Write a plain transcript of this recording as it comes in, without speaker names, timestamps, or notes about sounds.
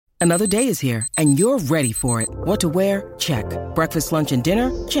Another day is here, and you're ready for it. What to wear? Check. Breakfast, lunch, and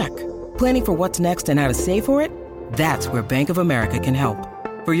dinner? Check. Planning for what's next and how to save for it? That's where Bank of America can help.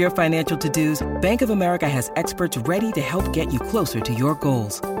 For your financial to-dos, Bank of America has experts ready to help get you closer to your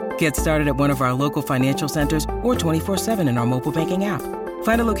goals. Get started at one of our local financial centers or 24/7 in our mobile banking app.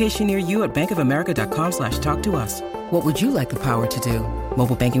 Find a location near you at bankofamerica.com/talktous. What would you like the power to do?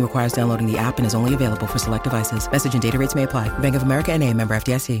 Mobile banking requires downloading the app and is only available for select devices. Message and data rates may apply. Bank of America N.A., member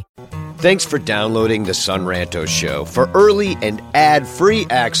FDIC. Thanks for downloading the Sun Ranto Show. For early and ad-free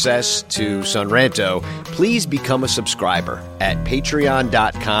access to Sun Ranto, please become a subscriber at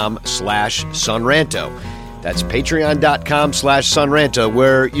patreon.com/sunranto. That's patreon.com/sunranto,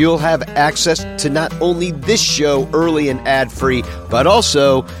 where you'll have access to not only this show early and ad-free, but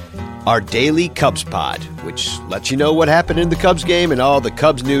also our daily Cubs pod, which lets you know what happened in the Cubs game and all the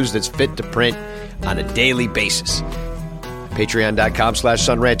Cubs news that's fit to print on a daily basis.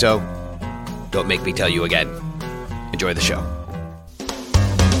 Patreon.com/sunranto. Don't make me tell you again. Enjoy the show.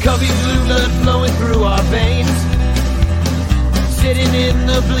 Cubby blue blood flowing through our veins, sitting in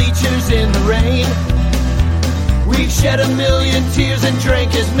the bleachers in the rain. We've shed a million tears and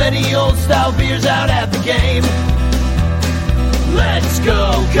drank as many old-style beers out at the game. Let's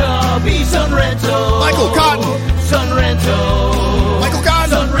go, Cubby Sunranto. Michael Cotton. Sunranto. Michael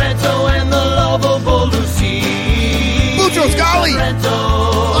Cotton. Sunranto and the lovable Lucy. Lucho Scali.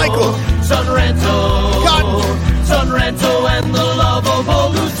 Sunranto. Michael. Sunranto. Cotton. Sunranto and the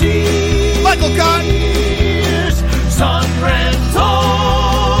lovable Lucy. Michael Cotton. Sunranto.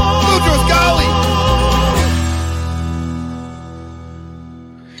 Lucho Scali.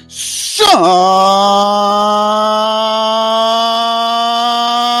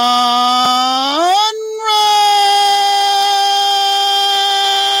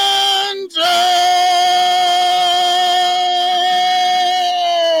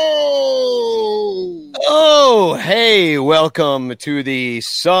 Oh, hey, welcome to the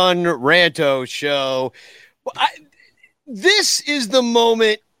Sun Ranto Show. This is the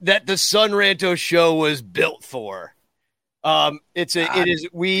moment that the Sun Ranto Show was built for.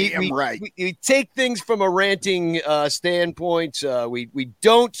 We take things from a ranting standpoint. We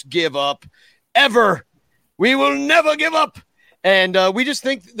don't give up ever. We will never give up. And we just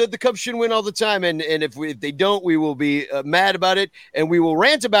think that the Cubs should win all the time. And if they don't, we will be mad about it and we will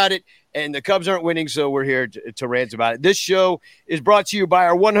rant about it. And the Cubs aren't winning, so we're here to rant about it. This show is brought to you by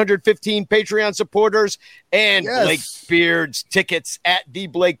our 115 Patreon supporters and Blake Beard's tickets at the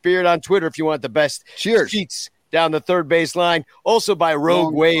Blake Beard on Twitter if you want the best sheets down the third base line. Also by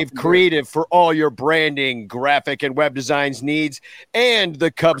Rogue Wave Creative for all your branding, graphic, and web designs needs. And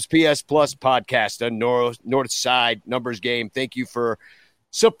the Cubs PS Plus podcast, a North Side numbers game. Thank you for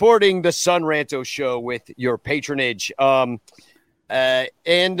supporting the Sun Ranto Show with your patronage. We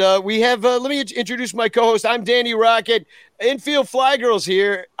have, let me introduce my co-host. I'm Danny Rocket. Infield Fly Girls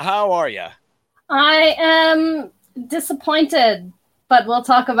here. How are you? I am disappointed, but we'll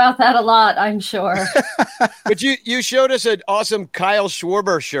talk about that a lot, I'm sure. But you showed us an awesome Kyle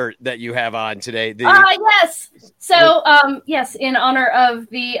Schwarber shirt that you have on today. Yes. So, yes, in honor of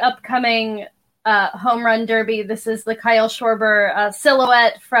the upcoming Home Run Derby, this is the Kyle Schwarber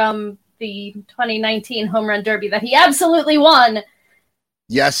silhouette from the 2019 Home Run Derby that he absolutely won.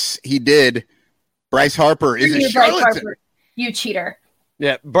 Yes, he did. Bryce Harper is a charlatan. You cheater.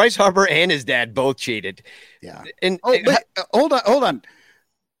 Yeah, Bryce Harper and his dad both cheated. Yeah. And hold on.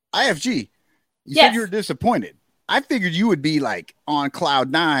 IFG, you said you were disappointed. I figured you would be like on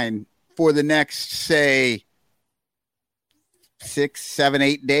cloud 9 for the next, say, 6, 7,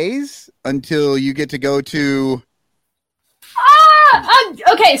 8 days until you get to go to.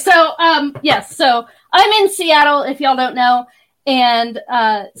 Okay. So, yes. So I'm in Seattle, if y'all don't know. And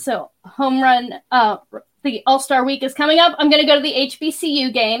so Home Run, the All-Star Week is coming up. I'm going to go to the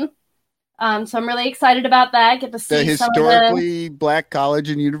HBCU game. So I'm really excited about that. Get to see the historically black college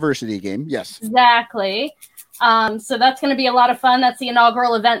and university game. Yes, exactly. So that's going to be a lot of fun. That's the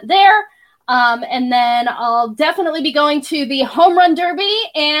inaugural event there. And then I'll definitely be going to the Home Run Derby.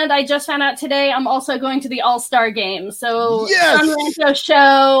 And I just found out today I'm also going to the All-Star game. So Sun Ranto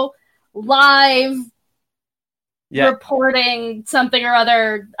Show live. Reporting something or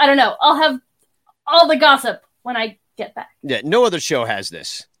other. I don't know. I'll have all the gossip when I get back. Yeah, no other show has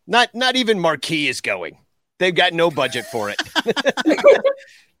this. Not even Marquee is going. They've got no budget for it.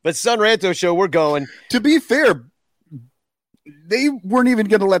 But Sun Ranto Show, we're going. To be fair, they weren't even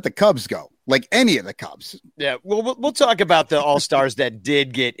going to let the Cubs go. like any of the Cubs. Yeah, well, we'll talk about the All-Stars that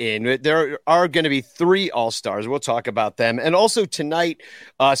did get in. There are going to be 3 All-Stars. We'll talk about them. And also tonight,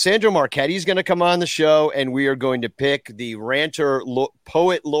 Sandro Marchetti is going to come on the show, and we are going to pick the Ranter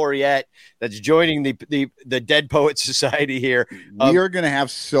Poet Laureate that's joining the Dead Poets Society here. We are going to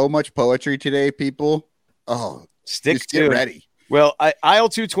have so much poetry today, people. Oh, get ready. Well, Aisle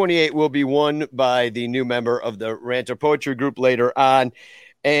 228 will be won by the new member of the Ranter Poetry Group later on.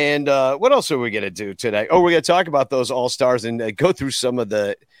 And what else are we going to do today? Oh, we're going to talk about those All-Stars and go through some of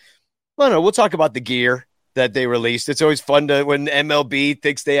the – I don't know. We'll talk about the gear that they released. It's always fun when MLB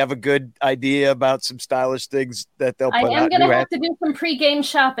thinks they have a good idea about some stylish things that they'll put out. I am going to have to do some pre-game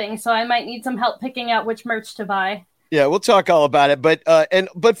shopping, so I might need some help picking out which merch to buy. Yeah, we'll talk all about it.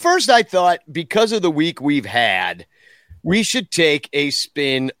 But first I thought, because of the week we've had, we should take a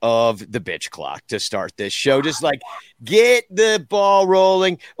spin of the bitch clock to start this show. Just like get the ball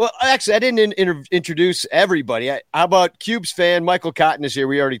rolling. Well, actually, I didn't introduce everybody. How about Cubes fan Michael Cotton is here.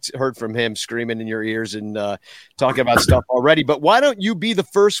 We already heard from him screaming in your ears and talking about stuff already. But why don't you be the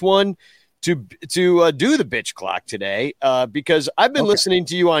first one to do the bitch clock today? Because I've been listening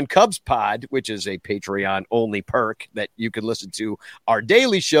to you on Cubs Pod, which is a Patreon only perk that you can listen to our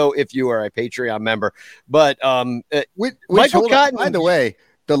daily show if you are a Patreon member. But Michael Cotton, by the way,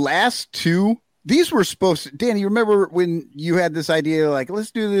 the last 2, these were supposed to, Danny, you remember when you had this idea, like, let's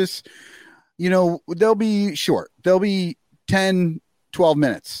do this, they'll be short. They'll be 10, 12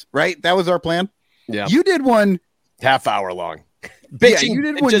 minutes, right? That was our plan. Yeah. You did one half hour long. Yeah, you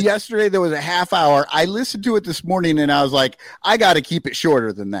did one yesterday. There was a half hour. I listened to it this morning, and I was like, I got to keep it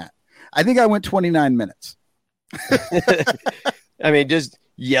shorter than that. I think I went 29 minutes. I mean, just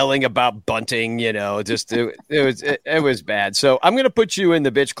yelling about bunting, it was bad. So I'm going to put you in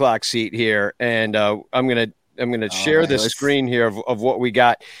the bitch clock seat here, and I'm going to share the screen here of what we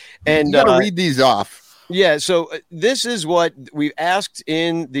got. And you got to read these off. Yeah, so this is what we asked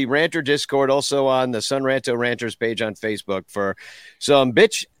in the Ranter Discord, also on the Sun Ranto Ranters page on Facebook, for some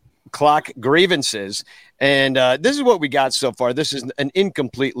bitch clock grievances. And this is what we got so far. This is an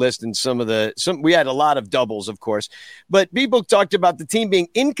incomplete list, and we had a lot of doubles, of course. But people talked about the team being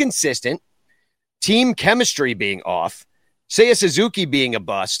inconsistent, team chemistry being off, Seiya Suzuki being a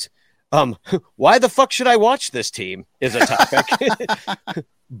bust. Why the fuck should I watch this team is a topic.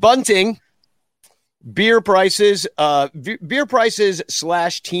 Bunting. Beer prices /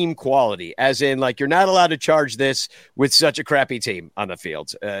 team quality, as in, like, you're not allowed to charge this with such a crappy team on the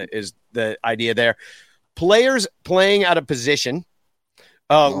field, is the idea there. Players playing out of position,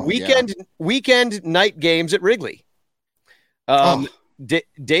 weekend night games at Wrigley.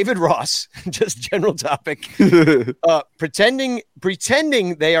 David Ross, just general topic, pretending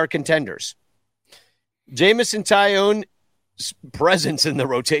they are contenders. Jamison Tyone presence in the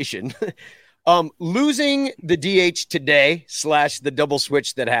rotation. Losing the DH today / the double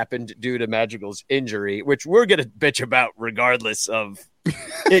switch that happened due to Madrigal's injury, which we're going to bitch about regardless of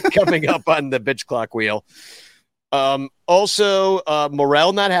it coming up on the bitch clock wheel. Also,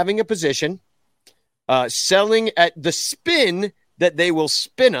 Morel not having a position, selling at the spin that they will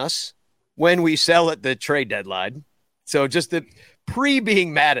spin us when we sell at the trade deadline. So just the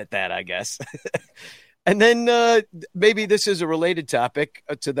being mad at that, I guess. And then maybe this is a related topic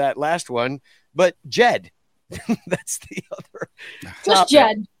to that last one, but Jed. That's the other Just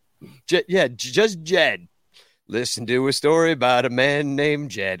topic. Jed. Just Jed. Listen to a story about a man named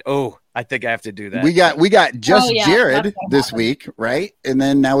Jed. Oh, I think I have to do that. We got just Jared this week, right? And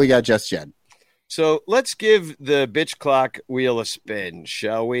then now we got just Jed. So let's give the bitch clock wheel a spin,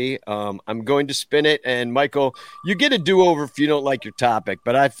 shall we? I'm going to spin it, and Michael, you get a do-over if you don't like your topic,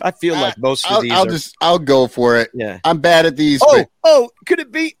 but I feel like most of these I'll go for it. Yeah, I'm bad at these. Could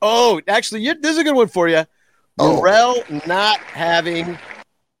it be? Oh, actually, this is a good one for you. Morel not having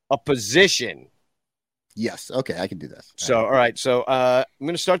a position. Yes. Okay, I can do this. So, all right. So I'm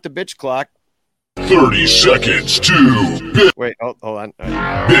going to start the bitch clock. 30 seconds to Wait, hold on.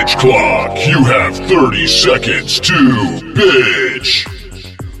 Bitch clock. You have 30 seconds to bitch.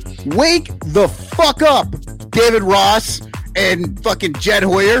 Wake the fuck up, David Ross and fucking Jed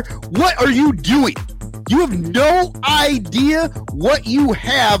Hoyer. What are you doing? You have no idea what you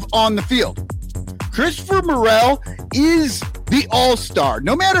have on the field. Christopher Morel is the all-star.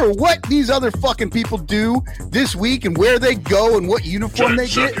 No matter what these other fucking people do this week and where they go and what uniform they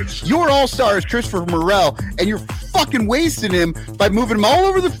get, your all-star is Christopher Morel, and you're fucking wasting him by moving him all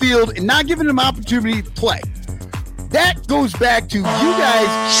over the field and not giving him opportunity to play. That goes back to you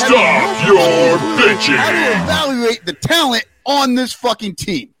guys. Stop your bitching. How to evaluate the talent on this fucking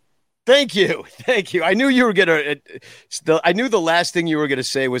team. Thank you. I knew you were gonna. I knew the last thing you were gonna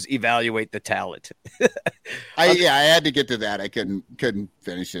say was evaluate the talent. I had to get to that. I couldn't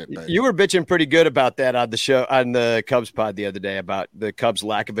finish it. But you were bitching pretty good about that on the show on the Cubs pod the other day about the Cubs'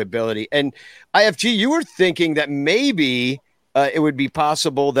 lack of ability. And IFG, you were thinking that maybe it would be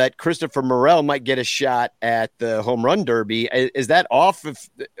possible that Christopher Morel might get a shot at the home run derby. Is that off?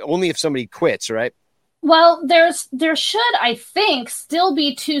 Only if somebody quits, right? Well, there should, I think, still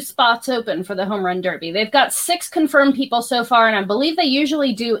be 2 spots open for the home run derby. They've got 6 confirmed people so far, and I believe they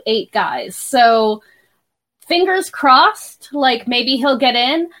usually do 8 guys. So fingers crossed, like maybe he'll get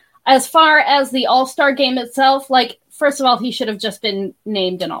in. As far as the All-Star game itself, like, first of all, he should have just been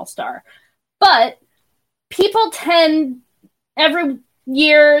named an All-Star. But people tend, every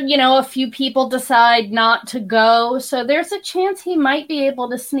year, a few people decide not to go. So there's a chance he might be able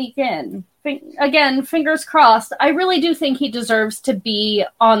to sneak in. Again, fingers crossed. I really do think he deserves to be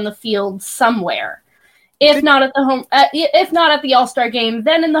on the field somewhere. If not at the All-Star game,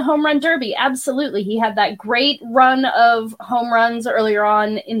 then in the home run derby. Absolutely. He had that great run of home runs earlier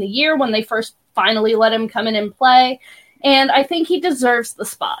on in the year when they first finally let him come in and play. And I think he deserves the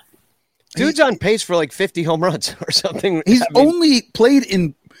spot. Dude's on pace for like 50 home runs or something. He's only played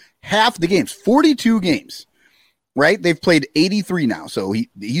in half the games, 42 games. Right? They've played 83 now. So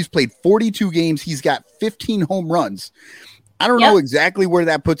he's played 42 games. He's got 15 home runs. I don't know exactly where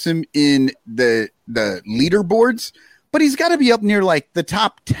that puts him in the leaderboards, but he's got to be up near like the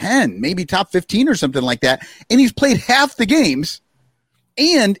top 10, maybe top 15 or something like that. And he's played half the games.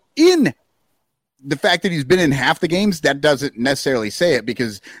 And in the fact that he's been in half the games, that doesn't necessarily say it,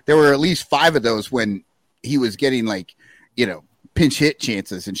 because there were at least 5 of those when he was getting like, pinch hit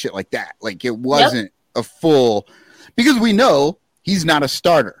chances and shit like that. Like it wasn't a full, because we know he's not a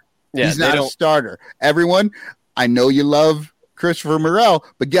starter. Yeah, he's not a starter. Everyone, I know you love Christopher Morel,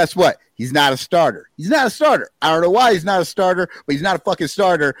 but guess what? He's not a starter. He's not a starter. I don't know why he's not a starter, but he's not a fucking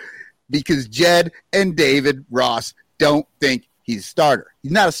starter because Jed and David Ross don't think he's a starter.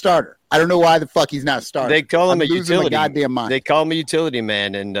 He's not a starter. I don't know why the fuck he's not a starter. They call him a utility. Goddamn mind. They call him a utility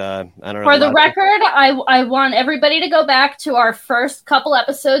man, and I don't know. For the record, I want everybody to go back to our first couple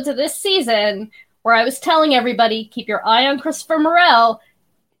episodes of this season where I was telling everybody, keep your eye on Christopher Morel.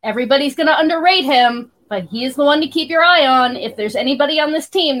 Everybody's going to underrate him, but he is the one to keep your eye on. If there's anybody on this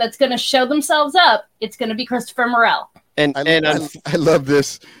team that's going to show themselves up, it's going to be Christopher Morel. And I love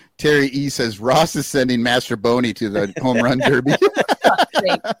this. Terry E. says, Ross is sending Master Boney to the home run derby.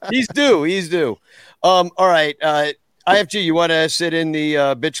 He's due. All right. IFG, you want to sit in the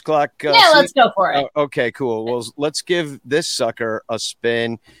bitch clock? Yeah, let's go for it. Okay, cool. Well, let's give this sucker a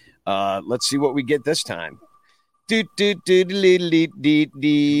spin. Let's see what we get this time. Okay,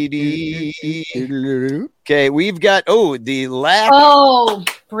 we've got the lack. Oh,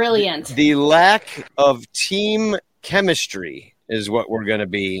 brilliant! The lack of team chemistry is what we're gonna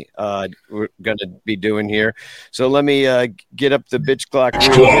be doing here. So let me get up the bitch clock.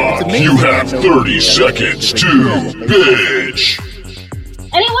 You have 30 seconds to bitch.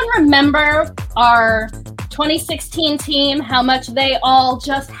 Anyone remember our 2016 team, how much they all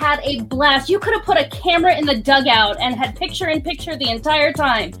just had a blast? You could have put a camera in the dugout and had picture-in-picture the entire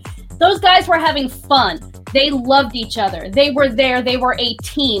time. Those guys were having fun. They loved each other. They were there. They were a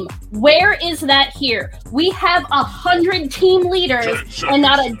team. Where is that here? We have 100 team leaders and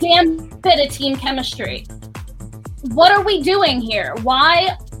not a damn bit of team chemistry. What are we doing here?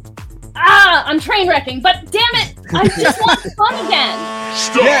 Why? I'm train wrecking, but damn it, I just want fun again.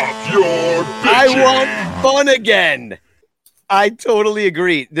 Stop your bitching. I want fun again. I totally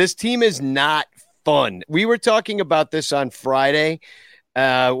agree. This team is not fun. We were talking about this on Friday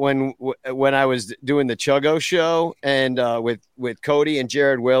when I was doing the Chuggo show and with Cody and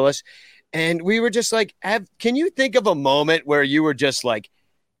Jared Willis, and we were just like, can you think of a moment where you were just like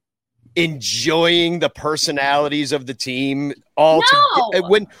enjoying the personalities of the team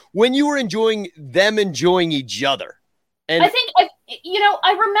when you were enjoying each other? And I think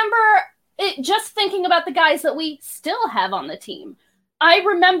I remember it, just thinking about the guys that we still have on the team. I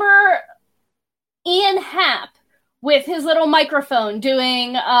remember Ian Happ with his little microphone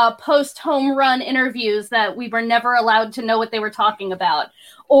doing post home run interviews that we were never allowed to know what they were talking about,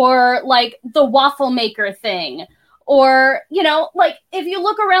 or like the waffle maker thing. Or, like if you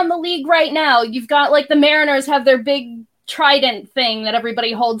look around the league right now, you've got like the Mariners have their big trident thing that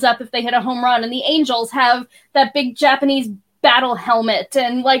everybody holds up if they hit a home run. And the Angels have that big Japanese battle helmet.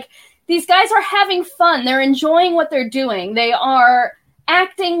 And like these guys are having fun. They're enjoying what they're doing. They are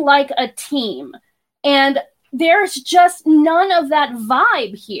acting like a team. And there's just none of that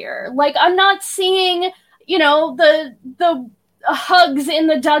vibe here. Like I'm not seeing, the hugs in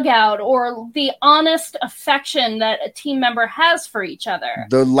the dugout or the honest affection that a team member has for each other.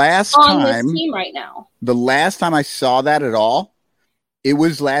 The last on time this team right now. The last time I saw that at all, it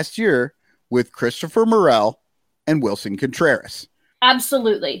was last year with Christopher Morel and Wilson Contreras.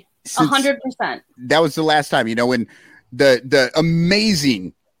 Absolutely. 100%. That was the last time, when the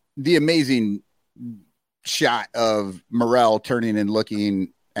amazing shot of Morel turning and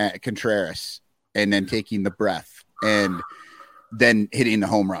looking at Contreras and then taking the breath and then hitting the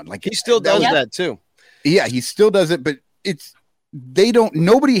home run. Like he still does that too. Yeah, he still does it, but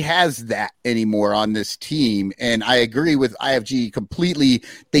nobody has that anymore on this team. And I agree with IFG completely.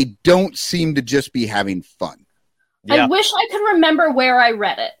 They don't seem to just be having fun. Yeah. I wish I could remember where I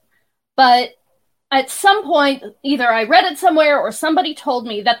read it, but at some point, either I read it somewhere or somebody told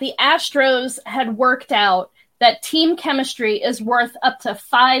me that the Astros had worked out that team chemistry is worth up to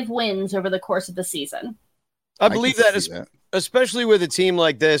 5 wins over the course of the season. I believe that, especially with a team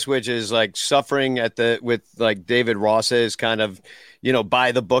like this, which is like suffering with like David Ross's kind of,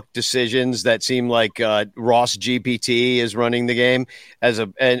 by the book decisions that seem like Ross GPT is running the game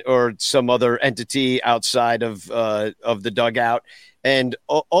or some other entity outside of the dugout. And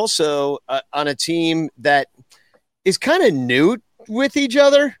also on a team that is kind of new with each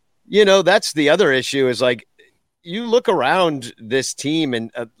other. That's the other issue is like, you look around this team and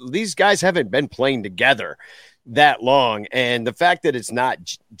these guys haven't been playing together that long. And the fact that it's not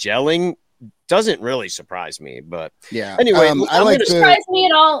gelling doesn't really surprise me. But yeah, anyway, it doesn't surprise me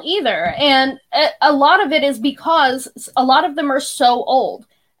at all either. And a lot of it is because a lot of them are so old.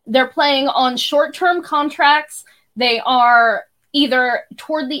 They're playing on short-term contracts. They are either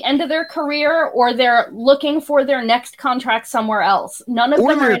toward the end of their career or they're looking for their next contract somewhere else. None of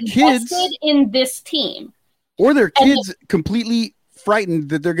them are invested in this team. Or their kids completely frightened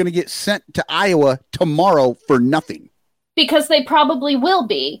that they're going to get sent to Iowa tomorrow for nothing. Because they probably will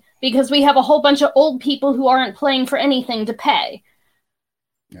be, because we have a whole bunch of old people who aren't playing for anything to pay.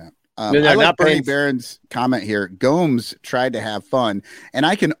 Yeah. I like Bernie Barron's comment here. Gomes tried to have fun, and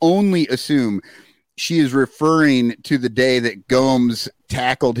I can only assume she is referring to the day that Gomes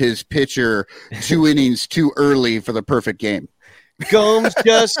tackled his pitcher 2 innings too early for the perfect game. Gomes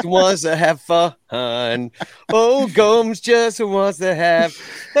just wants to have fun. Oh, Gomes just wants to have.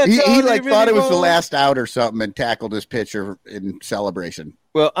 He thought it was the last out or something and tackled his pitcher in celebration.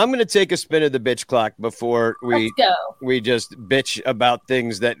 Well, I'm going to take a spin of the bitch clock before we just bitch about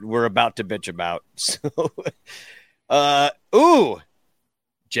things that we're about to bitch about. So,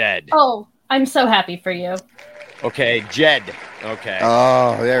 Jed. Oh, I'm so happy for you. Okay, Jed. Okay.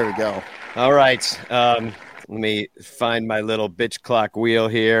 Oh, there we go. All right. Let me find my little bitch clock wheel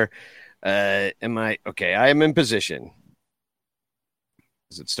here. I am in position.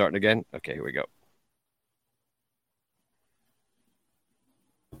 Is it starting again? Okay, here we go.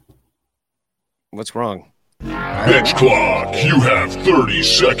 What's wrong? Bitch clock, you have 30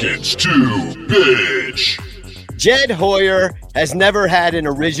 seconds to bitch. Jed Hoyer has never had an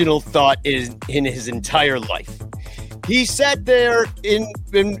original thought in his entire life. He sat there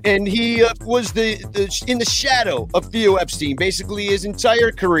and he was in the shadow of Theo Epstein basically his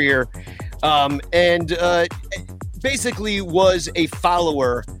entire career, and basically was a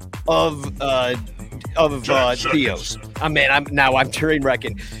follower of Theo's. I'm turning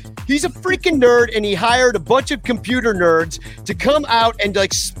wrecking. He's a freaking nerd, and he hired a bunch of computer nerds to come out and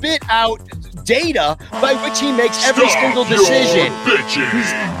like spit out data by which he makes every single decision.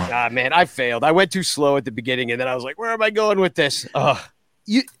 Man, I failed. I went too slow at the beginning, and then I was like, where am I going with this?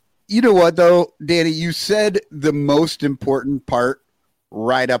 You know what, though, Danny? You said the most important part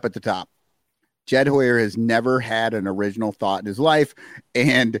right up at the top. Jed Hoyer has never had an original thought in his life,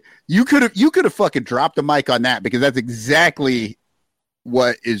 and you could have fucking dropped the mic on that, because that's exactly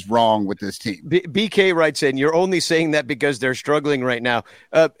what is wrong with this team. BK writes in, you're only saying that because they're struggling right now.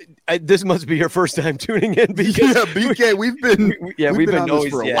 This must be your first time tuning in. Because BK, we've been on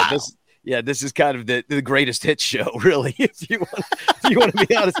this for a while. This is kind of the greatest hit show, really, if you want to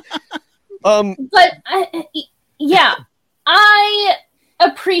be honest. I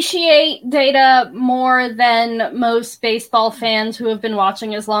appreciate data more than most baseball fans who have been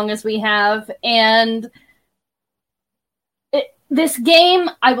watching as long as we have, and this game,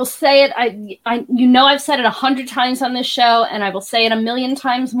 I will say it. I've said it 100 times on this show, and I will say it 1,000,000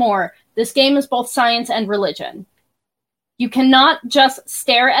 times more. This game is both science and religion. You cannot just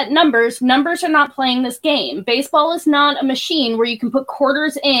stare at numbers. Numbers are not playing this game. Baseball is not a machine where you can put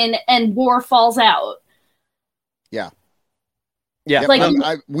quarters in and WAR falls out. Yeah. Yeah.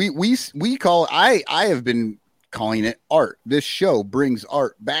 Like, we call. I have been calling it art. This show brings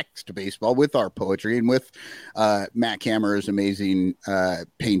art back to baseball with our poetry and with Matt Kammerer's amazing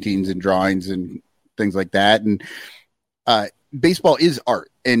paintings and drawings and things like that. And baseball is art,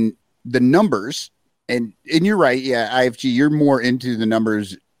 and the numbers, and you're right. Yeah, IFG, you're more into the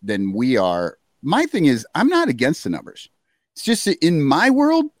numbers than we are. My thing is, I'm not against the numbers. It's just that in my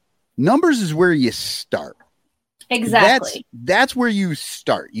world, numbers is where you start. Exactly. That's where you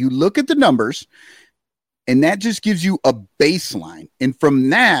start. You look at the numbers, and that just gives you a baseline. And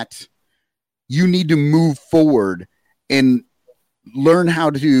from that, you need to move forward and learn how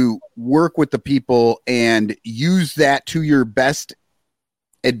to work with the people and use that to your best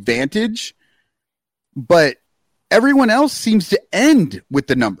advantage. But everyone else seems to end with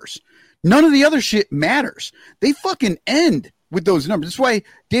the numbers. None of the other shit matters. They fucking end with those numbers. That's why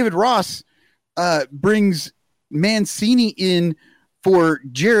David Ross brings Mancini in for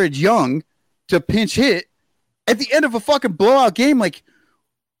Jared Young to pinch hit at the end of a fucking blowout game. Like,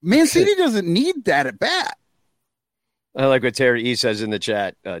 Mancini doesn't need that at bat. I like what Terry E says in the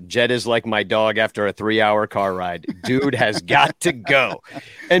chat. Jed is like my dog after a 3-hour car ride. Dude has got to go.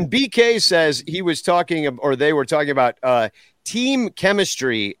 And BK says he was talking, or they were talking about team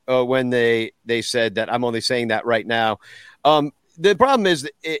chemistry when they said that. I'm only saying that right now. The problem is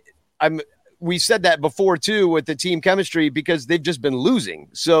we said that before too with the team chemistry because they've just been losing.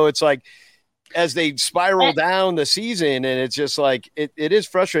 So it's like, as they spiral down the season, and it's just like it is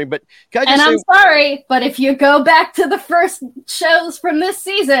frustrating. But I'm sorry, but if you go back to the first shows from this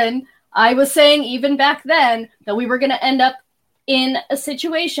season, I was saying even back then that we were going to end up in a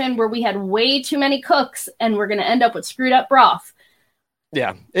situation where we had way too many cooks, and we're going to end up with screwed up broth.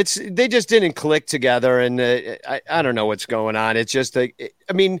 Yeah, they just didn't click together, and I don't know what's going on. It's just then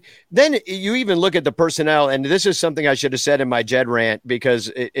you even look at the personnel, and this is something I should have said in my Jed rant because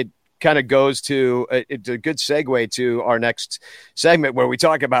it kind of goes to it's a good segue to our next segment where we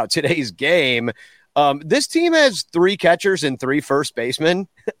talk about today's game. This team has 3 catchers and 3 first basemen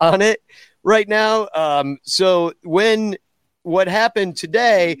on it right now. So what happened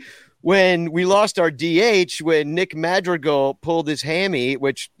today when we lost our DH, when Nick Madrigal pulled his hammy,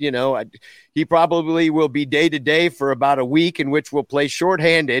 which, he probably will be day-to-day for about a week, in which we'll play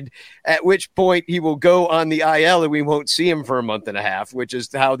shorthanded, at which point he will go on the IL and we won't see him for a month and a half, which is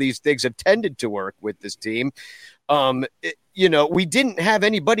how these things have tended to work with this team. We didn't have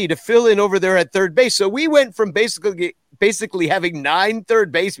anybody to fill in over there at third base. So we went from basically having 9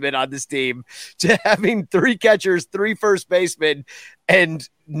 third basemen on this team to having 3 catchers, 3 first basemen, and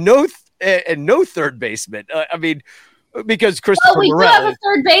no third baseman. Because Christopher we Morel, do have a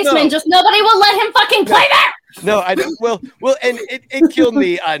third baseman, just nobody will let him fucking play there. No, I don't. Well, and it killed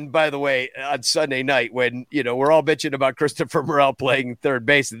me by the way, on Sunday night when, we're all bitching about Christopher Morel playing third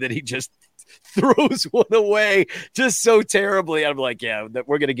base, and then he just throws one away just so terribly. I'm like, yeah, that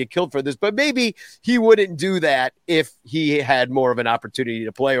we're going to get killed for this. But maybe he wouldn't do that if he had more of an opportunity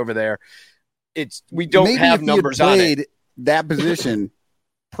to play over there. We don't maybe have numbers on it. That position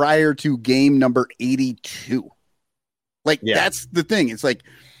prior to game number 82. That's the thing. It's like,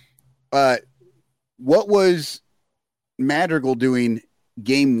 what was Madrigal doing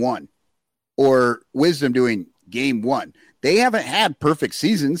game 1 or Wisdom doing game 1? They haven't had perfect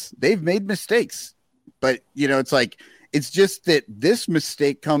seasons. They've made mistakes, but it's just that this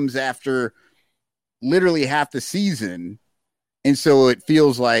mistake comes after literally half the season. And so it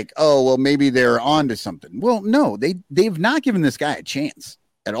feels like, oh, well, maybe they're on to something. Well, no, they've not given this guy a chance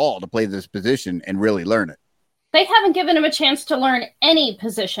at all to play this position and really learn it. They haven't given him a chance to learn any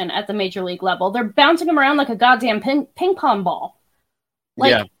position at the major league level. They're bouncing him around like a goddamn ping pong ball.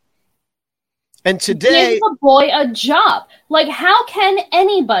 Yeah. And today, give the boy a job. How can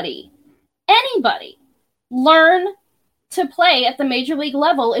anybody learn to play at the major league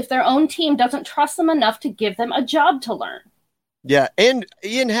level if their own team doesn't trust them enough to give them a job to learn? Yeah, and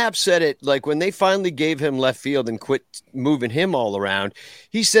Ian Happ said it, when they finally gave him left field and quit moving him all around,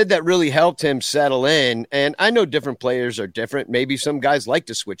 he said that really helped him settle in. And I know different players are different. Maybe some guys like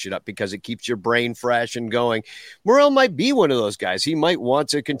to switch it up because it keeps your brain fresh and going. Morel might be one of those guys. He might want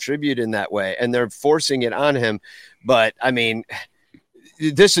to contribute in that way, and they're forcing it on him. But,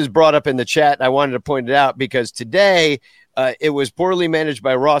 this is brought up in the chat, and I wanted to point it out because today – it was poorly managed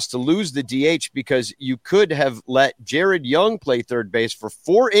by Ross to lose the DH because you could have let Jared Young play third base for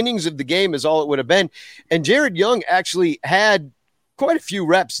 4 innings of the game is all it would have been. And Jared Young actually had quite a few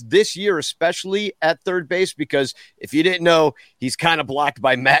reps this year, especially at third base, because if you didn't know, he's kind of blocked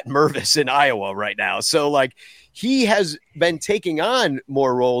by Matt Mervis in Iowa right now. So he has been taking on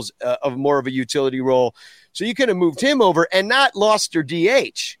more roles of more of a utility role. So you could have moved him over and not lost your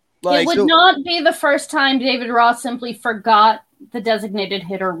DH. It would not be the first time David Ross simply forgot the designated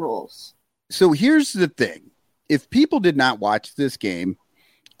hitter rules. So here's the thing. If people did not watch this game,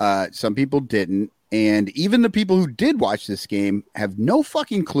 some people didn't, and even the people who did watch this game have no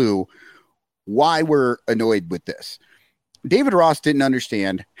fucking clue why we're annoyed with this. David Ross didn't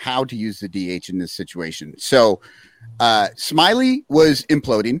understand how to use the DH in this situation. So Smiley was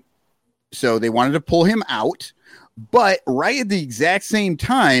imploding, so they wanted to pull him out. But right at the exact same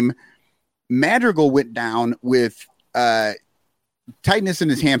time, Madrigal went down with tightness in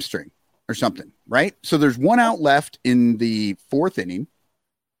his hamstring or something, right? So there's one out left in the fifth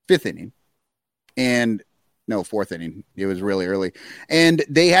inning. And no, fourth inning. It was really early. And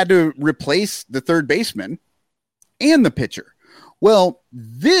they had to replace the third baseman and the pitcher. Well,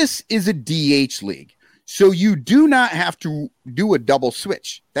 this is a DH league. So you do not have to do a double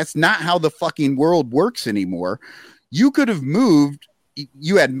switch. That's not how the fucking world works anymore. You could have moved.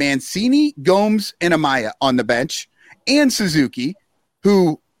 You had Mancini, Gomes, and Amaya on the bench, and Suzuki,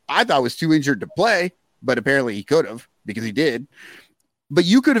 who I thought was too injured to play, but apparently he could have because he did. But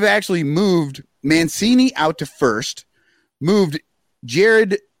you could have actually moved Mancini out to first, moved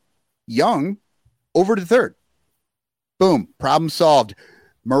Jared Young over to third. Boom, problem solved.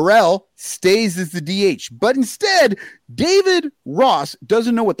 Morel stays as the DH, but instead, David Ross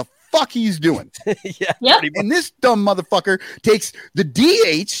doesn't know what the fuck he's doing. Yeah. Yep. And this dumb motherfucker takes the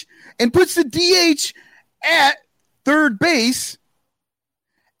DH and puts the DH at third base.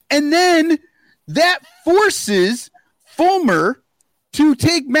 And then that forces Fulmer to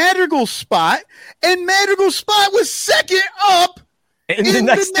take Madrigal's spot. And Madrigal's spot was second up in the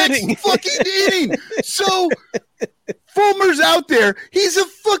next fucking inning. So Fulmer's out there. He's a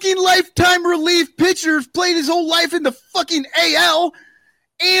fucking lifetime relief pitcher. Played his whole life in the fucking AL.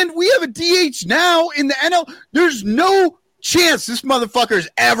 And we have a DH now in the NL. There's no chance this motherfucker's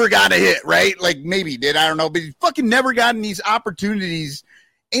ever got a hit, right? Like maybe he did. I don't know. But he's fucking never gotten these opportunities.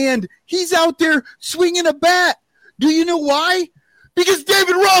 And he's out there swinging a bat. Do you know why? Because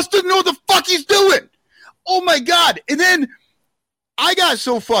David Ross doesn't know what the fuck he's doing. Oh, my God. And then I got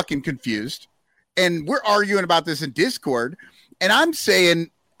so fucking confused. And we're arguing about this in Discord. And I'm saying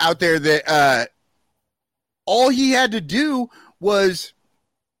out there that all he had to do was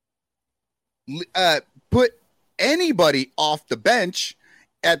put anybody off the bench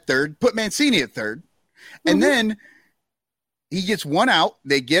at third, put Mancini at third. And then he gets one out.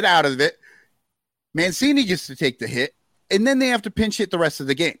 They get out of it. Mancini gets to take the hit. And then they have to pinch hit the rest of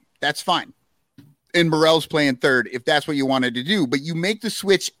the game. That's fine. And Morel's playing third if that's what you wanted to do. But you make the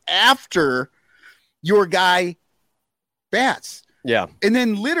switch after your guy bats. Yeah. And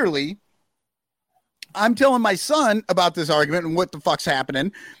then literally, I'm telling my son about this argument and what the fuck's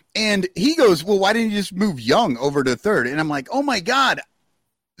happening. And he goes, well, why didn't you just move Young over to third? And I'm like, oh my God,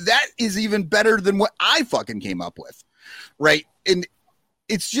 that is even better than what I fucking came up with. Right. And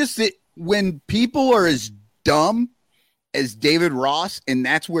it's just that when people are as dumb as David Ross, and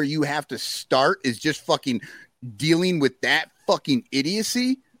that's where you have to start, is just fucking dealing with that fucking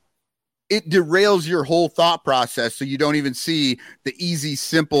idiocy, it derails your whole thought process. So you don't even see the easy,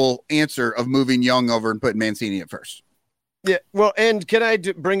 simple answer of moving Young over and putting Mancini at first. Yeah, well, and can I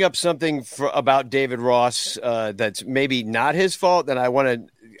bring up something about David Ross that's maybe not his fault? That I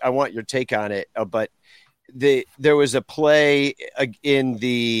want your take on it. But there was a play in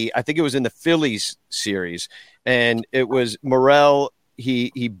I think it was in the Phillies series, and it was Morel.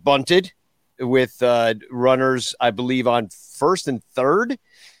 He bunted with runners, I believe, on first and third.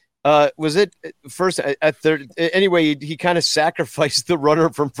 Was it first at third? Anyway, he kind of sacrificed the runner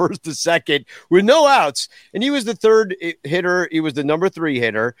from first to second with no outs. And he was the third hitter. He was the number 3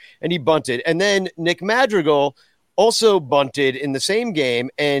 hitter, and he bunted. And then Nick Madrigal also bunted in the same game,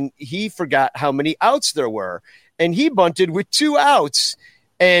 and he forgot how many outs there were. And he bunted with 2 outs,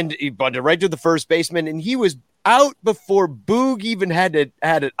 and he bunted right to the first baseman, and he was out before Boog even had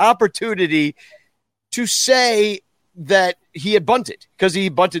an opportunity to say that he had bunted, because he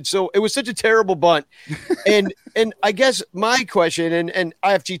bunted. So it was such a terrible bunt. And I guess my question, and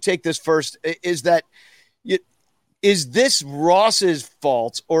IFG, take this first, is that is this Ross's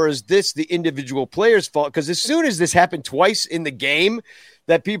fault, or is this the individual player's fault? Because as soon as this happened twice in the game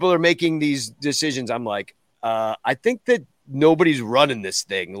that people are making these decisions, I'm like, I think that nobody's running this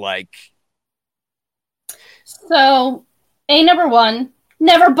thing. Like, so number 1,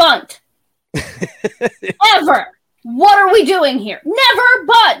 never bunt. Ever. What are we doing here? Never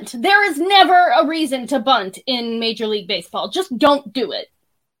bunt. There is never a reason to bunt in Major League Baseball. Just don't do it.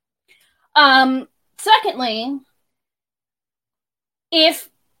 Secondly, if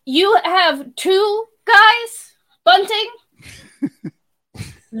you have 2 guys bunting,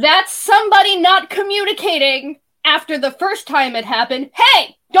 That's somebody not communicating after the first time it happened.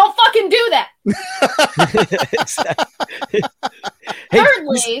 Hey, don't fucking do that.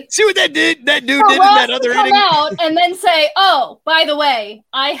 Thirdly, see what that dude did in Ross that other to come inning? out and then say, oh, by the way,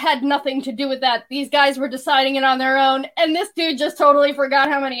 I had nothing to do with that. These guys were deciding it on their own. And this dude just totally forgot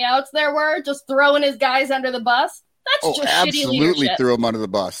how many outs there were, just throwing his guys under the bus. That's just shitty leadership. Absolutely threw him under the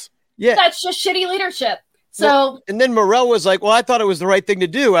bus. Yeah. That's just shitty leadership. So, well, and then Morrell was like, well, I thought it was the right thing to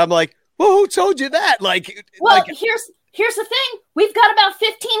do. I'm like, well, who told you that? Here's the thing. We've got about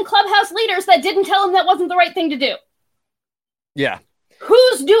 15 clubhouse leaders that didn't tell him that wasn't the right thing to do. Yeah.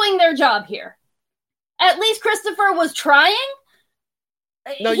 Who's doing their job here? At least Christopher was trying.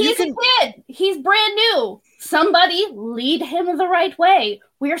 No, He's a kid. He's brand new. Somebody lead him the right way.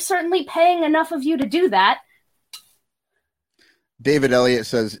 We're certainly paying enough of you to do that. David Elliott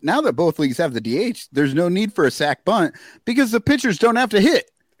says, now that both leagues have the DH, there's no need for a sack bunt because the pitchers don't have to hit.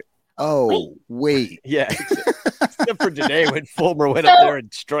 Oh, wait. Yeah. Except for today when Fulmer went up there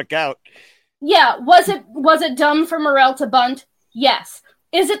and struck out. Yeah. Was it dumb for Morrell to bunt? Yes.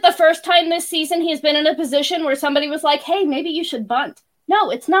 Is it the first time this season he's been in a position where somebody was like, hey, maybe you should bunt?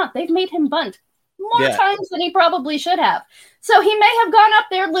 No, it's not. They've made him bunt more times than he probably should have. So he may have gone up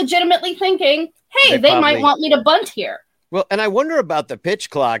there legitimately thinking, hey, they might want me to bunt here. Well, and I wonder about the pitch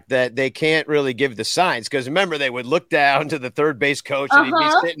clock that they can't really give the signs because remember they would look down to the third base coach and he'd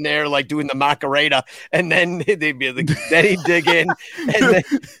be sitting there like doing the Macarena, and then they'd be like, then he'd dig in. And then,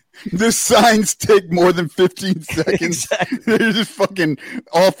 the signs take more than 15 seconds. Exactly. They're just fucking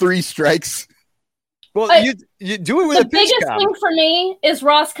all three strikes. Well, you do it with a pitch biggest thing for me is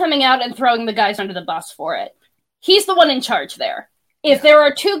Ross coming out and throwing the guys under the bus for it. He's the one in charge there. If there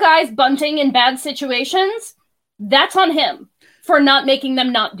are two guys bunting in bad situations, that's on him for not making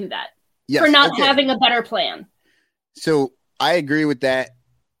them not do that. Yes, for not having a better plan. So I agree with that,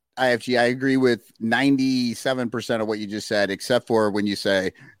 IFG. I agree with 97% of what you just said, except for when you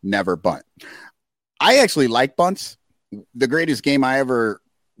say never bunt. I actually like bunts. The greatest game I ever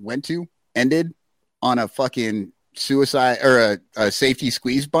went to ended on a fucking suicide or a safety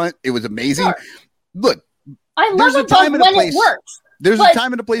squeeze bunt. It was amazing. Sure. Look, I love a bunt when it works. There's a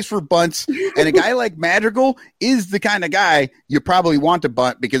time and a place for bunts, and a guy like Madrigal is the kind of guy you probably want to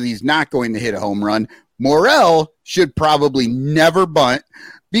bunt because he's not going to hit a home run. Morrell should probably never bunt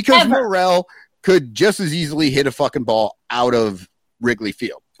because Morrell could just as easily hit a fucking ball out of Wrigley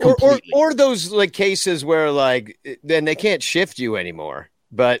Field. Or those like cases where like then they can't shift you anymore.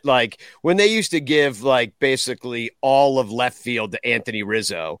 But like when they used to give like basically all of left field to Anthony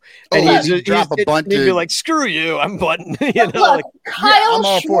Rizzo, and he'd drop a bunt, he'd be like, "Screw you, I'm bunting." Kyle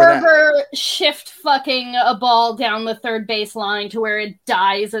Schwarber shift fucking a ball down the third base line to where it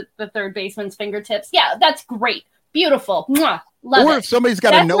dies at the third baseman's fingertips. Yeah, that's great, beautiful, love it. Or if somebody's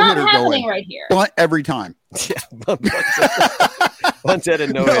got a no hitter going, right here, bunt every time. Yeah, bunt at a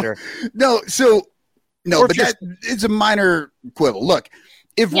no hitter. No, but that it's a minor quibble. Look.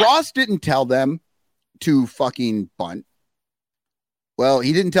 If Ross didn't tell them to fucking bunt, well,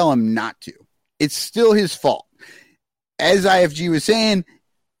 he didn't tell them not to. It's still his fault. As IFG was saying,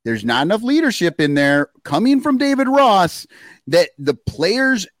 there's not enough leadership in there coming from David Ross that the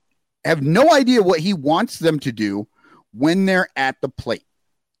players have no idea what he wants them to do when they're at the plate.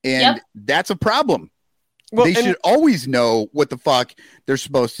 And that's a problem. Well, they should always know what the fuck they're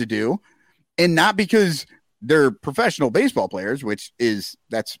supposed to do. And not because they're professional baseball players,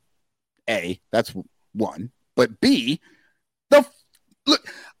 that's one. But B, look,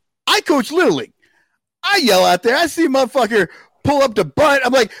 I coach Little League. I yell out there. I see a motherfucker pull up to bunt.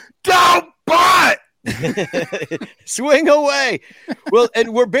 I'm like, don't bunt! Swing away. Well,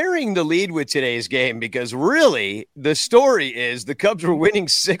 and we're burying the lead with today's game because really the story is the Cubs were winning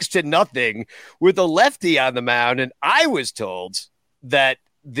 6-0 with a lefty on the mound. And I was told that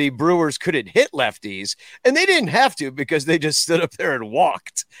the Brewers couldn't hit lefties, and they didn't have to because they just stood up there and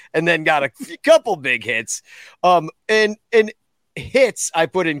walked and then got a couple big hits. And hits, I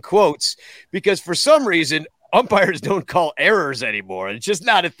put in quotes because for some reason, umpires don't call errors anymore. It's just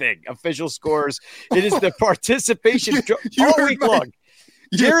not a thing. Official scores. It is the participation all week long.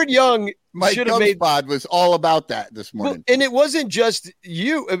 Jared Young should have made pod was all about that this morning. Well, and it wasn't just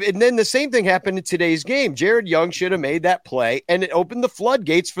you. And then the same thing happened in today's game. Jared Young should have made that play, and it opened the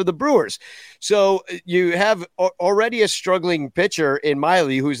floodgates for the Brewers. So you have already a struggling pitcher in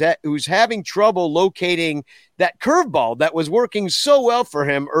Miley who's having trouble locating that curveball that was working so well for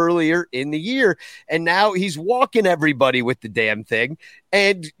him earlier in the year. And now he's walking everybody with the damn thing.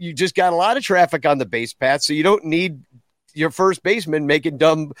 And you just got a lot of traffic on the base path, so you don't need your first baseman making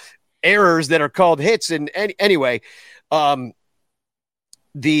dumb errors that are called hits. And anyway,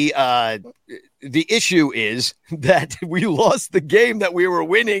 the issue is that we lost the game that we were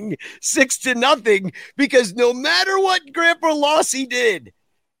winning 6-0 because no matter what Grandpa Lossie did,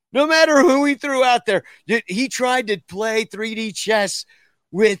 no matter who he threw out there, he tried to play 3D chess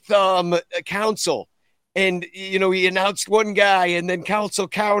with Council. And, he announced one guy and then Council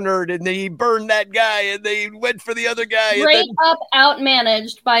countered and then he burned that guy and they went for the other guy. Straight up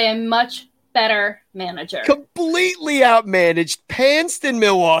outmanaged by a much better manager. Completely outmanaged. Pantsed in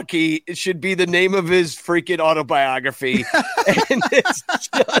Milwaukee should be the name of his freaking autobiography. And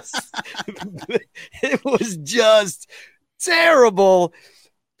it was just terrible.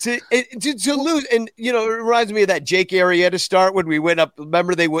 To lose, and it reminds me of that Jake Arrieta start when we went up.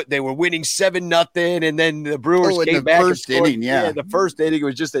 Remember they were winning 7-0, and then the Brewers came back. First inning, the first inning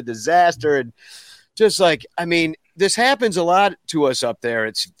was just a disaster, and just like this happens a lot to us up there.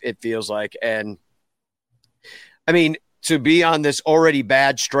 It feels like, and to be on this already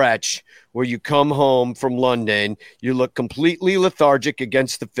bad stretch where you come home from London, you look completely lethargic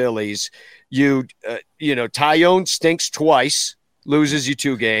against the Phillies. Tyone stinks twice. Loses you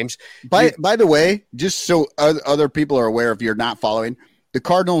 2 games. By the way, just so other people are aware, if you're not following, the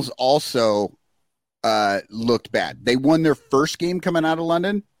Cardinals also looked bad. They won their first game coming out of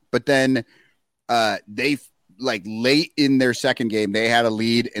London, but then they late in their second game, they had a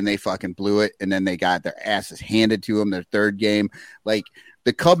lead and they fucking blew it, and then they got their asses handed to them their third game.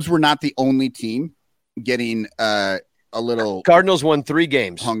 The Cubs were not the only team getting a little. Cardinals won 3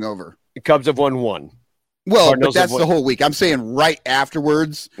 games. Hungover. The Cubs have won 1. Well, Cardinals but that's the whole week. I'm saying right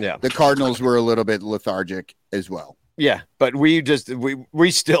afterwards, the Cardinals were a little bit lethargic as well. Yeah, but we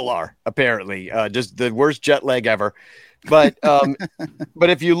still are, apparently, just the worst jet lag ever. But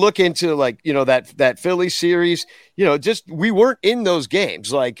but if you look into that Philly series, we weren't in those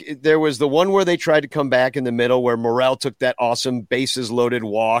games. There was the one where they tried to come back in the middle where Morel took that awesome bases loaded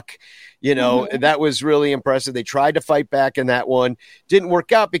walk. That was really impressive. They tried to fight back in that one. Didn't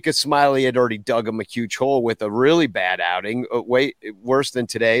work out because Smiley had already dug him a huge hole with a really bad outing, way worse than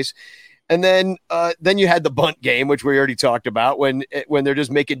today's. And then you had the bunt game, which we already talked about, when they're just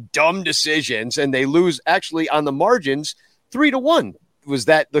making dumb decisions and they lose actually on the margins 3-1. Was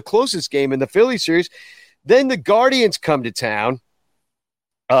that the closest game in the Philly series? Then the Guardians come to town.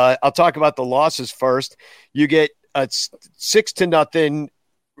 I'll talk about the losses first. You get a 6-0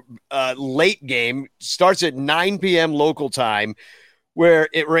 late game, starts at 9 p.m. local time, where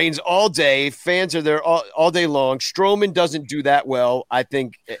it rains all day. Fans are there all day long. Stroman doesn't do that well, I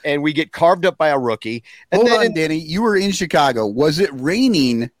think, and we get carved up by a rookie. And Hold on, Danny. You were in Chicago. Was it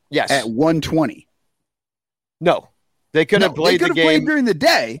raining at 1:20? No. They could have played the game. Played during the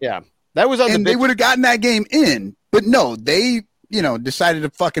day. Yeah. That was on and they would have gotten that game in. But no, they, decided to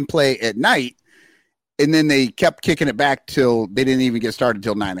fucking play at night. And then they kept kicking it back till they didn't even get started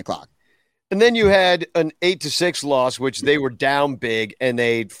till 9:00. And then you had an 8-6 loss, which they were down big, and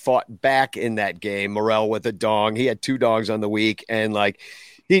they fought back in that game. Morel with a dong. He had 2 dogs on the week, and once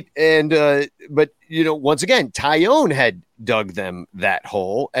again, Tyone had dug them that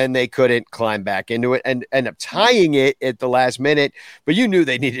hole, and they couldn't climb back into it, and end up tying it at the last minute. But you knew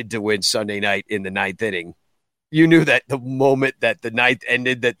they needed to win Sunday night in the 9th inning. You knew that the moment that the 9th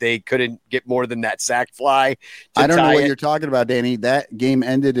ended that they couldn't get more than that sac fly. I don't know what you're talking about, Danny. That game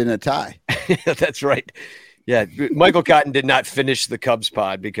ended in a tie. That's right. Yeah. Michael Cotton did not finish the Cubs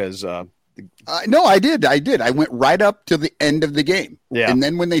pod because no, I did. I went right up to the end of the game. Yeah. And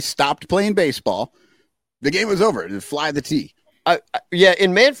then when they stopped playing baseball, the game was over. It'd fly the tee.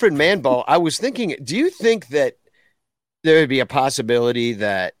 In Manfred Manball, I was thinking, do you think that there would be a possibility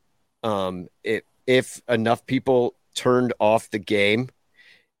that if enough people turned off the game,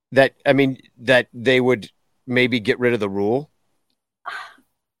 that they would maybe get rid of the rule?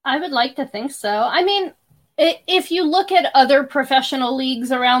 I would like to think so. I mean, if you look at other professional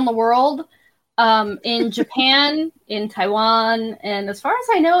leagues around the world, in Japan, in Taiwan, and as far as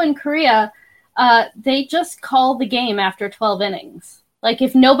I know, in Korea, they just call the game after 12 innings. Like,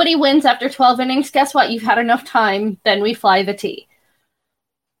 if nobody wins after 12 innings, guess what? You've had enough time, then we fly the tee.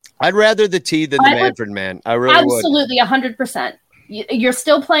 I'd rather the tee than the Manfred Man. I really absolutely, would. 100%. You're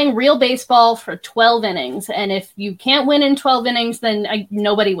still playing real baseball for 12 innings, and if you can't win in 12 innings, then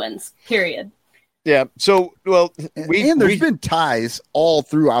nobody wins, period. Yeah, so, there's been ties all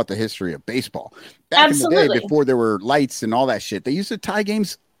throughout the history of baseball. Back in the day, before there were lights and all that shit, they used to tie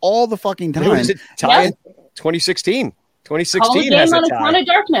games all the fucking time. Was it tie in 2016? 2016 has a on tie. Account of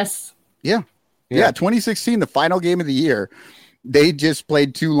darkness. Yeah, 2016, the final game of the year. They just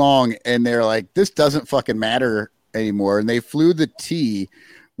played too long, and they're like, this doesn't fucking matter anymore. And they flew the tee,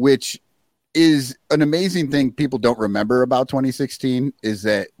 which is an amazing thing people don't remember about 2016 is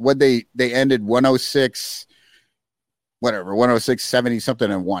that when they ended 106, whatever, 106, 70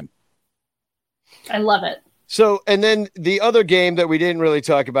 something and 1. I love it. So, and then the other game that we didn't really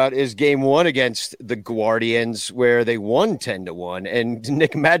talk about is game 1 against the Guardians, where they won 10-1, and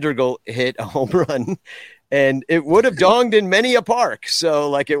Nick Madrigal hit a home run, and it would have donged in many a park. So,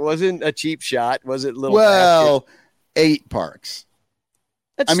 like, it wasn't a cheap shot. Was it little? Well, 8 parks.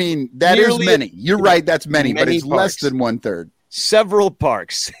 That's I mean, that is many. You're right. That's many, but it's less parks. than 1/3. Several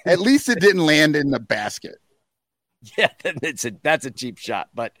parks. At least it didn't land in the basket. Yeah, that's a cheap shot,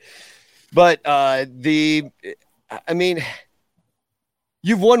 but I mean,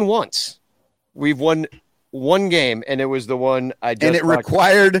 you've won once. We've won one game, and it was the one I just. And it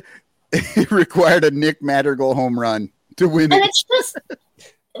required a Nick Madrigal home run to win And it.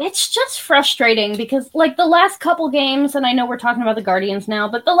 it's just frustrating because, like, the last couple games, and I know we're talking about the Guardians now,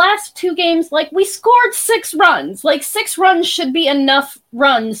 but the last 2 games, like, we scored 6 runs. Like, 6 runs should be enough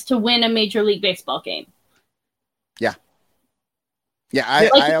runs to win a Major League Baseball game. Yeah,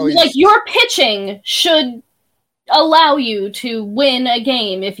 I always like your pitching should allow you to win a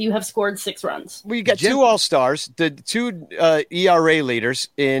game if you have scored 6 runs. We got 2 All-Stars, the 2 ERA leaders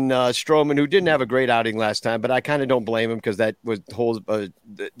in Stroman, who didn't have a great outing last time, but I kind of don't blame him because that was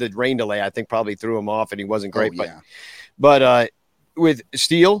the rain delay, I think, probably threw him off, and he wasn't great. Oh, yeah. But with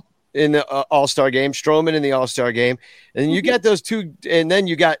Steele in the All-Star game, Stroman in the All-Star game, and you got those 2, and then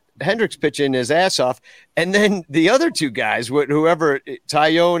you got Hendricks pitching his ass off, and then the other 2 guys, whoever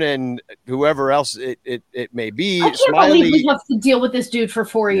Tyone and whoever else it may be. I can't Smiley, believe we have to deal with this dude for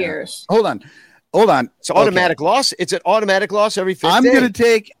 4 years. Hold on. It's automatic loss. It's an automatic loss every 5th I'm day.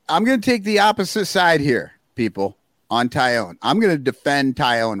 gonna take the opposite side here, people, on Tyone. I'm gonna defend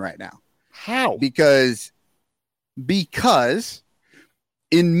Tyone right now. How? Because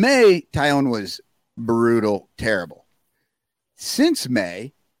in May, Tyone was brutal, terrible. Since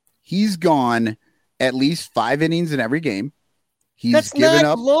May, he's gone at least 5 innings in every game. He's given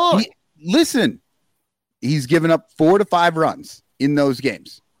up long. He's given up 4 to 5 runs in those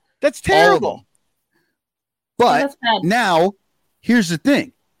games. That's terrible. But that's bad. now, here's the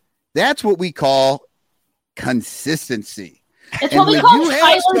thing. That's what we call consistency. It's And what we when call you have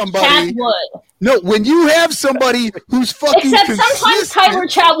Tyler somebody- Chatwood. No, when you have somebody who's fucking Except sometimes consistent- Tyler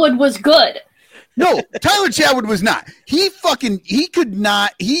Chatwood was good. No, Tyler Chatwood was not. He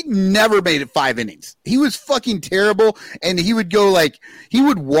never made it 5 innings. He was fucking terrible, and he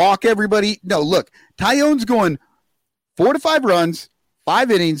would walk everybody. No, look, Tyone's going 4 to 5 runs, 5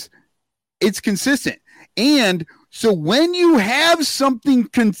 innings. It's consistent. And so when you have something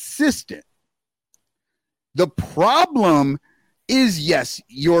consistent, the problem is, yes,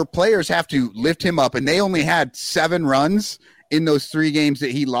 your players have to lift him up, and they only had 7 runs in those 3 games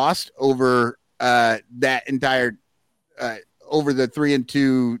that he lost over that entire over the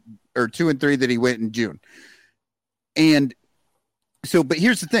 3-2 or 2-3 that he went in June. And so, but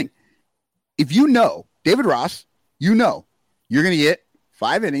here's the thing. If you know David Ross, you know you're going to get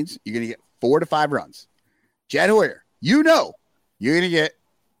 5 innings, you're going to get 4 to 5 runs. Jed Hoyer, you know you're going to get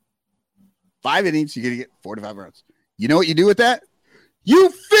 5 innings, you're going to get 4 to 5 runs. You know what you do with that?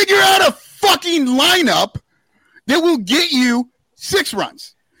 You figure out a fucking lineup that will get you 6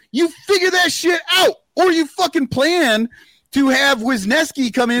 runs. You figure that shit out, or you fucking plan to have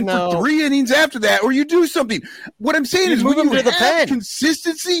Wisniewski come in for 3 innings after that, or you do something. What I'm saying is, when you have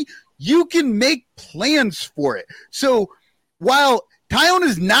consistency, you can make plans for it. So while Tyone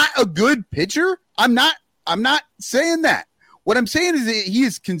is not a good pitcher, I'm not saying that. What I'm saying is that he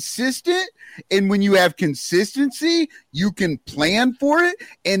is consistent, and when you have consistency, you can plan for it.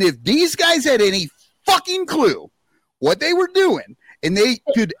 And if these guys had any fucking clue what they were doing, and they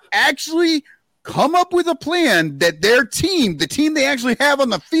could actually come up with a plan that their team, the team they actually have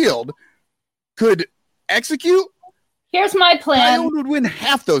on the field, could execute, Here's my plan. Tyone would win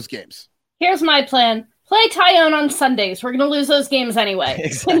half those games. Here's my plan. Play Tyone on Sundays. We're going to lose those games anyway.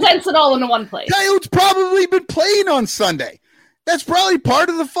 Exactly. Condense it all into one place. Tyone's probably been playing on Sunday. That's probably part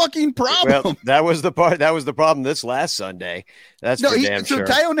of the fucking problem. Well, that was the problem this last Sunday. That's for damn sure.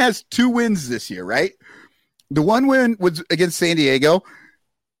 So Tyone has 2 wins this year, right? The one win was against San Diego.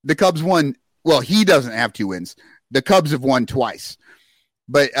 The Cubs won. Well, he doesn't have 2 wins. The Cubs have won twice.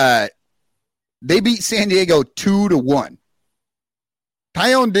 But they beat San Diego 2-1.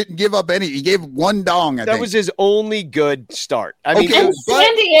 Tyone didn't give up any. He gave 1 dong, I think. That was his only good start. I mean, and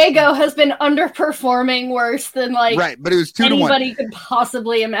San Diego has been underperforming worse than right, but it was 2-1. Anybody could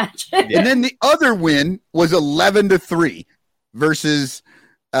possibly imagine. And then the other win was 11-3 versus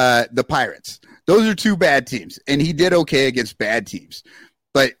the Pirates. Those are 2 bad teams, and he did okay against bad teams.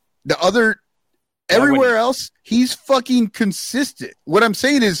 But everywhere else, he's fucking consistent. What I'm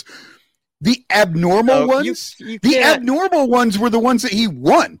saying is the abnormal ones, abnormal ones were the ones that he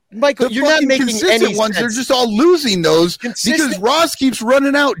won. Michael, you're not making consistent any ones. sense. They're just all losing those because Ross keeps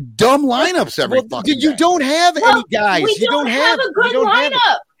running out dumb lineups every fucking You day. don't have any guys. We don't have a good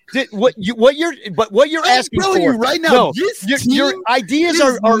lineup. What you're asking telling for you right now, your ideas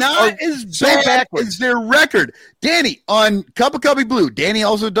are not as bad backwards as their record. Danny on Cup of Cubby Blue. Danny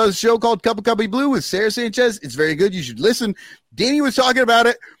also does a show called Cup of Cubby Blue with Sarah Sanchez. It's very good. You should listen. Danny was talking about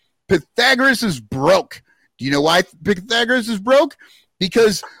it. Pythagoras is broke. Do you know why Pythagoras is broke?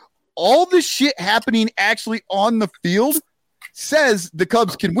 Because all the shit happening actually on the field says the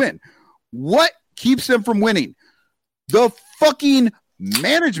Cubs can win. What keeps them from winning? The fucking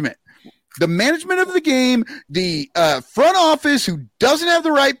management. The management of the game, the front office who doesn't have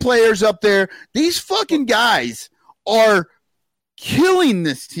the right players up there. These fucking guys are killing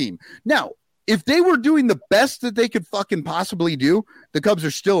this team. Now, if they were doing the best that they could fucking possibly do, the Cubs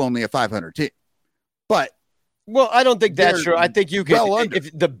are still only a 500 team. But I don't think that's true. I think you could, under.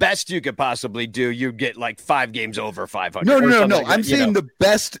 if the best you could possibly do, you get like 5 games over 500. No. Like I'm saying the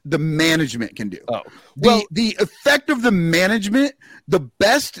best the management can do. Oh, the effect of the management, the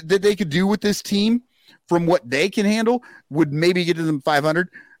best that they could do with this team from what they can handle would maybe get to them 500.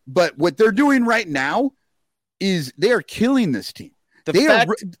 But what they're doing right now is they are killing this team.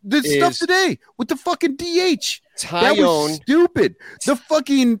 Stuff today with the fucking DH. That was stupid. The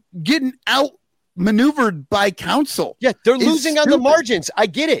fucking getting out maneuvered by counsel. Yeah, they're losing on the margins. I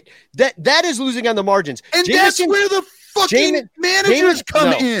get it. That is losing on the margins. And that's where the fucking managers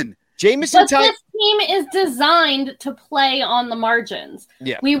come in. But this team is designed to play on the margins.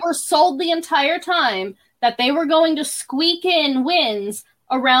 Yeah. We were sold the entire time that they were going to squeak in wins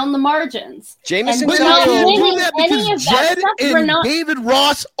around the margins. Jameson we're not winning any of that stuff. David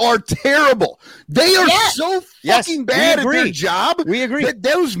Ross are terrible. They are so fucking bad at their job. We agree that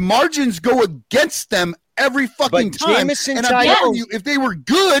those margins go against them every fucking time. And I'm telling you, if they were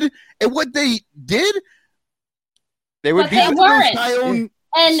good at what they did, they would be. They weren't. They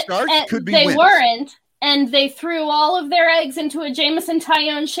weren't. And they threw all of their eggs into a Jameson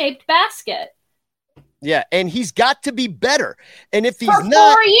Tyone shaped basket. Yeah, and he's got to be better. And if he's for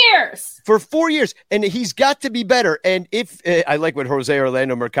 4 years, and he's got to be better. And if I like what Jose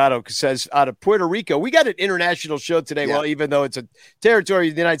Orlando Mercado says out of Puerto Rico, we got an international show today. Yeah. Well, even though it's a territory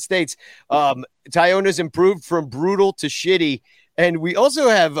of the United States, Tyone has improved from brutal to shitty. And we also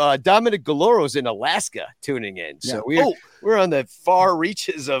have Dominic Galoros in Alaska tuning in. So we're on the far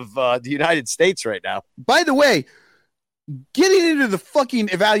reaches of the United States right now. By the way, getting into the fucking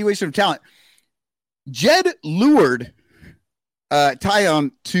evaluation of talent, Jed lured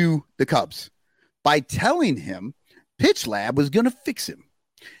Tyone to the Cubs by telling him Pitch Lab was going to fix him.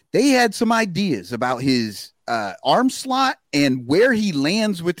 They had some ideas about his arm slot and where he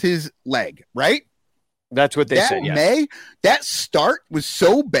lands with his leg, right? That's what they said, yes. That start was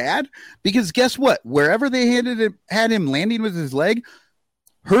so bad because guess what? Wherever they had him landing with his leg,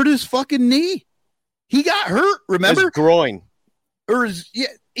 hurt his fucking knee. He got hurt, remember? His groin.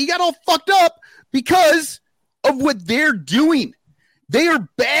 He got all fucked up because of what they're doing. They are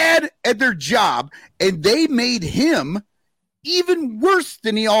bad at their job, and they made him even worse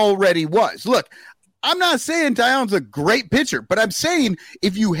than he already was. Look, I'm not saying Tyone's a great pitcher, but I'm saying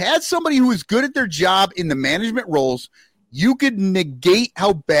if you had somebody who is good at their job in the management roles, you could negate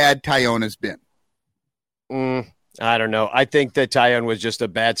how bad Tyone has been. I don't know. I think that Tyone was just a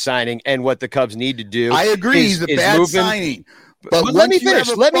bad signing, and what the Cubs need to do. I agree. He's a bad signing. But let me finish.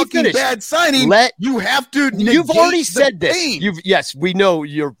 Let me finish. Bad signing. You have to. You've already said this. Yes, we know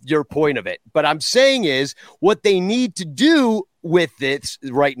your point of it. But I'm saying is what they need to do with this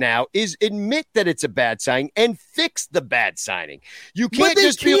right now is admit that it's a bad signing and fix the bad signing. You can't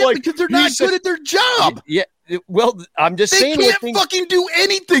just be like because they're not good at their job. Yeah. Well, I'm just saying they can't fucking do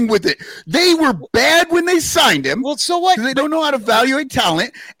anything with it. They were bad when they signed him. Well, so what? They don't know how to evaluate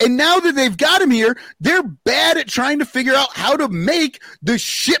talent, and now that they've got him here, they're bad at trying to figure out how to make the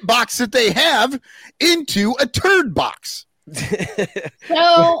shit box that they have into a turd box.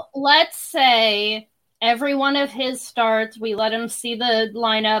 So let's say every one of his starts, we let him see the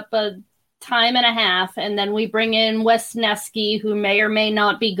lineup a time and a half, and then we bring in Wesneski, who may or may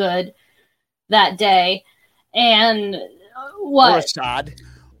not be good that day. And what? Or Assad.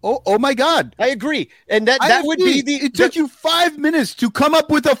 Oh my God. I agree. And that would be the... It took you 5 minutes to come up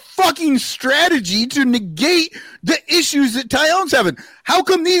with a fucking strategy to negate the issues that Tyone's having. How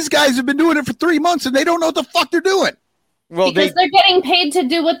come these guys have been doing it for 3 months and they don't know what the fuck they're doing? Well, because they're getting paid to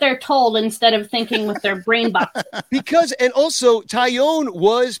do what they're told instead of thinking with their brain box. And also Tyone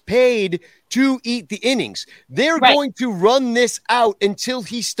was paid to eat the innings. They're going to run this out until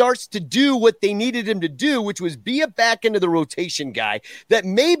he starts to do what they needed him to do, which was be a back end of the rotation guy that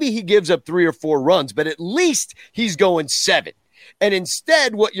maybe he gives up 3 or 4 runs, but at least he's going 7. And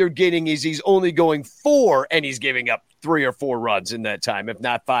instead, what you're getting is he's only going 4 and he's giving up 3 or 4 runs in that time, if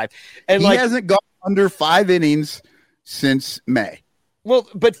not 5. And he hasn't gone under 5 innings since May. Well,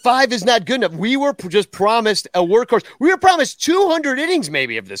 but 5 is not good enough. We were just promised a workhorse. We were promised 200 innings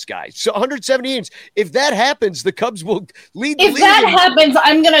maybe of this guy. So 170 innings. If that happens, the Cubs will lead the league. If that happens,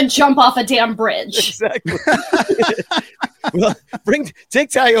 I'm going to jump off a damn bridge. Exactly. Well, take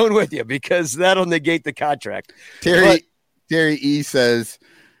Tyone with you because that'll negate the contract. Terry E says,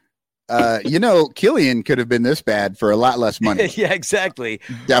 Killian could have been this bad for a lot less money. Yeah, exactly.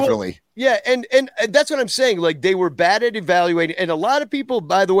 Definitely. Well, yeah, and that's what I'm saying. Like, they were bad at evaluating. And a lot of people,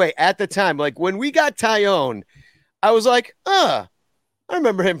 by the way, at the time, like when we got Tyone, I was like, I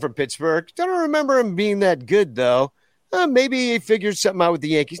remember him from Pittsburgh. Don't remember him being that good, though. Maybe he figured something out with the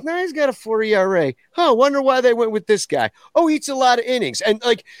Yankees. Now he's got a 4 ERA. Wonder why they went with this guy. Oh, he eats a lot of innings. And,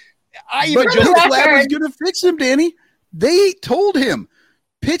 like, Pitch Lab was going to fix him, Danny. They told him.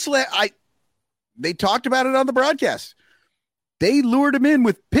 Pitch Lab, they talked about it on the broadcast. They lured him in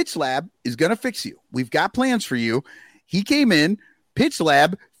with Pitch Lab is going to fix you. We've got plans for you. He came in, Pitch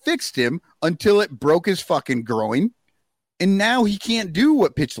Lab fixed him until it broke his fucking groin. And now he can't do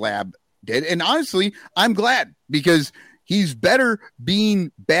what Pitch Lab did. And honestly, I'm glad because he's better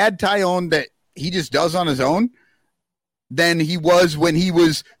being bad Tyone that he just does on his own than he was when he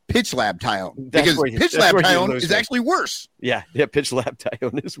was Pitch Lab Tyone. Because Pitch Lab Tyone is actually worse. Yeah, Pitch Lab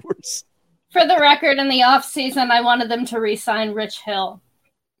Tyone is worse. For the record, in the offseason, I wanted them to re-sign Rich Hill.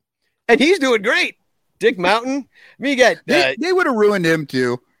 And he's doing great. Dick Mountain. I mean, you got they would have ruined him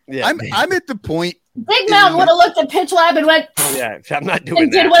too. Yeah, I'm at the point. Dick Mountain would have looked at Pitch Lab and went, "Yeah, I'm not doing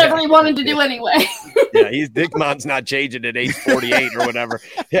and that." did whatever he wanted to do anyway. Yeah, Dick Mountain's not changing at age 48 or whatever.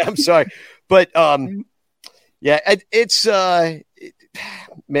 Yeah, I'm sorry, but yeah, it's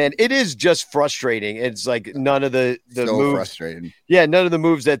man, it is just frustrating. It's like none of the so moves. Frustrating. Yeah, none of the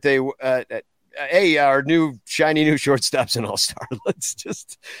moves that they our new shiny new shortstops and all-star. Let's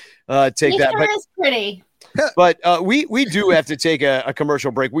just take that. Sure is pretty. But we do have to take a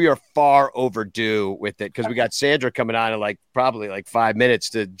commercial break. We are far overdue with it because we got Sandra coming on in probably 5 minutes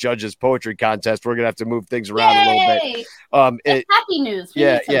to judge this poetry contest. We're gonna have to move things around a little bit. Happy news.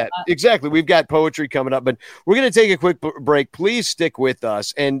 Yeah, exactly. We've got poetry coming up, but we're gonna take a quick break. Please stick with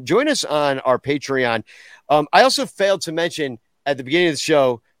us and join us on our Patreon. I also failed to mention at the beginning of the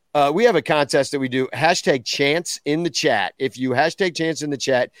show. We have a contest that we do, #chance in the chat. If you #chance in the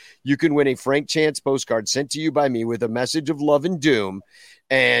chat, you can win a Frank Chance postcard sent to you by me with a message of love and doom.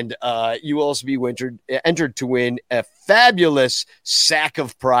 And you will also be entered to win a fabulous sack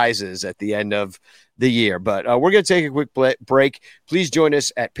of prizes at the end of the year. But we're going to take a quick break. Please join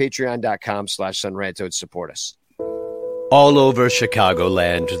us at patreon.com/sunranto to support us. All over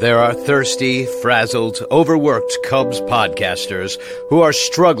Chicagoland, there are thirsty, frazzled, overworked Cubs podcasters who are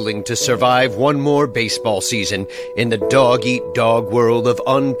struggling to survive one more baseball season in the dog-eat-dog world of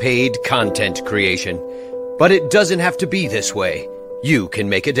unpaid content creation. But it doesn't have to be this way. You can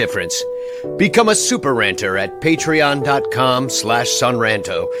make a difference. Become a super ranter at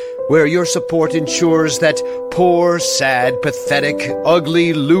patreon.com/sunranto, where your support ensures that poor, sad, pathetic,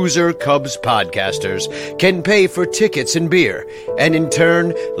 ugly, loser Cubs podcasters can pay for tickets and beer, and in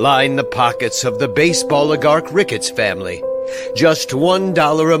turn, line the pockets of the baseball oligarch Ricketts family. Just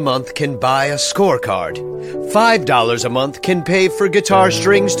 $1 a month can buy a scorecard. $5 a month can pay for guitar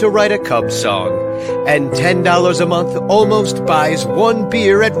strings to write a Cubs song. And $10 a month almost buys one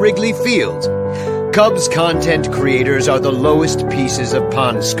beer at Wrigley Field. Cubs content creators are the lowest pieces of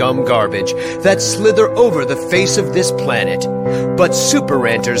pond scum garbage that slither over the face of this planet. But super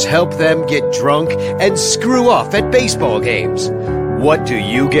ranters help them get drunk and screw off at baseball games. What do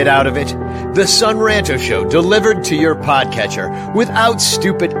you get out of it? The Sun Ranto Show delivered to your podcatcher without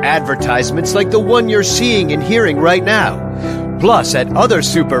stupid advertisements like the one you're seeing and hearing right now. Plus, at other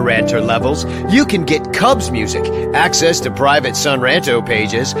Super Ranter levels, you can get Cubs music, access to private Sun Ranto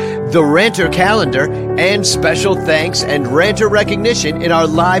pages, the Ranter calendar, and special thanks and Ranter recognition in our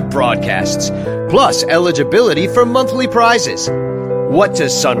live broadcasts. Plus, eligibility for monthly prizes. What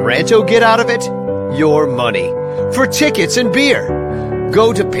does Sun Ranto get out of it? Your money. For tickets and beer.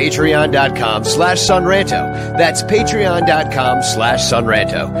 Go to patreon.com/sunranto. That's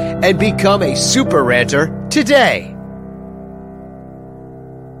patreon.com/sunranto. And become a super ranter today.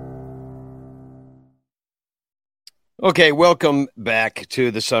 Okay, welcome back to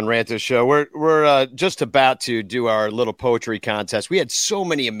the Son Ranto Show. We're just about to do our little poetry contest. We had so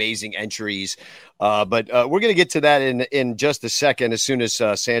many amazing entries, but we're going to get to that in just a second as soon as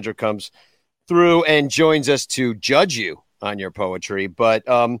Sandra comes through and joins us to judge you on your poetry. But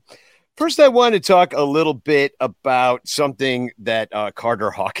first, I want to talk a little bit about something that Carter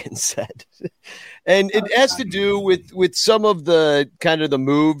Hawkins said, and it has to do with some of the kind of the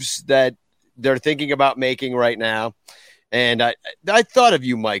moves that they're thinking about making right now. And I thought of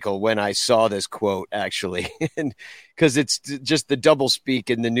you, Michael, when I saw this quote, actually, and because it's just the double speak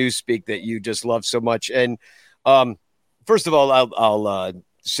and the news speak that you just love so much. And first of all, I'll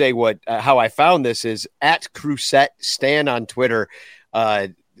say how I found this is at Crusette Stan on Twitter. He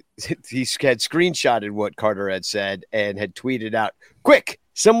had screenshotted what Carter had said and had tweeted out, "Quick,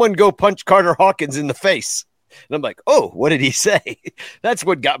 someone go punch Carter Hawkins in the face." And I'm like, oh, what did he say? That's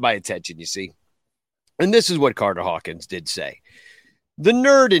what got my attention, you see. And this is what Carter Hawkins did say. The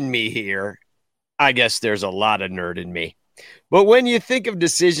nerd in me here, I guess there's a lot of nerd in me. But when you think of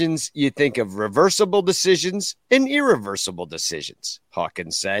decisions, you think of reversible decisions and irreversible decisions,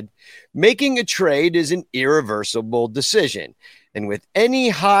 Hawkins said. Making a trade is an irreversible decision. And with any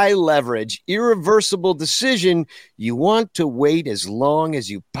high leverage, irreversible decision, you want to wait as long as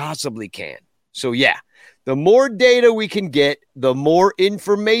you possibly can. So yeah, the more data we can get, the more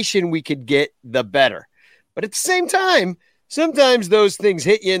information we could get, the better. But at the same time, sometimes those things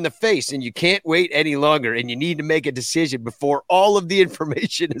hit you in the face and you can't wait any longer and you need to make a decision before all of the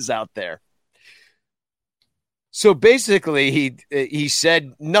information is out there. So basically, he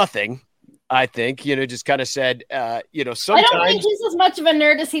said nothing, I think, just kind of said, sometimes. I don't think he's as much of a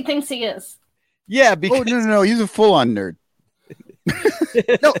nerd as he thinks he is. Yeah, because. Oh, no, he's a full-on nerd.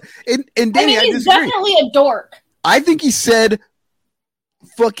 No, and Danny, he's definitely a dork. I think he said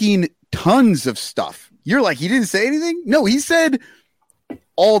fucking tons of stuff. You're like, he didn't say anything? No, he said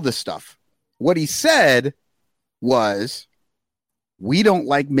all the stuff. What he said was, we don't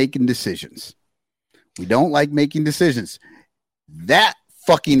like making decisions. We don't like making decisions. That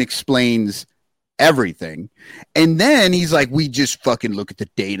fucking explains everything. And then he's like, we just fucking look at the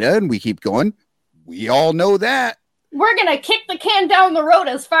data and we keep going. We all know that. We're going to kick the can down the road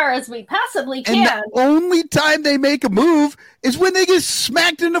as far as we possibly can. And the only time they make a move is when they get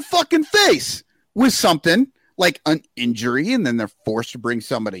smacked in the fucking face with something like an injury, and then they're forced to bring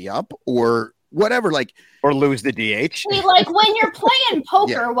somebody up or whatever, or lose the DH. See, like when you're playing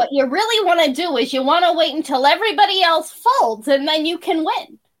poker, What you really want to do is you want to wait until everybody else folds, and then you can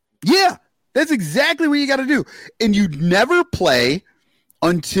win. Yeah, that's exactly what you got to do. And you never play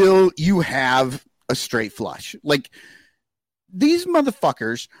until you have a straight flush. Like, these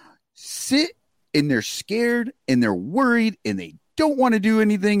motherfuckers sit and they're scared and they're worried and they don't want to do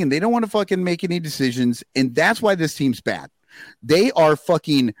anything and they don't want to fucking make any decisions. And that's why this team's bad. They are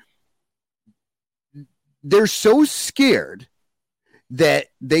they're so scared that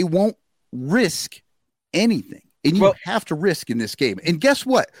they won't risk anything. And you have to risk in this game. And guess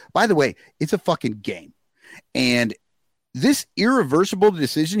what? By the way, it's a fucking game. And this irreversible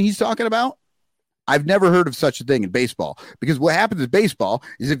decision he's talking about, I've never heard of such a thing in baseball, because what happens in baseball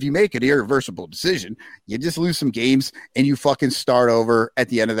is if you make an irreversible decision, you just lose some games and you fucking start over at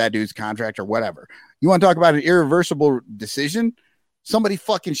the end of that dude's contract or whatever. You want to talk about an irreversible decision? Somebody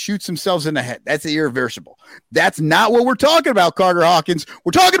fucking shoots themselves in the head. That's irreversible. That's not what we're talking about, Carter Hawkins.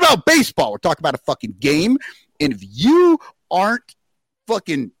 We're talking about baseball. We're talking about a fucking game. And if you aren't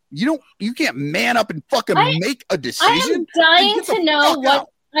fucking, you can't man up and fucking make a decision. I am dying to know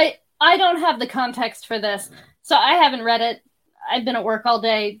what I don't have the context for this, so I haven't read it. I've been at work all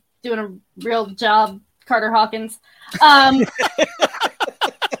day doing a real job, Carter Hawkins.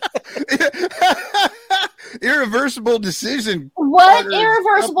 Irreversible decision. What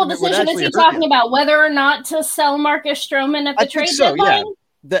irreversible decision is he talking about? Whether or not to sell Marcus Stroman at the trade deadline?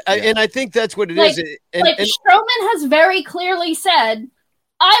 Yeah. And I think that's what it is. And Stroman has very clearly said,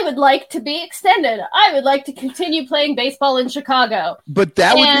 I would like to be extended. I would like to continue playing baseball in Chicago. But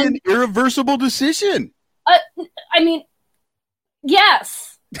that would be an irreversible decision.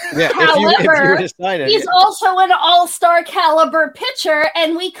 Yes. Yeah, however, he's also an all-star caliber pitcher,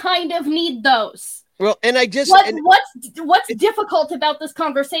 and we kind of need those. Well, and I just what's difficult about this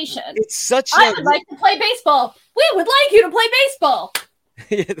conversation? It's such. I would like to play baseball. We would like you to play baseball.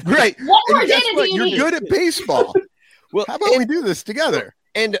 Right. What more data do you need? You're good at baseball. Well, how about we do this together?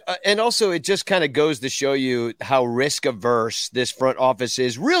 And also, it just kind of goes to show you how risk averse this front office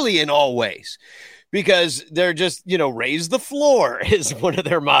is, really, in all ways. because they're just, raise the floor is one of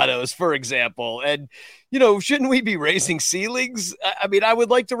their mottos, for example. And, shouldn't we be raising ceilings? I mean, I would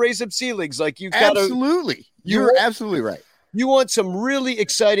like to raise some ceilings. Like you've got to. Absolutely. You're absolutely right. You want some really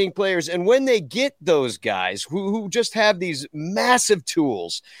exciting players. And when they get those guys who just have these massive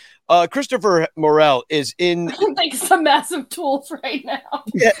tools, Christopher Morel is in. I don't think some massive tools right now.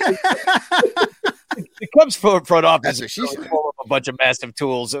 Yeah. The Cubs front office is full of a bunch of massive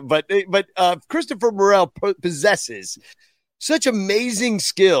tools, but Christopher Morel possesses such amazing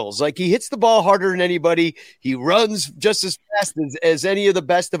skills. Like he hits the ball harder than anybody. He runs just as fast as any of the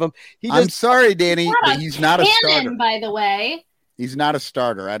best of them. I'm sorry, Danny, but he's not a starter. By the way, he's not a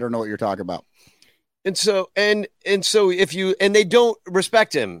starter. I don't know what you're talking about. And so if you they don't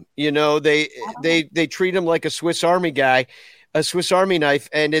respect him, they treat him like a Swiss Army guy, a Swiss Army knife,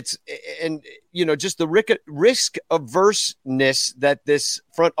 and just the risk averseness that this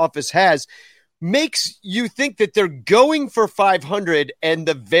front office has makes you think that they're going for 500 and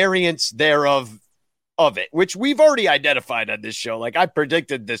the variance thereof of it, which we've already identified on this show. Like I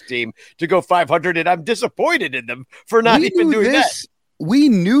predicted this team to go 500, and I'm disappointed in them for not even doing that. We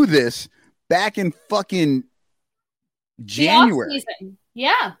knew this back in fucking January.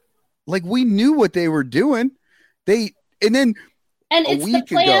 Yeah. Like we knew what they were doing. And it's the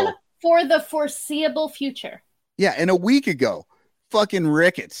plan for the foreseeable future. Yeah. And a week ago, fucking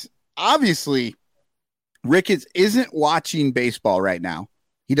Ricketts. Obviously, Ricketts isn't watching baseball right now.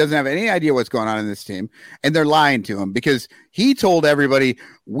 He doesn't have any idea what's going on in this team. And they're lying to him because he told everybody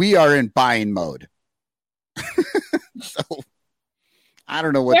we are in buying mode. So I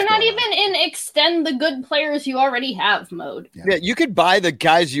don't know what. They're not even in extend the good players you already have mode. Yeah, you could buy the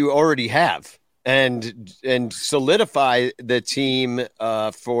guys you already have and solidify the team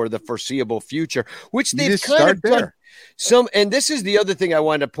for the foreseeable future, which they've kind of done. And this is the other thing I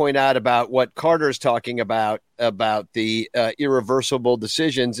wanted to point out about what Carter's talking about the irreversible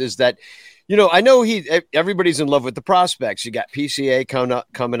decisions is that, I know everybody's in love with the prospects. You got PCA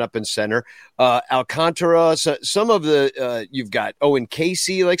coming up in center, Alcantara, some of the you've got Owen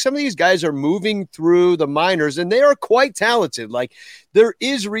Casey. Like some of these guys are moving through the minors, and they are quite talented. Like there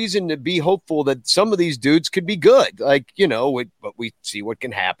is reason to be hopeful that some of these dudes could be good. Like but we see what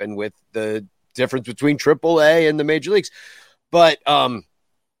can happen with the difference between AAA and the major leagues. But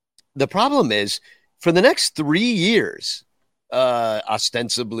the problem is for the next 3 years,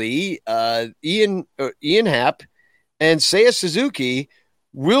 ostensibly, Ian Happ and Seiya Suzuki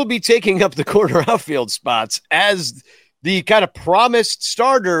will be taking up the corner outfield spots as the kind of promised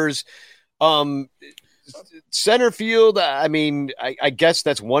starters. Center field, I mean, I guess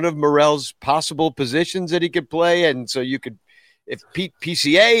that's one of Morel's possible positions that he could play. And so you could, if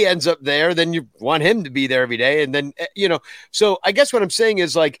PCA ends up there, then you want him to be there every day. And then, so I guess what I'm saying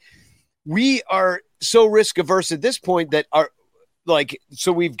is like, we are so risk averse at this point that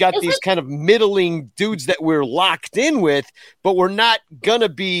so we've got these kind of middling dudes that we're locked in with, but we're not going to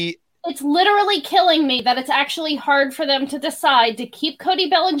be. It's literally killing me that it's actually hard for them to decide to keep Cody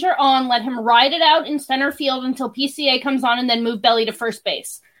Bellinger on, let him ride it out in center field until PCA comes on and then move Belly to first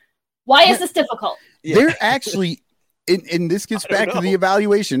base. Why is this difficult? Yeah. They're actually, and this gets back to the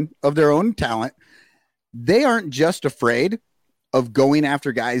evaluation of their own talent. They aren't just afraid of going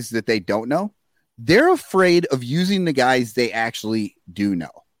after guys that they don't know. They're afraid of using the guys they actually do know.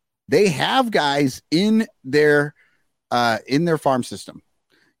 They have guys in their farm system.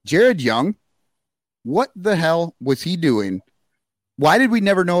 Jared Young, what the hell was he doing? Why did we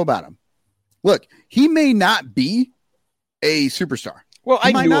never know about him? Look, he may not be a superstar. Well,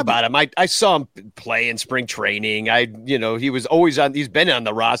 I knew about him. I saw him play in spring training. He was always he's been on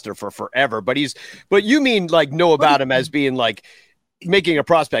the roster for forever, but you mean like know about him as being like making a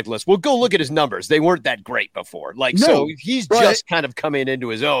prospect list. Well, go look at his numbers. They weren't that great before. So he's just kind of coming into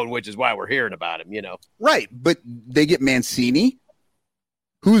his own, which is why we're hearing about him, Right. But they get Mancini.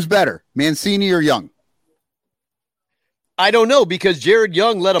 Who's better, Mancini or Young? I don't know because Jared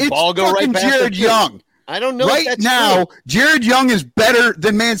Young let a ball go right past Jared Young. I don't know. Right now, true. Jared Young is better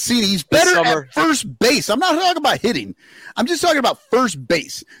than Mancini. He's better at first base. I'm not talking about hitting. I'm just talking about first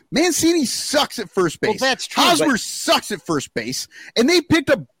base. Mancini sucks at first base. Well, that's true. Hosmer sucks at first base. And they picked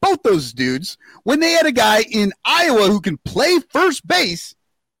up both those dudes when they had a guy in Iowa who can play first base.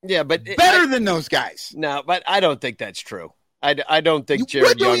 Yeah, but better than those guys. No, but I don't think that's true. I don't think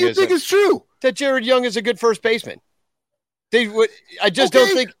Jared Young is. What do you think is true? That Jared Young is a good first baseman. I just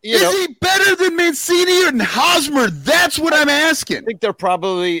don't think, Is he better than Mancini and Hosmer? That's what I'm asking. I think they're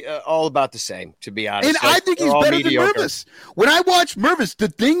probably all about the same, to be honest. And I think he's better than Mervis. When I watch Mervis, the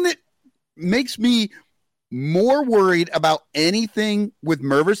thing that makes me more worried about anything with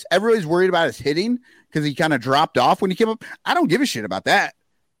Mervis. Everybody's worried about his hitting because he kind of dropped off when he came up. I don't give a shit about that.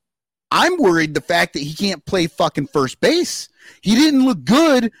 I'm worried the fact that he can't play fucking first base. He didn't look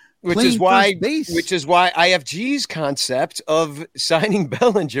good. Which is why IFG's concept of signing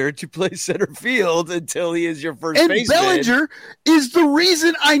Bellinger to play center field until he is your first baseman. And Bellinger is the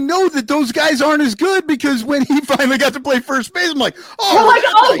reason I know that those guys aren't as good, because when he finally got to play first base, I'm like,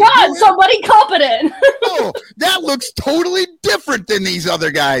 oh God, somebody competent. Oh, that looks totally different than these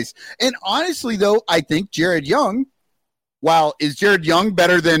other guys. And honestly, though, I think Jared Young, is Jared Young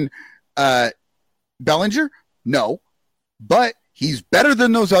better than Bellinger? No, but he's better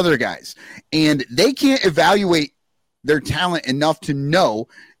than those other guys, and they can't evaluate their talent enough to know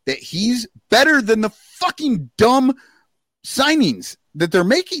that he's better than the fucking dumb signings that they're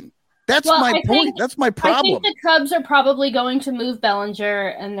making. That's my point. That's my problem. I think the Cubs are probably going to move Bellinger,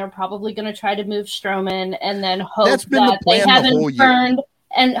 and they're probably going to try to move Stroman, and then hope that they haven't burned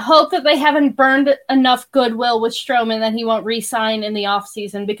and hope that they haven't burned enough goodwill with Stroman that he won't re-sign in the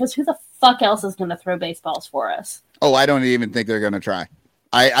offseason, because who the fuck else is going to throw baseballs for us? Oh, I don't even think they're going to try.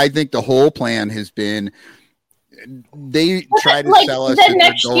 I think the whole plan has been they try to sell us. Then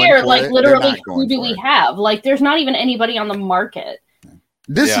next year, literally, who do we have? There's not even anybody on the market.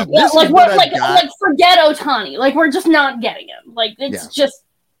 This is forget Ohtani. We're just not getting him. Just.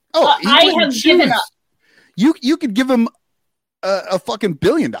 Oh, I have given up. You could give him a fucking $1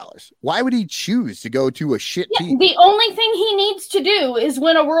 billion. Why would he choose to go to a shit team? The only thing he needs to do is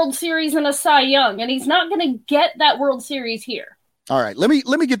win a World Series and a Cy Young, and he's not going to get that World Series here. All right, let me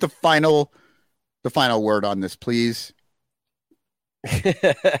get the final word on this, please.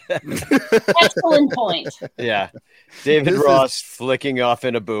 Excellent point. Yeah, David Ross flicking off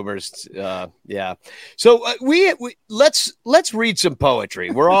into boomers. Yeah. So we let's read some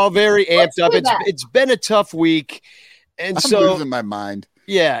poetry. We're all very amped up. It's been a tough week. And I'm losing my mind.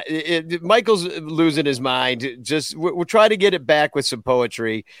 Yeah, Michael's losing his mind. Just we'll try to get it back with some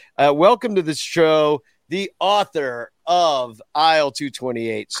poetry. Welcome to the show, the author of Aisle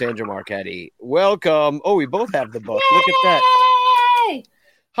 228, Sandra Marchetti. Welcome. Oh, we both have the book. Yay! Look at that.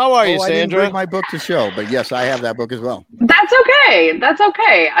 How are you, Sandra? I didn't bring my book to show, but yes, I have that book as well. That's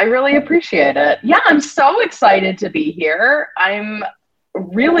okay. I really appreciate it. Yeah, I'm so excited to be here. I don't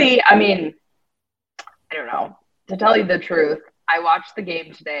know. To tell you the truth, I watched the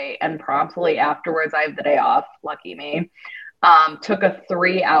game today, and promptly afterwards, I have the day off, lucky me, took a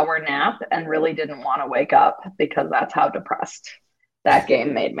 3-hour nap and really didn't want to wake up because that's how depressed that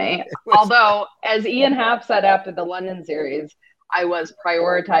game made me. Although, as Ian Happ said after the London series, I was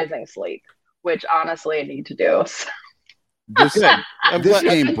prioritizing sleep, which honestly I need to do. This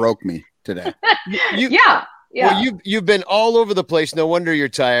game broke me today. Yeah. Well, you've been all over the place. No wonder you're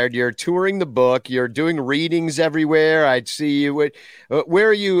tired. You're touring the book. You're doing readings everywhere. I'd see you. Where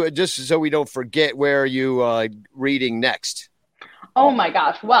are you? Just so we don't forget, where are you reading next? Oh my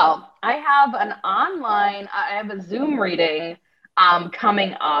gosh! Well, I have a Zoom reading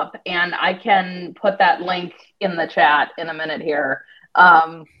coming up, and I can put that link in the chat in a minute here.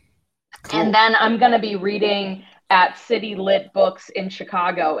 Cool. And then I'm going to be reading at City Lit Books in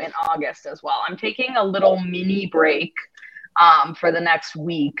Chicago in August as well. I'm taking a little mini break for the next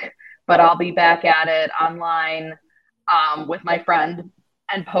week, but I'll be back at it online with my friend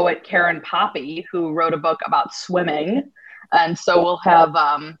and poet Karen Poppy, who wrote a book about swimming. And so we'll have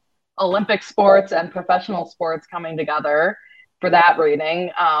Olympic sports and professional sports coming together for that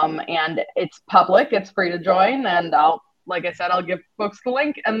reading. And it's public, it's free to join. And I'll give folks the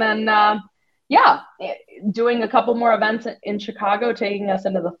link. And then, doing a couple more events in Chicago, taking us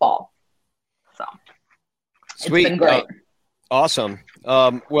into the fall. So sweet. It's been great. Awesome.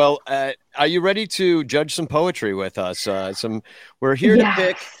 Are you ready to judge some poetry with us? We're here to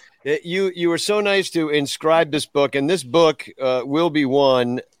pick. You were so nice to inscribe this book, and this book will be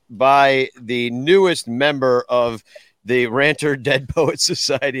won by the newest member of the Ranter Dead Poets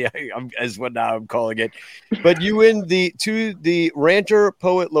Society, as what now I'm calling it. But you win the Ranter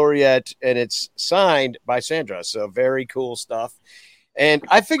Poet Laureate, and it's signed by Sandra. So very cool stuff. And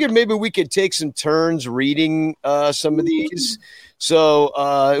I figured maybe we could take some turns reading some of these. So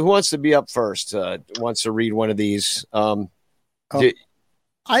who wants to be up first? Wants to read one of these? I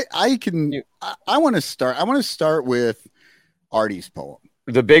can. I want to start. I want to start with Artie's poem.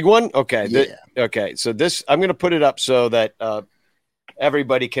 The big one? Okay. Yeah. Okay. So this, I'm going to put it up so that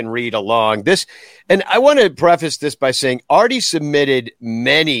everybody can read along. And I want to preface this by saying Artie submitted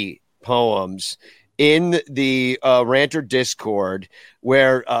many poems in the Ranter Discord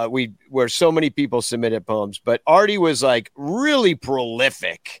where so many people submitted poems, but Artie was like really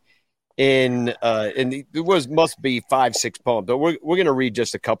prolific must be 5-6 poems, but we're going to read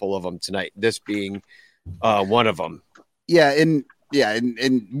just a couple of them tonight. This being one of them. And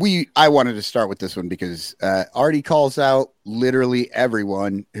I wanted to start with this one because Artie calls out literally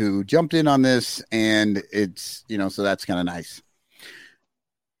everyone who jumped in on this, and it's, so that's kind of nice.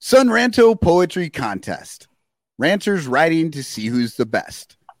 Sun Ranto Poetry Contest. Ranters writing to see who's the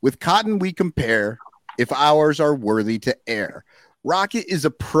best. With cotton we compare, if ours are worthy to air. Rocket is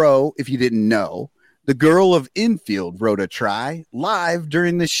a pro if you didn't know. The girl of infield wrote a try live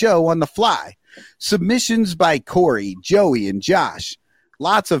during the show on the fly. Submissions by Corey, Joey, and Josh.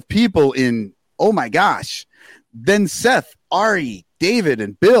 Lots of people in, oh my gosh. Then Seth, Ari, David,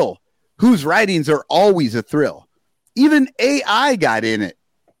 and Bill, whose writings are always a thrill. Even AI got in it.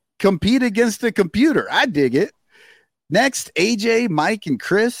 Compete against a computer. I dig it. Next, AJ, Mike, and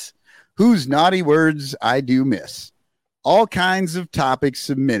Chris, whose naughty words I do miss. All kinds of topics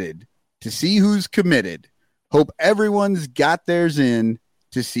submitted to see who's committed. Hope everyone's got theirs in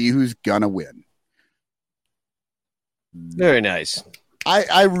to see who's gonna win. Very nice.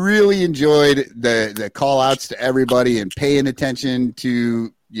 I really enjoyed the call outs to everybody and paying attention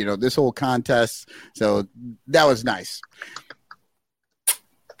to, this whole contest. So that was nice.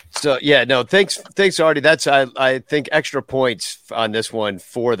 So yeah, no, thanks, Artie. That's I think extra points on this one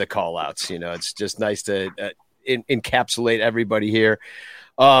for the call outs. It's just nice to encapsulate everybody here.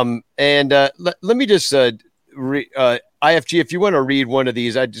 Let me just IFG, if you want to read one of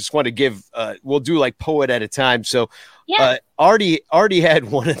these, I just want to give we'll do like poet at a time. So Yeah. Artie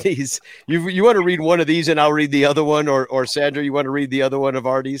had one of these. You want to read one of these and I'll read the other one, or Sandra, you want to read the other one of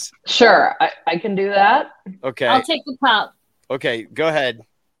Artie's? Sure, I can do that. Okay. I'll take the top. Okay, go ahead.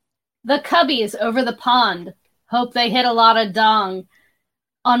 The Cubbies over the pond. Hope they hit a lot of dong.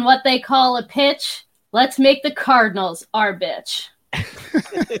 On what they call a pitch, let's make the Cardinals our bitch.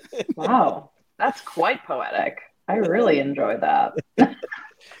 Wow, that's quite poetic. I really enjoy that.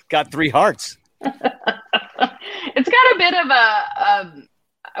 Got 3 hearts. It's got a bit of a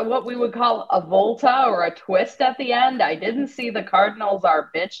what we would call a volta or a twist at the end. I didn't see the Cardinals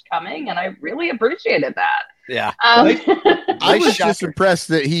are bitch coming, and I really appreciated that. Yeah. I was just impressed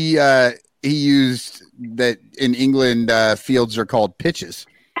that he used that in England fields are called pitches.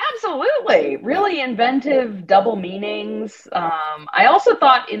 Absolutely. Really inventive double meanings. I also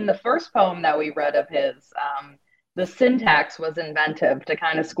thought in the first poem that we read of his, the syntax was inventive to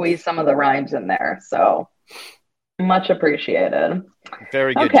kind of squeeze some of the rhymes in there. So much appreciated.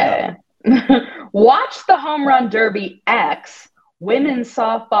 Very good job. Watch the Home Run Derby X, women's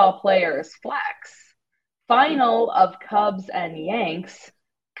softball players flex. Final of Cubs and Yanks.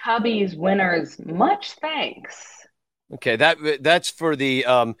 Cubbies winners, much thanks. Okay, that's for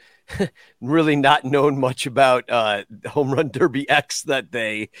the really not known much about Home Run Derby X that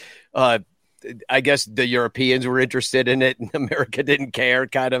they I guess the Europeans were interested in it and America didn't care,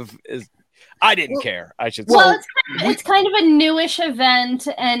 kind of. I didn't care, I should say. Well, it's kind of a newish event,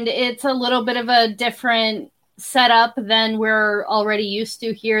 and it's a little bit of a different setup than we're already used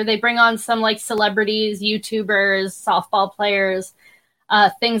to here. They bring on some like celebrities, YouTubers, softball players,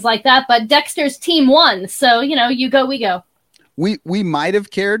 things like that. But Dexter's team won, so you go, we go. We might have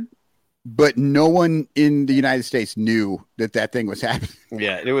cared, but no one in the United States knew that thing was happening.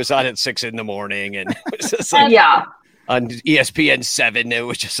 Yeah, it was on at 6 a.m, and it was just like, yeah, on ESPN 7. It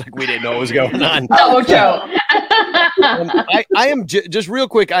was just like we didn't know what was going on. Oh, Joe. I am just real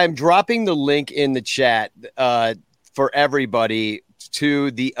quick. I am dropping the link in the chat for everybody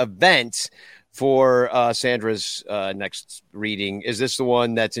to the event for Sandra's next reading. Is this the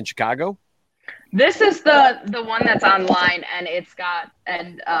one that's in Chicago? This is the one that's online, and it's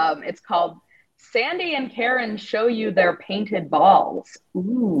called Sandy and Karen Show You Their Painted Balls.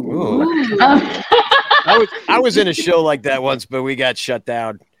 Ooh. I was in a show like that once, but we got shut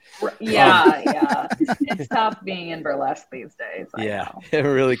down. Yeah. It stopped being in burlesque these days. It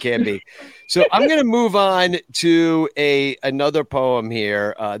really can be. So I'm going to move on to another poem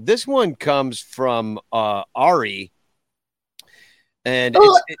here. This one comes from Ari, and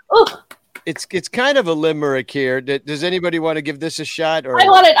it's kind of a limerick here. Does anybody want to give this a shot? Or I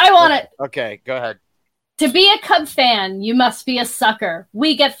want it. Okay, go ahead. To be a Cub fan, you must be a sucker.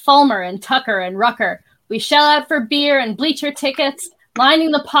 We get Fulmer and Tucker and Rucker. We shell out for beer and bleacher tickets,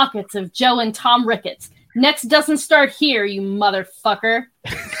 lining the pockets of Joe and Tom Ricketts. Next doesn't start here, you motherfucker.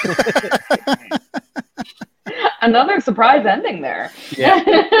 Another surprise ending there. Yeah.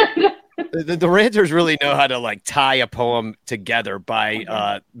 The ranters really know how to like tie a poem together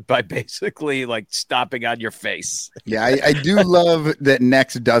by basically like stopping on your face. Yeah, I do love that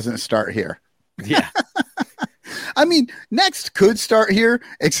next doesn't start here. Yeah. I mean, next could start here,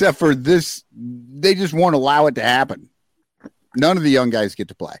 except for this. They just won't allow it to happen. None of the young guys get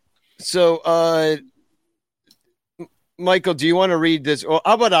to play. So, Michael, do you want to read this? Well,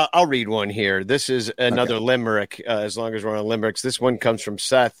 how about I'll read one here. This is another limerick, as long as we're on limericks. This one comes from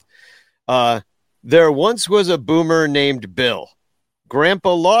Seth. There once was a boomer named Bill.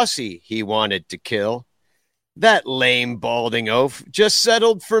 Grandpa Lossie he wanted to kill. That lame balding oaf just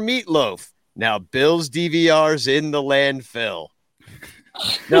settled for meatloaf. Now Bill's DVR's in the landfill.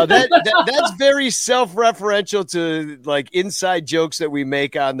 Now that's very self-referential to like inside jokes that we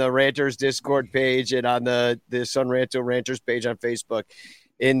make on the Ranters Discord page and on the Sun Ranto Ranters page on Facebook.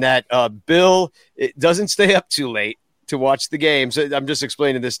 In that Bill it doesn't stay up too late to watch the games. I'm just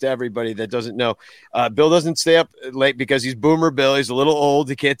explaining this to everybody that doesn't know. Bill doesn't stay up late because he's Boomer Bill. He's a little old.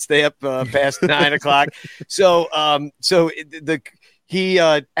 He can't stay up past 9 o'clock. So he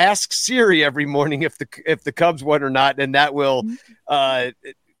asks Siri every morning if the Cubs won or not, and that will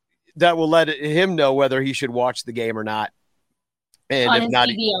let him know whether he should watch the game or not. And on if not,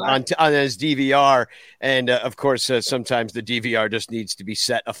 DVR. on his DVR, and of course, sometimes the DVR just needs to be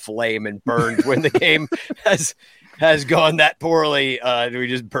set aflame and burned when the game has gone that poorly. We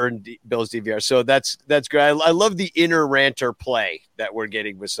just burned Bill's DVR, so that's great. I love the inner ranter play that we're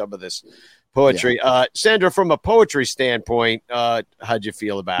getting with some of this poetry. Yeah. Sandra, from a poetry standpoint, how'd you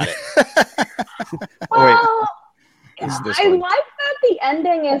feel about it? Well, I like that the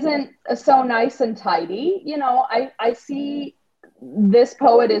ending isn't so nice and tidy. You know, I see this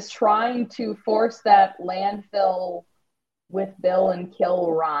poet is trying to force that landfill with Bill and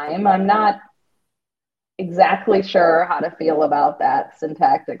kill rhyme. I'm not exactly sure how to feel about that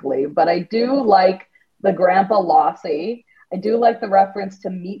syntactically, but I do like the Grandpa Lossie. I do like the reference to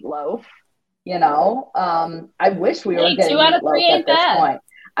meatloaf. You know, I wish we were getting meatloaf at this point.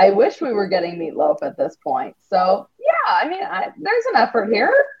 I wish we were getting meatloaf at this point. So yeah, I mean, there's an effort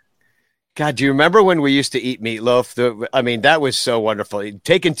here. God, do you remember when we used to eat meatloaf? I mean, that was so wonderful.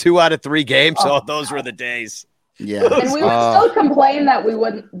 Taking 2 out of 3 games, those were the days. Yeah, and we would still complain that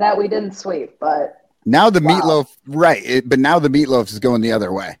we didn't sweep, but now the meatloaf, right? But now the meatloaf is going the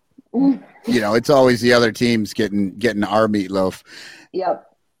other way. You know, it's always the other teams getting our meatloaf. Yep.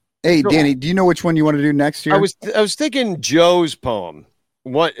 Hey, Danny, do you know which one you want to do next year? I was thinking Joe's poem.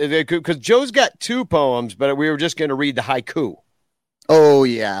 What? Because Joe's got 2 poems, but we were just going to read the haiku. Oh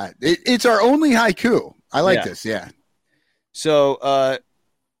yeah, it's our only haiku. I like this. Yeah. So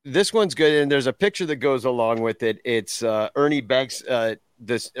this one's good, and there's a picture that goes along with it. It's Ernie Banks,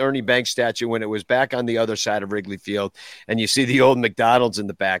 this Ernie Banks statue when it was back on the other side of Wrigley Field, and you see the old McDonald's in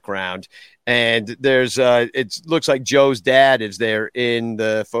the background. And there's it looks like Joe's dad is there in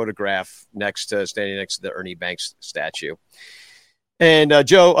the photograph standing next to the Ernie Banks statue. And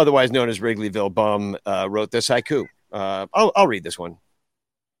Joe, otherwise known as Wrigleyville Bum, wrote this haiku. I'll read this one.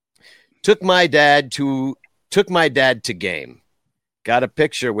 Took my dad to game. Got a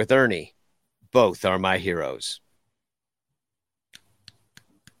picture with Ernie. Both are my heroes.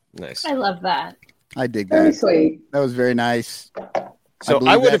 Nice. I love that. I dig that. Very sweet. That was very nice. So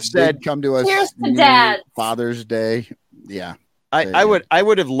I would have said, "Come to us." Here's to Dad. Father's Day. Yeah. I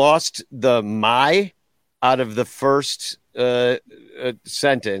would have lost the "my" out of the first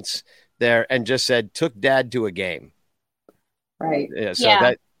sentence there and just said, "Took Dad to a game." Right. Yeah. So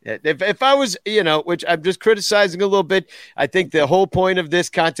that if I was, which I'm just criticizing a little bit, I think the whole point of this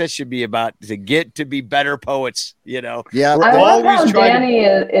contest should be about to get to be better poets. Yeah. I love how Danny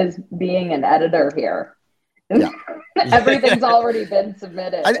is being an editor here. Yeah. Everything's already been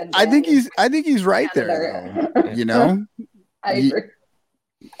submitted. I think he's right there. I agree.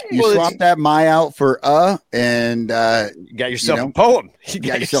 You swap that "my" out for and you got yourself a poem. You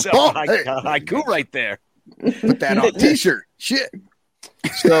got yourself a haiku right there. Put that on a t-shirt. Shit.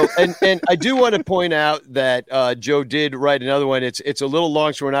 So, and I do want to point out that Joe did write another one. It's a little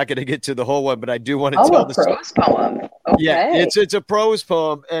long, so we're not going to get to the whole one, but I do want to tell the prose poem. Okay. Yeah, it's a prose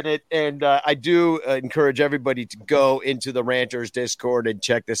poem, and I do encourage everybody to go into the Ranters Discord and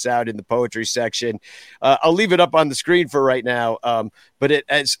check this out in the poetry section. I'll leave it up on the screen for right now, but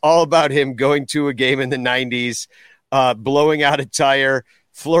it's all about him going to a game in the 90s, blowing out a tire,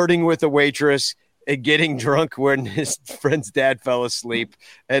 flirting with a waitress, and getting drunk when his friend's dad fell asleep,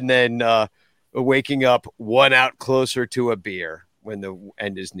 and then waking up 1 out closer to a beer when the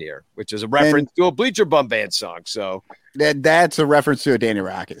end is near, which is a reference to a Bleacher Bum Band song. So that's a reference to a Danny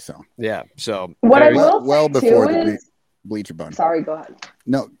Rocket song. Yeah. So what I will well say before too the is, Bleacher Bum. Sorry, go ahead.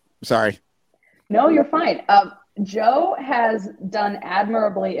 No, sorry. No, you're fine. Joe has done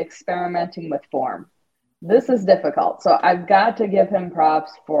admirably experimenting with form. This is difficult, so I've got to give him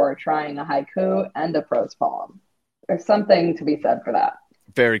props for trying a haiku and a prose poem. There's something to be said for that.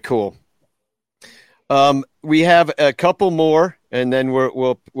 Very cool. We have a couple more, and then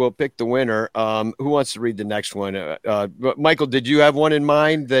we'll pick the winner. Who wants to read the next one? Michael, did you have one in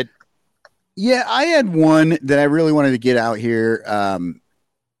mind that? Yeah, I had one that I really wanted to get out here.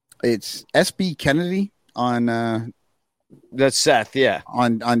 It's SB Kennedy on. That's Seth, yeah.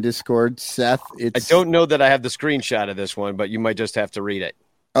 On Discord, Seth. I don't know that I have the screenshot of this one, but you might just have to read it.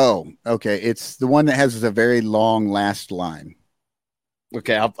 Oh, okay. It's the one that has a very long last line.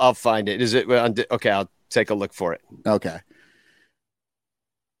 Okay, I'll find it. Is it okay? I'll take a look for it. Okay.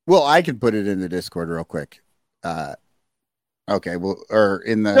 Well, I can put it in the Discord real quick. Okay. Well, or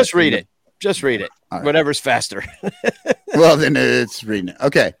in the just read it. Just read it. Right. Whatever's faster. Well, then it's reading it.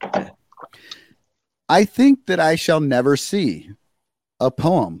 Okay. I think that I shall never see a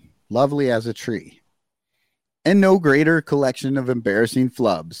poem lovely as a tree, and no greater collection of embarrassing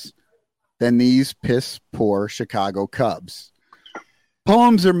flubs than these piss poor Chicago Cubs.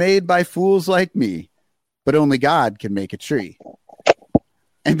 Poems are made by fools like me, but only God can make a tree.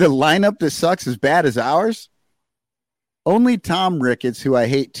 And the lineup that sucks as bad as ours? Only Tom Ricketts, who I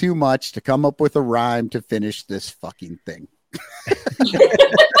hate too much to come up with a rhyme to finish this fucking thing.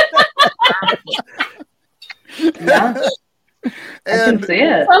 Yeah. I can see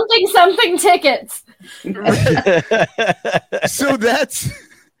it. Something tickets. So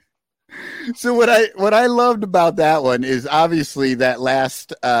what I loved about that one is obviously that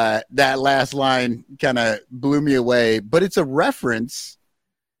last line kind of blew me away, but it's a reference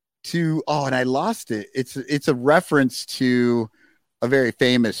to and I lost it. It's a reference to a very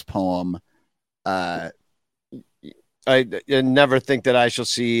famous poem. I never think that I shall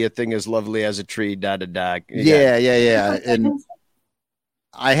see a thing as lovely as a tree. Da da da. Yeah. And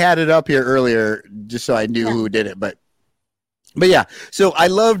I had it up here earlier just so I knew who did it, but yeah. So I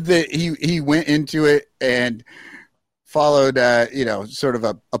loved that he went into it and followed, sort of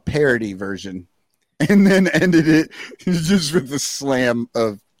a parody version, and then ended it just with the slam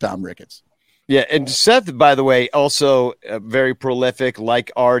of Tom Ricketts. Yeah, and Seth, by the way, also very prolific,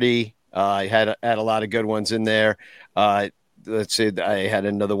 like Artie. I had a lot of good ones in there. Let's see, I had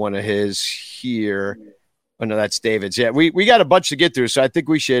another one of his here. Oh no, that's David's. Yeah, we got a bunch to get through, so I think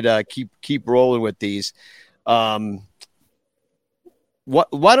we should keep rolling with these. Why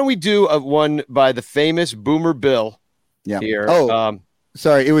don't we do one by the famous Boomer Bill? Yeah. Here.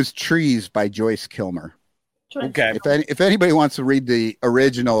 Sorry, it was Trees by Joyce Kilmer. Okay. If anybody wants to read the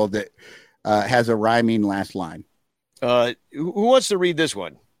original that has a rhyming last line. Who wants to read this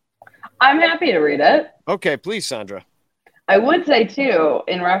one? I'm happy to read it. Okay, please, Sandra. I would say, too,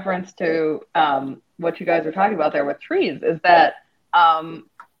 in reference to what you guys are talking about there with trees, is that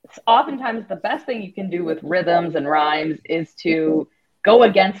oftentimes the best thing you can do with rhythms and rhymes is to go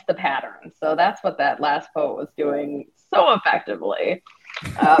against the pattern. So that's what that last poet was doing so effectively.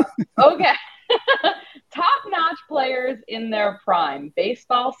 Okay. Top-notch players in their prime.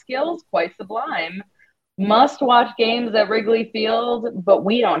 Baseball skills, quite sublime. Must-watch games at Wrigley Field, but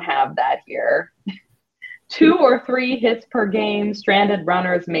we don't have that here. 2 or 3 hits per game. Stranded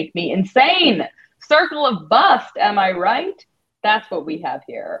runners make me insane. Circle of bust, am I right? That's what we have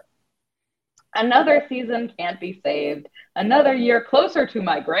here. Another season can't be saved. Another year closer to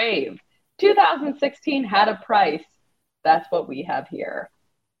my grave. 2016 had a price. That's what we have here.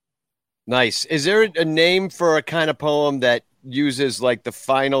 Nice. Is there a name for a kind of poem that uses like the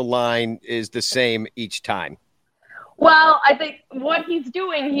final line is the same each time? Well, I think what he's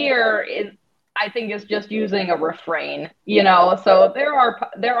doing here is just using a refrain, so there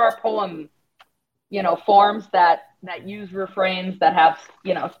are poem, forms that use refrains that have,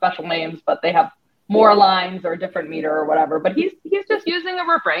 special names, but they have more lines or different meter or whatever, but he's just using a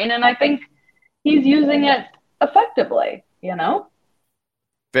refrain, and I think he's using it effectively,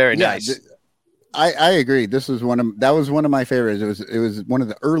 Very nice. I agree. That was one of my favorites. It was one of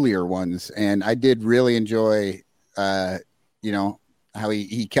the earlier ones, and I did really enjoy, how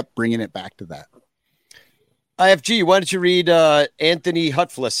he kept bringing it back to that. IFG, why don't you read Anthony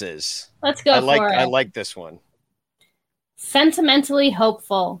Hutfliss's? Let's go for it. I like this one. Sentimentally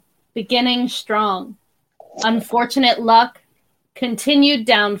hopeful, beginning strong. Unfortunate luck, continued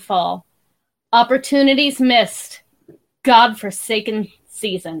downfall. Opportunities missed, God-forsaken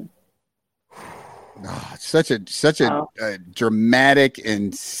season. Oh, such a dramatic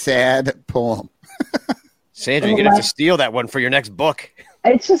and sad poem. Sandra, you're going to have to steal that one for your next book.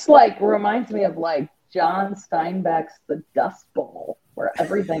 It's just reminds me of John Steinbeck's The Dust Bowl, where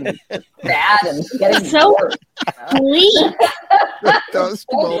everything is bad and getting so worse. Bleak. Dust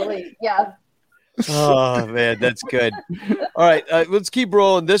Bowl. Totally, yeah. Oh man, that's good. All right, let's keep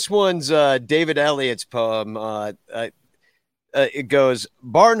rolling. This one's David Elliott's poem. It goes,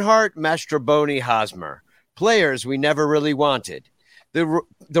 Barnhart, Mastroboni, Hosmer, players we never really wanted. The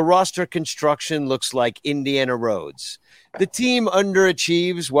roster construction looks like Indiana roads. The team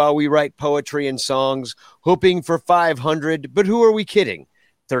underachieves while we write poetry and songs, hoping for 500, but who are we kidding?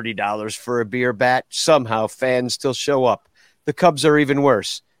 $30 for a beer bat. Somehow fans still show up. The Cubs are even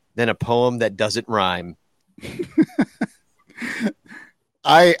worse than a poem that doesn't rhyme.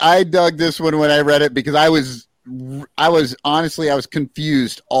 I dug this one when I read it because I was honestly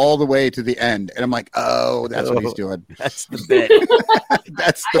confused all the way to the end, and I'm like, oh, that's what he's doing. That's the bit.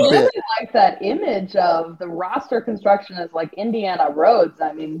 That's the I bit. really like that image of the roster construction as like Indiana roads.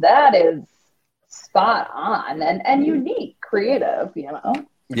 I mean, that is spot on and unique, creative.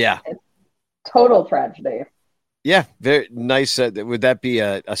 Yeah. It's total tragedy. Yeah, very nice. Would that be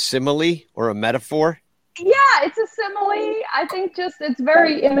a simile or a metaphor? Yeah, it's a simile. I think it's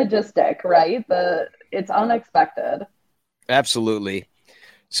very imagistic, right? It's unexpected. Absolutely.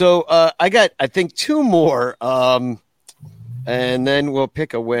 So I got, I think, two more, and then we'll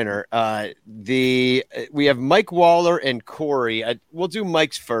pick a winner. We have Mike Waller and Corey. We'll do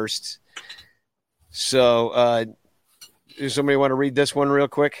Mike's first. So does somebody want to read this one real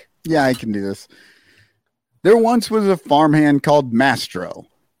quick? Yeah, I can do this. There once was a farmhand called Mastro.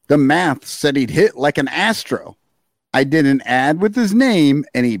 The math said he'd hit like an astro. I did an ad with his name,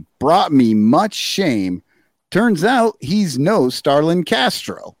 and he brought me much shame. Turns out he's no Starlin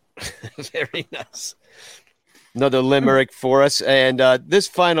Castro. Very nice. Another limerick for us. And this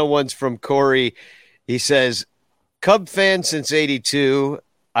final one's from Corey. He says, Cub fan since 82.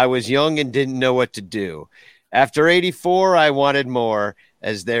 I was young and didn't know what to do. After 84, I wanted more,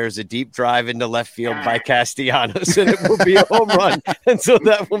 as there's a deep drive into left field by Castellanos, and it will be a home run. And so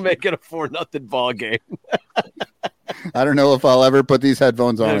that will make it a 4-0 ball game. I don't know if I'll ever put these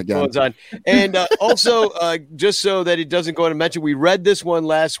headphones on again. And also, just so that it doesn't go unmentioned, we read this one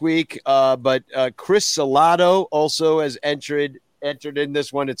last week, but Chris Salato also has entered in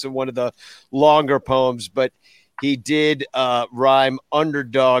this one. It's one of the longer poems, but he did rhyme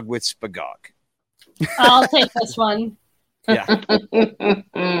underdog with spagog. I'll take this one. Yeah.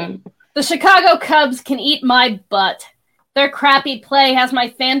 The Chicago Cubs can eat my butt. Their crappy play has my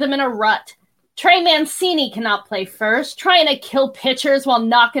fandom in a rut. Trey Mancini cannot play first, trying to kill pitchers while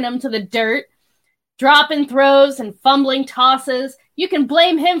knocking them to the dirt. Dropping throws and fumbling tosses. You can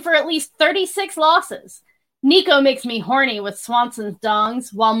blame him for at least 36 losses. Nico makes me horny with Swanson's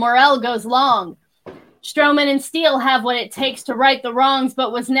dongs, while Morel goes long. Stroman and Steele have what it takes to right the wrongs,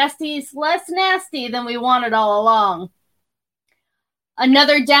 but was Nesty's less nasty than we wanted all along.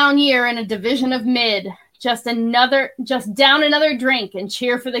 Another down year in a division of mid. Just down another drink and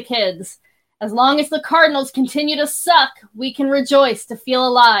cheer for the kids. As long as the Cardinals continue to suck, we can rejoice to feel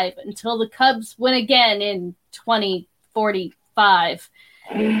alive until the Cubs win again in 2045.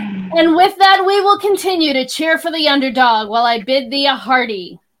 And with that, we will continue to cheer for the underdog while I bid thee a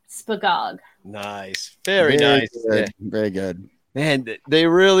hearty spagog. Nice. Very nice. Good. Yeah. Very good. Man, they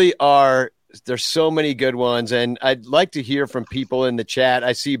really are. There's so many good ones, and I'd like to hear from people in the chat.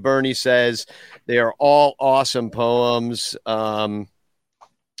 I see Bernie says they are all awesome poems.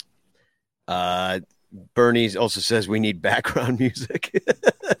 Bernie also says we need background music.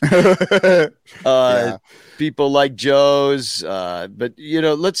 People like Joe's, but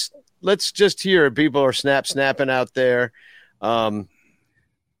let's just hear. People are snapping out there.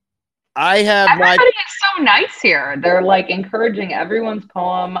 Everybody is so nice here. They're like encouraging everyone's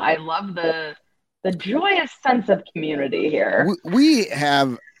poem. I love the joyous sense of community here. We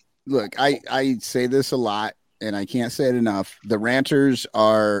have, look, I say this a lot and I can't say it enough. The Ranters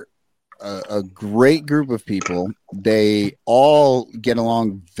are a great group of people. They all get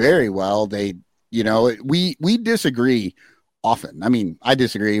along very well. We disagree often. I mean, I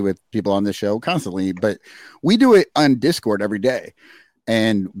disagree with people on this show constantly, but we do it on Discord every day.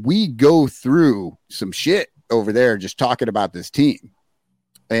 And we go through some shit over there just talking about this team.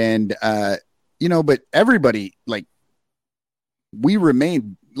 And, but everybody, we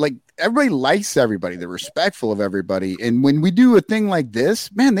remain, everybody likes everybody. They're respectful of everybody. And when we do a thing like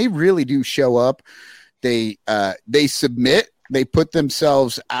this, man, they really do show up. They submit. They put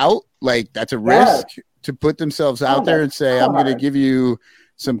themselves out. That's a risk to put themselves out there and say, I'm going to give you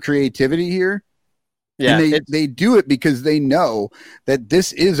some creativity here. Yeah, and they do it because they know that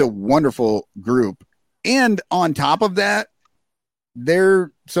this is a wonderful group. And on top of that,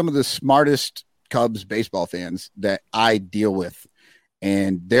 they're some of the smartest Cubs baseball fans that I deal with.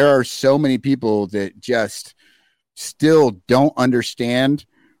 And there are so many people that just still don't understand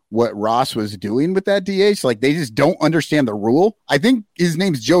what Ross was doing with that DH. Like, they just don't understand the rule. I think his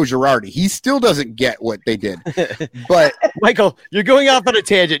name's Joe Girardi. He still doesn't get what they did. But Michael, you're going off on a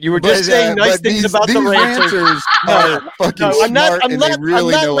tangent. You were just saying nice things about the Ranters. Are fucking smart, and they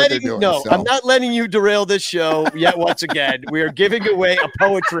really know what they're doing. No, I'm not letting you derail this show yet. Once again, we are giving away a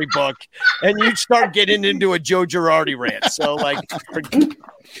poetry book, and you start getting into a Joe Girardi rant. So, like,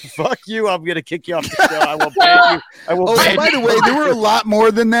 fuck you. I'm going to kick you off the show. I will ban you. I will ban by the way, there were a lot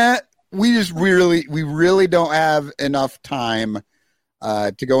more than that. We really don't have enough time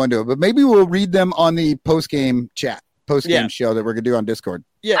to go into it, but maybe we'll read them on the post-game show that we're going to do on Discord.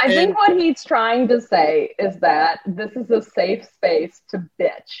 Yeah, I think what he's trying to say is that this is a safe space to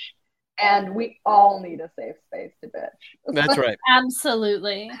bitch, and we all need a safe space to bitch. That's right.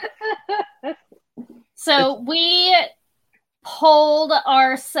 Absolutely. So we polled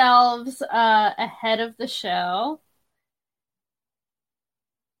ourselves ahead of the show.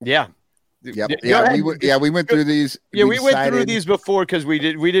 Yeah. We went through these. Yeah, we went through these before because we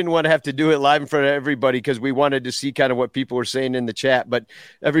didn't want to have to do it live in front of everybody because we wanted to see kind of what people were saying in the chat, but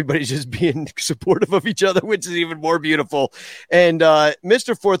everybody's just being supportive of each other, which is even more beautiful. And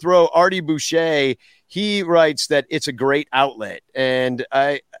Mr. Fourth Row, Artie Boucher, he writes that it's a great outlet, and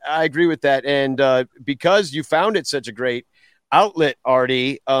I agree with that. And because you found it such a great outlet,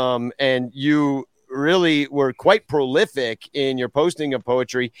 Artie, and you really were quite prolific in your posting of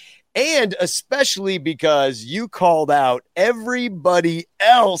poetry, and especially because you called out everybody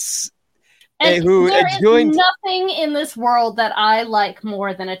else and who there joined. Is nothing in this world that I like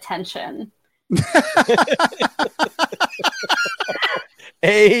more than attention.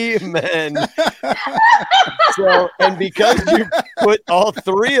 Amen. So, and because you put all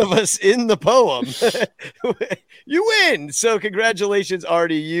three of us in the poem, you win. So congratulations,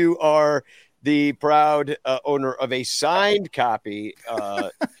 Artie. You are the proud owner of a signed copy.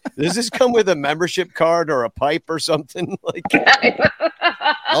 Does this come with a membership card or a pipe or something like that?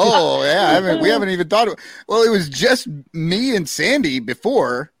 Oh, yeah. We haven't even thought of it. Well, it was just me and Sandy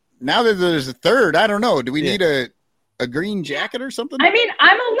before. Now that there's a third, I don't know. Do we need a green jacket or something? I mean, I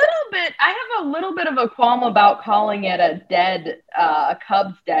have a little bit of a qualm about calling it a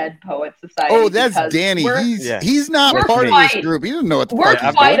Cubs Dead Poet Society. Oh, that's Danny. He's not part of this group. He doesn't know what the We're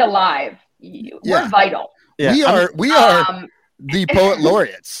fuck quite alive. We're vital. Yeah. We are the poet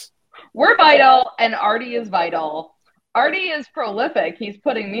laureates. We're vital, and Artie is vital. Artie is prolific. He's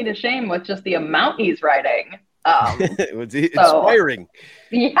putting me to shame with just the amount he's writing. It's inspiring.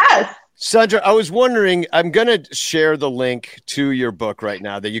 Yes. Sandra, I was wondering, I'm going to share the link to your book right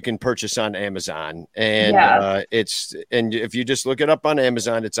now that you can purchase on Amazon. And and if you just look it up on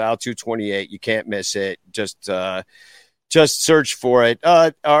Amazon, it's aisle 228. You can't miss it. Just search for it.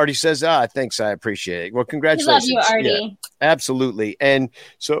 Artie says, thanks. I appreciate it. Well, congratulations. We love you, Artie. Yeah, absolutely. And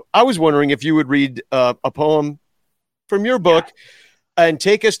so I was wondering if you would read a poem from your book and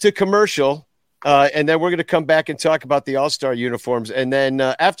take us to commercial. And then we're going to come back and talk about the All-Star uniforms. And then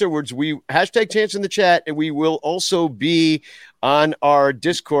afterwards, we #Chance in the chat, and we will also be on our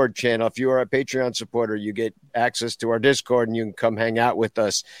Discord channel. If you are a Patreon supporter, you get access to our Discord, and you can come hang out with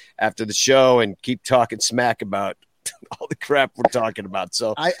us after the show and keep talking smack about all the crap we're talking about.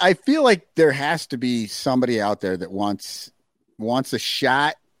 So I feel like there has to be somebody out there that wants a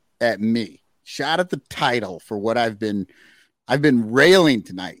shot at me, shot at the title for what I've been railing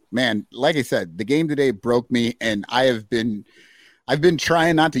tonight, man. Like I said, the game today broke me, and I've been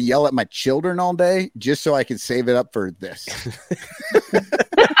trying not to yell at my children all day just so I can save it up for this.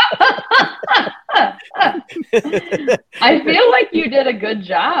 I feel like you did a good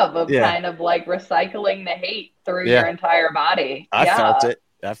job of kind of like recycling the hate through your entire body. I felt it.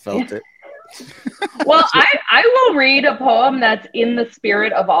 Well, I will read a poem that's in the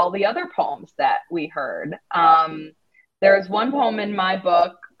spirit of all the other poems that we heard. There's one poem in my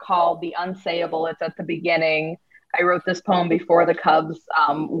book called The Unsayable. It's at the beginning. I wrote this poem before the Cubs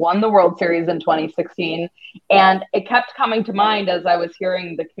won the World Series in 2016. And it kept coming to mind as I was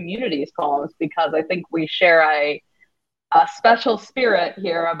hearing the community's poems, because I think we share a special spirit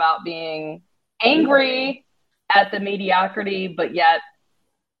here about being angry at the mediocrity, but yet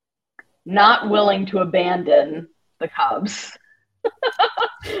not willing to abandon the Cubs.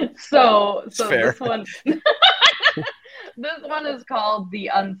 So this one... This one is called The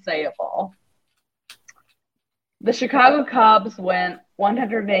Unsayable. The Chicago Cubs went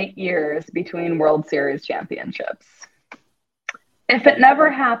 108 years between World Series championships. If it never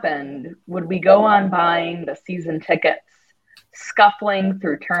happened, would we go on buying the season tickets, scuffling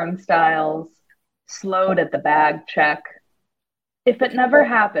through turnstiles, slowed at the bag check? If it never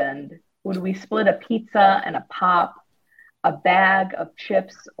happened, would we split a pizza and a pop, a bag of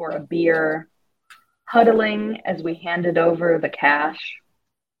chips or a beer, huddling as we handed over the cash?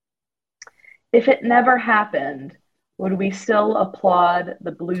 If it never happened, would we still applaud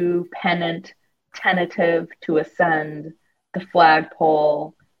the blue pennant tentative to ascend the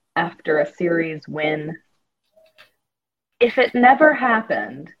flagpole after a series win? If it never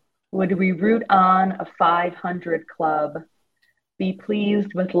happened, would we root on a 500 club, be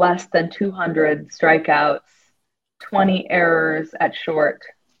pleased with less than 200 strikeouts, 20 errors at short?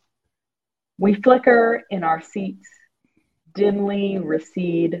 We flicker in our seats, dimly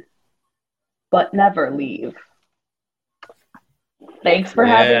recede, but never leave. Thanks for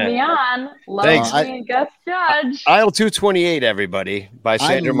having me on. Love being a guest judge. Aisle 228, everybody, by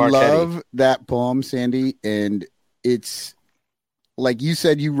Sandra Marchetti. I love that poem, Sandy, and it's like you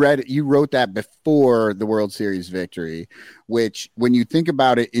said, you wrote that before the World Series victory, which when you think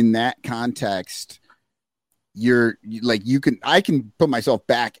about it in that context, I can put myself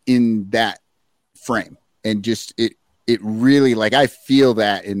back in that frame and just it really, like, I feel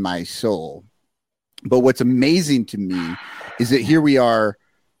that in my soul. But what's amazing to me is that here we are,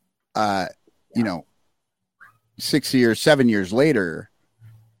 7 years later.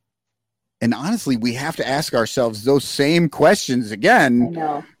 And honestly, we have to ask ourselves those same questions again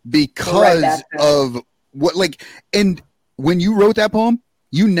because of what, like, and when you wrote that poem,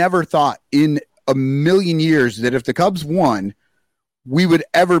 you never thought in a million years that if the Cubs won, we would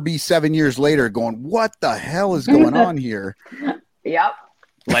ever be 7 years later going, what the hell is going on here? Yep.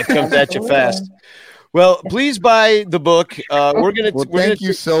 Life comes at you fast. Well, please buy the book. Thank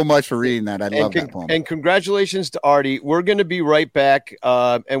you so much for reading that. I love that poem. And congratulations to Artie. We're going to be right back,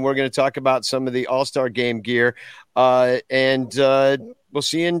 and we're going to talk about some of the All-Star Game gear, and we'll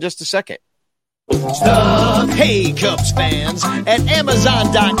see you in just a second. Stuff. Hey, Cubs fans, at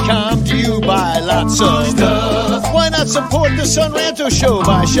Amazon.com, do you buy lots of stuff? Why not support the Son Ranto Show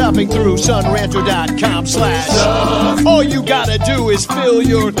by shopping through sonranto.com/stuff? All you gotta do is fill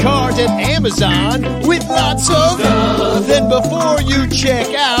your cart at Amazon with lots of stuff. Then before you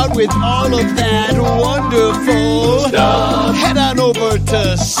check out with all of that wonderful stuff, head on over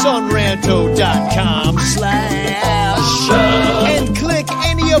to sonranto.com/stuff and click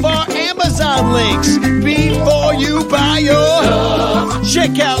any of our Amazon links before you buy your stuff.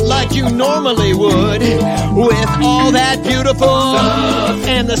 Check out like you normally would with all that beautiful stuff.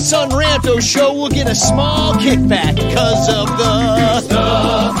 And the Son Ranto Show will get a small kickback because of the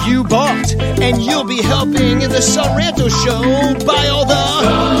stuff you bought. And you'll be helping the Son Ranto Show buy all the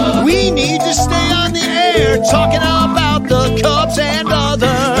stuff we need to stay on the air talking about the Cubs and other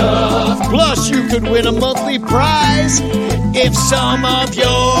stuff. Plus you could win a monthly prize if some of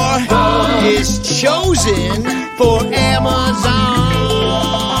your is chosen for Amazon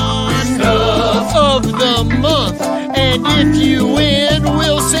stuff of the month. And if you win,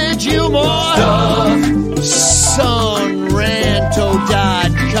 we'll send you more stuff.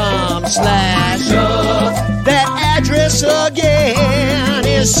 Sonranto.com/stuff. That address again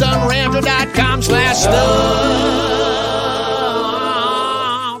is sonranto.com/stuff.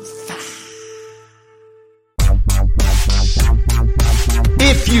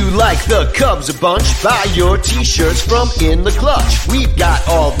 If you like the Cubs a bunch, buy your t-shirts from In the Clutch. We've got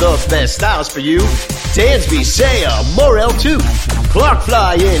all the best styles for you. Dansby, Saya, Morel too. Clark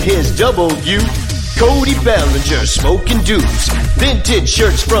Fly in his W. Cody Bellinger, Smoking Dukes. Vintage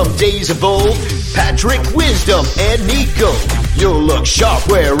shirts from days of old. Patrick Wisdom and Nico. You'll look sharp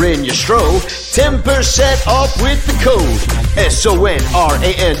wearing your stroll. 10% off with the code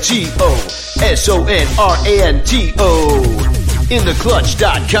SONRANTO. SONRANTO.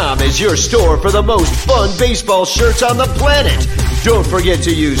 InTheClutch.com is your store for the most fun baseball shirts on the planet. Don't forget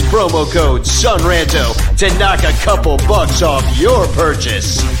to use promo code SONRANTO to knock a couple bucks off your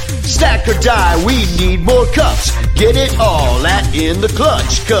purchase. Stack or die, we need more cups. Get it all at In The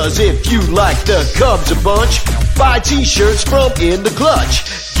Clutch. Cause if you like the Cubs a bunch, buy t-shirts from In The Clutch.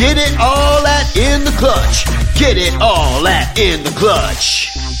 Get it all at In The Clutch. Get it all at In The Clutch.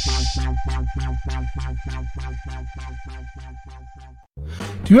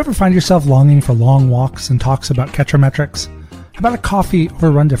 Do you ever find yourself longing for long walks and talks about catcher metrics? How about a coffee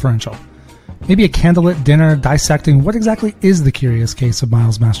over run differential? Maybe a candlelit dinner dissecting what exactly is the curious case of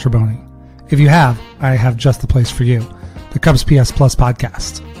Miles Mastrobuoni? If you have, I have just the place for you, the Cubs PS Plus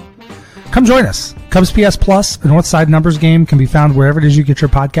podcast. Come join us. Cubs PS Plus, a Northside numbers game, can be found wherever it is you get your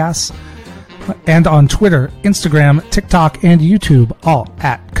podcasts, and on Twitter, Instagram, TikTok, and YouTube, all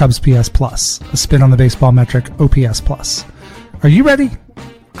at Cubs PS Plus, a spin on the baseball metric OPS Plus. Are you ready?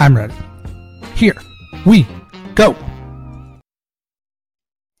 I'm ready. Here we go.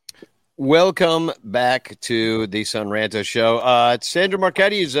 Welcome back to the Son Ranto Show. Sandra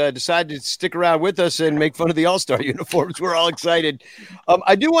Marchetti has decided to stick around with us and make fun of the All-Star uniforms. We're all excited.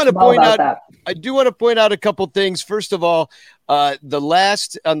 I do want to point out a couple things. First of all, on the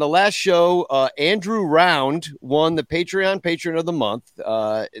last show, Andrew Round won the Patreon Patron of the Month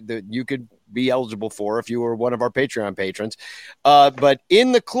that you could be eligible for if you were one of our Patreon patrons. But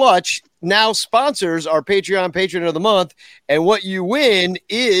In the Clutch now sponsors our Patreon Patron of the Month, and what you win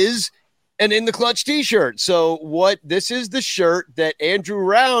is an In the Clutch t-shirt. So this is the shirt that Andrew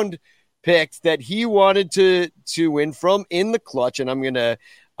Round picked that he wanted to win from In the Clutch, and I'm going to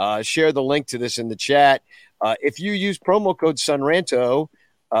share the link to this in the chat. If you use promo code SunRanto,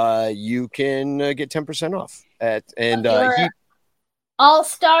 you can get 10% off.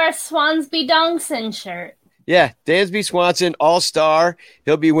 All-Star Swansby Dongson shirt. Yeah, Dansby Swanson, All-Star.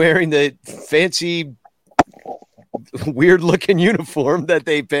 He'll be wearing the fancy weird-looking uniform that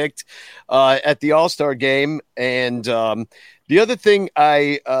they picked at the All-Star game. And the other thing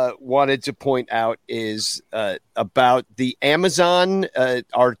I wanted to point out is about the Amazon,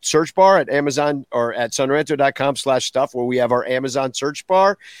 our search bar at Amazon or at sunranto.com/stuff, where we have our Amazon search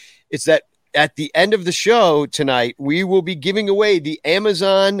bar. It's that at the end of the show tonight, we will be giving away the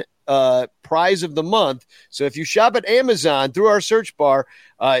Amazon prize of the month. So if you shop at Amazon through our search bar,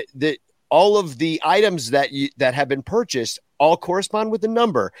 all of the items that have been purchased all correspond with the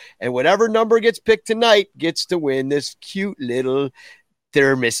number, and whatever number gets picked tonight gets to win this cute little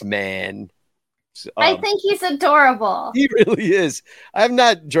thermos man. I think he's adorable. He really is. I have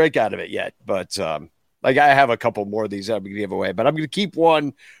not drank out of it yet, but I have a couple more of these I'm going to give away, but I'm going to keep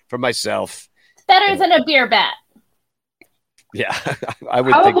one for myself. It's better than a beer bat. Yeah, I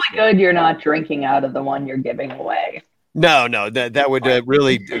would probably think so. Good you're not drinking out of the one you're giving away. No, that would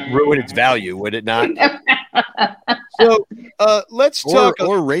really ruin its value, would it not? So let's talk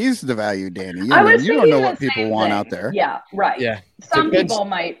or raise the value, Danny. You don't know what people want out there. Yeah, right. Yeah, some people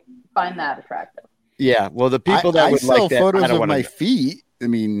might find that attractive. Yeah, well, the people that I would sell like that, photos I don't of want my feet. I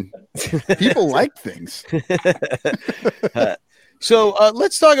mean, people like things. So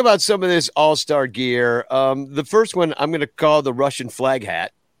let's talk about some of this All-Star gear. The first one I'm going to call the Russian flag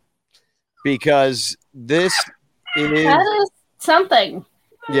hat, because that is something.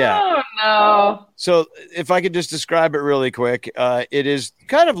 Yeah. Oh, no. So if I could just describe it really quick, it is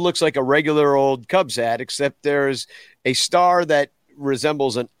kind of looks like a regular old Cubs hat, except there's a star that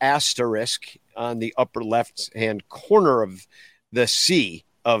resembles an asterisk on the upper left-hand corner of the C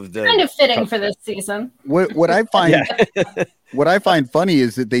of the kind of fitting for this season. What I find what I find funny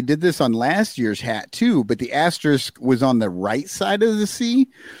is that they did this on last year's hat too, but the asterisk was on the right side of the C,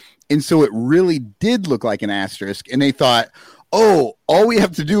 and so it really did look like an asterisk. And they thought, oh, all we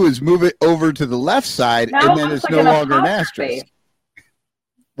have to do is move it over to the left side, now and then it's no longer an asterisk.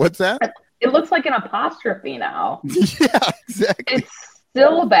 What's that? It looks like an apostrophe now. Yeah, exactly. It's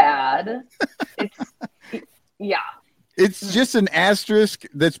still bad. Yeah. It's just an asterisk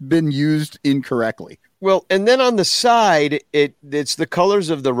that's been used incorrectly. Well, and then on the side, it's the colors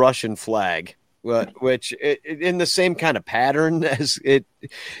of the Russian flag, which in the same kind of pattern as it.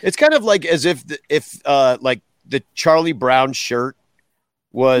 It's kind of like as if like the Charlie Brown shirt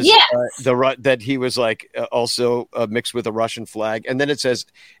was that he was like also mixed with a Russian flag, and then it says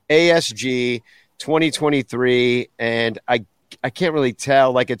ASG 2023, and I can't really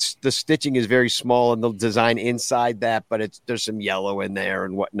tell. Like the stitching is very small and the design inside that, but there's some yellow in there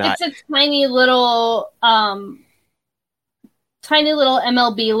and whatnot. It's a tiny little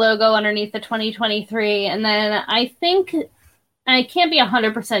MLB logo underneath the 2023, and then I think I can't be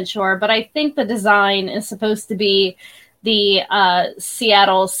 100% sure, but I think the design is supposed to be the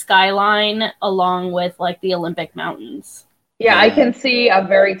Seattle skyline along with like the Olympic Mountains. Yeah, I can see a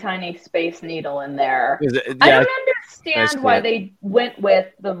very tiny space needle in there. I don't understand why they went with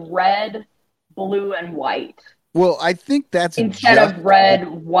the red, blue, and white. Well, I think that's instead of red,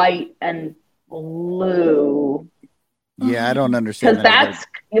 white, and blue. Yeah, I don't understand. Because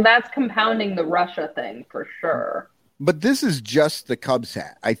that's compounding the Russia thing for sure. But this is just the Cubs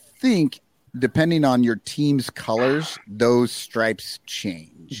hat. I think depending on your team's colors, those stripes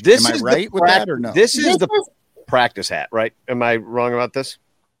change. Am I right with that or no? This is the practice hat, right? Am I wrong about this?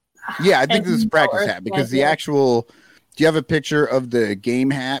 Yeah, I think this is practice hat because the actual. Do you have a picture of the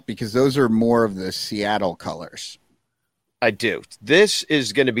game hat? Because those are more of the Seattle colors. I do. This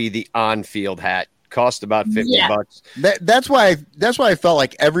is going to be the on-field hat. Cost about $50. That's why I felt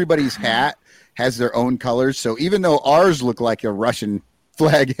like everybody's hat has their own colors. So even though ours look like a Russian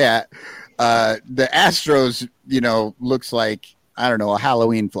flag hat, the Astros, looks like, I don't know, a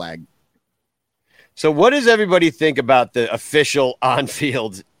Halloween flag. So what does everybody think about the official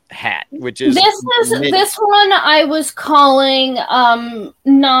on-field hat, which is this one I was calling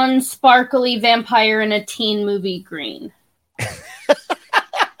non-sparkly vampire in a teen movie green.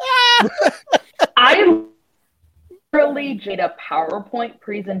 I literally did a PowerPoint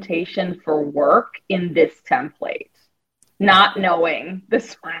presentation for work in this template, not knowing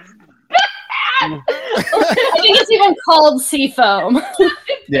this was bad. I think it's even called seafoam.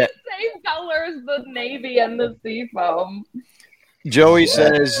 It's the same color as the navy and the seafoam. Joey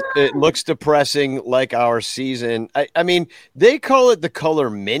says it looks depressing like our season. I mean, they call it the color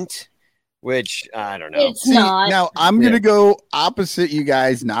mint, which I don't know. It's not. Now I'm going to go opposite you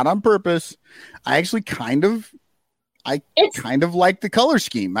guys, not on purpose. I actually kind of like the color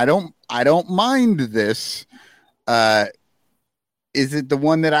scheme. I don't mind this. Is it the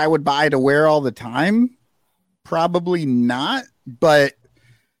one that I would buy to wear all the time? Probably not, but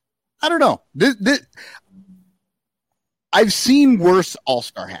I don't know. This I've seen worse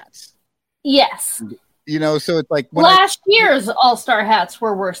All-Star hats. Yes. You know, so it's like last year's All-Star hats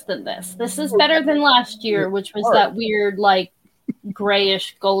were worse than this. This is better than last year, which was that weird, like,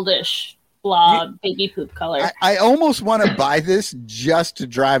 grayish, goldish, blah, baby poop color. I almost want to buy this just to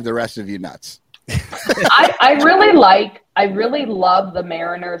drive the rest of you nuts. I really love the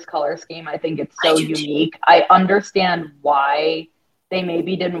Mariners color scheme. I think it's so unique. I understand why they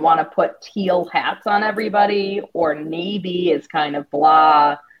maybe didn't want to put teal hats on everybody, or navy is kind of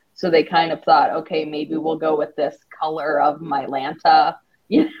blah. So they kind of thought, okay, maybe we'll go with this color of Mylanta.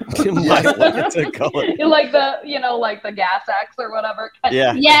 You know? Mylanta color. like the Gas X or whatever.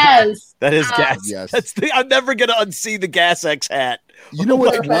 Yeah. Yes. That is gas. Yes. I'm never going to unsee the Gas X hat. You know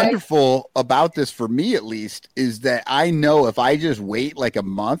what's wonderful about this, for me at least, is that I know if I just wait like a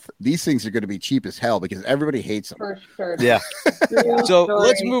month, these things are going to be cheap as hell because everybody hates them. For sure. Yeah. So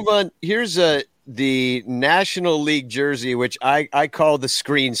let's move on. Here's the National League jersey, which I call the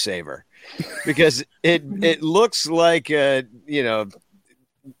screensaver, because it looks like a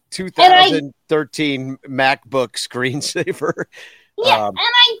 2013 MacBook screensaver. Yeah, and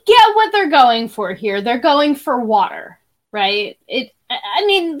I get what they're going for here. They're going for water, right? I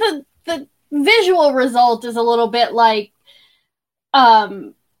mean, the visual result is a little bit like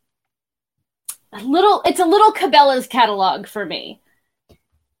it's a little Cabela's catalog for me.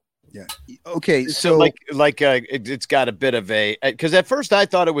 Yeah. Okay. So it's got a bit of because at first I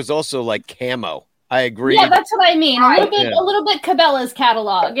thought it was also like camo. I agree. Yeah, that's what I mean. A little bit Cabela's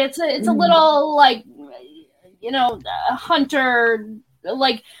catalog. It's a little like, hunter,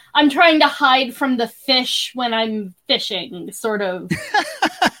 like I'm trying to hide from the fish when I'm fishing, sort of.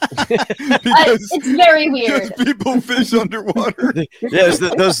 It's very weird. People fish underwater. Yeah,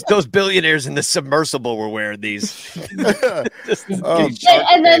 those billionaires in the submersible were wearing these. And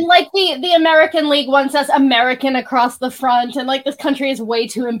then like the American League one says American across the front, and like this country is way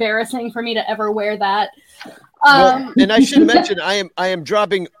too embarrassing for me to ever wear that. And I should mention, I am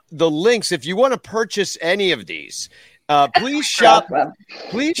dropping the links if you want to purchase any of these. Please shop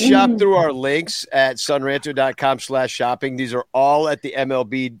through our links at sunranto.com/shopping. These are all at the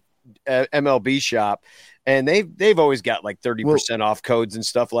MLB shop, and they've always got like 30% off codes and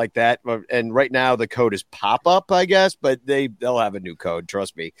stuff like that. And right now the code is pop up, I guess, but they'll have a new code.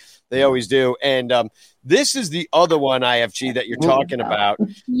 Trust me, they always do. And this is the other one, IFG, that you're talking about.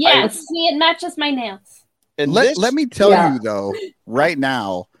 Yes, see, it matches my nails. And let me tell you though, right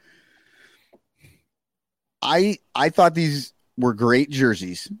now, I thought these were great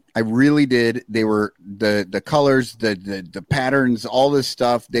jerseys. I really did. They were the colors, the patterns, all this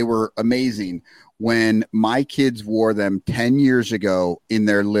stuff. They were amazing when my kids wore them 10 years ago in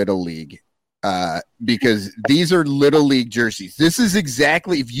their little league. Because these are little league jerseys. This is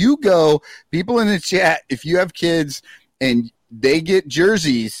exactly, if you go, people in the chat, if you have kids and they get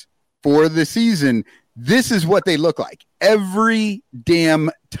jerseys for the season, this is what they look like. Every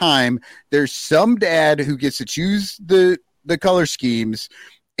damn time there's some dad who gets to choose the color schemes,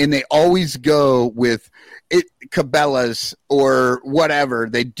 and they always go with it, Cabela's or whatever.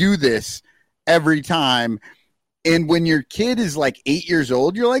 They do this every time. And when your kid is like 8 years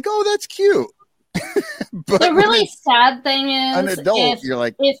old, you're like, oh, that's cute. But the really sad thing is, an adult, you're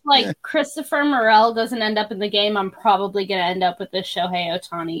like, if Christopher Morel doesn't end up in the game, I'm probably going to end up with this Shohei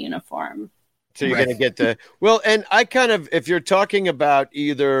Ohtani uniform. So you're going to get and I kind of, if you're talking about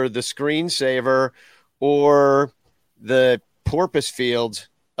either the screensaver or the porpoise field,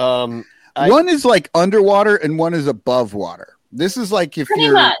 one is like underwater and one is above water. This is like if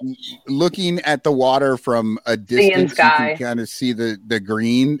you're looking at the water from a distance, you can kind of see the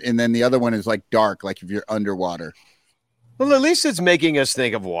green, and then the other one is like dark, like if you're underwater. Well, at least it's making us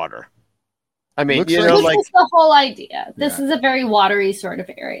think of water. I mean, Looks you like- know, This like is the whole idea. This Yeah. is a very watery sort of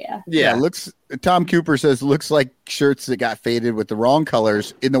area. yeah. Looks. Tom Cooper says looks like shirts that got faded with the wrong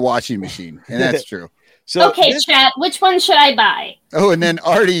colors in the washing machine, and that's true. So Okay, chat. Which one should I buy? Oh, and then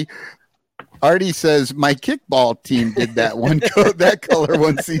Artie says my kickball team did that that color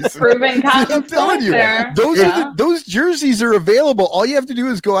one season. Proving I'm Cotton's telling point you, there. those Yeah. those jerseys are available. All you have to do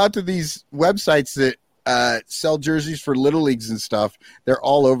is go out to these websites that sell jerseys for little leagues and stuff. They're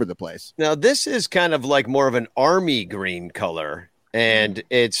all over the place. Now this is kind of like more of an army green color, and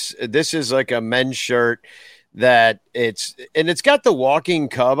this is like a men's shirt that it's got the walking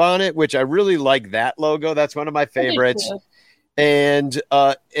cub on it, which I really like that logo. That's one of my favorites. And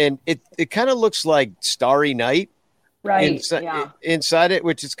it kind of looks like Starry Night Right. inside it,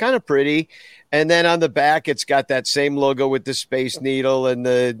 which is kind of pretty. And then on the back, it's got that same logo with the Space Needle and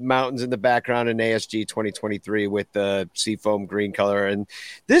the mountains in the background and ASG 2023 with the seafoam green color. And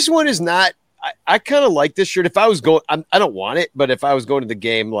this one is not. I kind of like this shirt. If I was going, I don't want it, but if I was going to the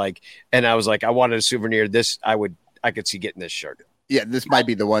game, and I was like, I wanted a souvenir, I could see getting this shirt. Yeah, this might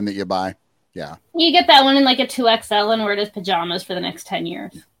be the one that you buy. Yeah, You get that one in like a 2XL and wear it as pajamas for the next 10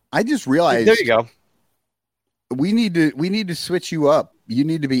 years. I just realized There you go. we need to switch you up. You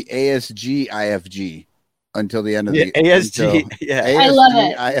need to be ASG IFG until the end of the ASG. Yeah, I love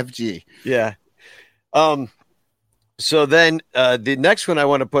it. IFG. yeah. So then the next one I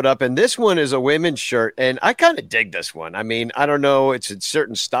want to put up, and this one is a women's shirt, and I kind of dig this one. I mean, I don't know, it's a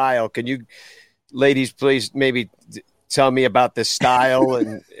certain style. Can you, ladies, please maybe tell me about this style?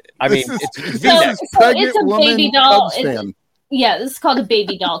 And I mean, it's V-neck. Pregnant it's a woman baby doll. Cubs fan. Yeah, this is called a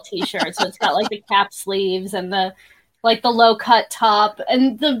baby doll T-shirt. So it's got like the cap sleeves and the low cut top.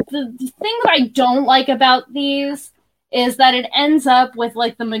 And the thing that I don't like about these is that it ends up with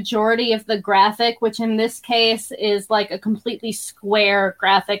like the majority of the graphic, which in this case is like a completely square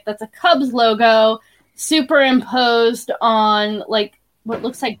graphic that's a Cubs logo superimposed on like what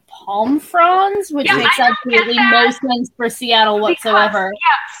looks like palm fronds, which makes absolutely no sense for Seattle whatsoever.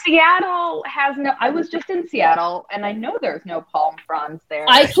 Seattle has no. I was just in Seattle, and I know there's no palm fronds there.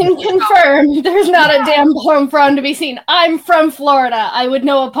 I can confirm there's not a damn palm frond to be seen. I'm from Florida. I would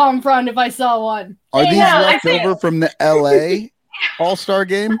know a palm frond if I saw one. Are these Yeah, left over from the LA All-Star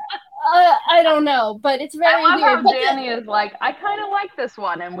game? I don't know, but it's very I love weird. how But Danny is like, I kind of like this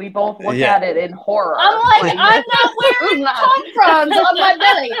one, and we both look Yeah. at it in horror. I'm like, I'm not wearing not- palm fronds on my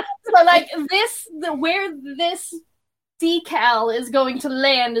belly. So like where this decal is going to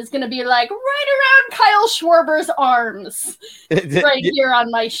land is going to be like right around Kyle Schwarber's arms, right here on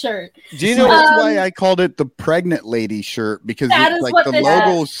my shirt. Do you So know? that's why I called it the pregnant lady shirt, because That it's is like what the this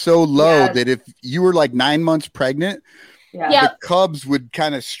logo is so low Yes. that if you were like 9 months pregnant, Yeah. the Cubs would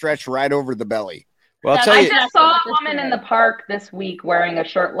kind of stretch right over the belly. Well, I'll That's tell I you. just saw a woman in the park this week wearing a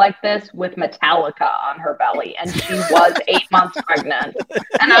shirt like this with Metallica on her belly, and she was 8 months pregnant.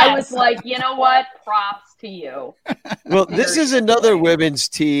 And I was like, you know what? Props to you. Well, this is another women's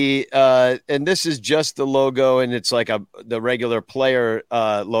tee, and this is just the logo, and it's like the regular player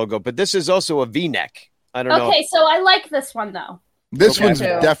logo. But this is also a V-neck. I don't know. Okay, so I like this one though. This Okay. one's Too.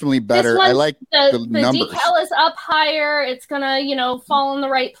 definitely better. This I one's- like the the numbers. decal is up higher. It's gonna, fall in the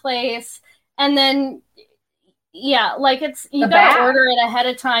right place, and then like you The gotta back. order it ahead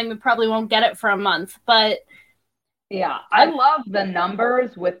of time. You probably won't get it for a month, but Yeah, I love the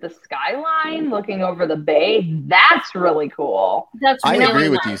numbers with the skyline looking over the bay. That's really cool. that's I really agree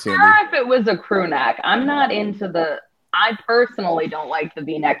with nice. you, Or Sandy. if it was a crew neck. I'm not into I personally don't like the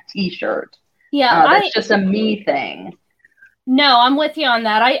V-neck t-shirt. Yeah, That's just a me thing. No, I'm with you on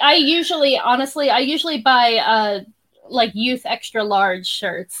that. I usually buy like youth extra large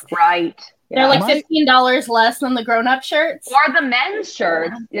shirts. Right. They're like My- $15 less than the grown up shirts. Or the men's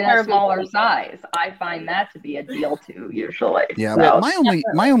shirts in a Terrible. smaller size. I find that to be a deal too, usually. Yeah, So- but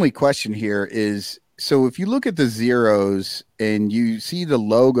my only question here is, so if you look at the zeros and you see the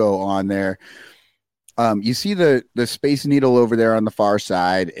logo on there, you see the Space Needle over there on the far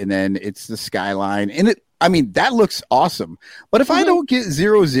side, and then it's the skyline, and that looks awesome. But if I don't get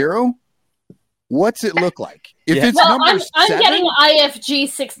 00, what's it look like? If Yeah. it's Well, number I'm 7, getting IFG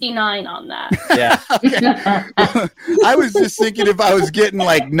 69 on that. Yeah. I was just thinking if I was getting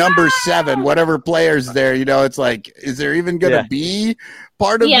like number 7, whatever players there, it's like, is there even going to Yeah. be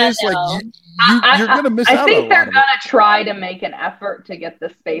part of Yeah, this? no. Like you're going to miss out I on think a lot they're of it. going to try to make an effort to get the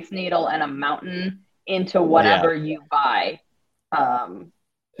Space Needle and a mountain into whatever you buy.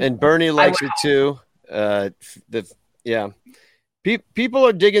 And Bernie likes it too. People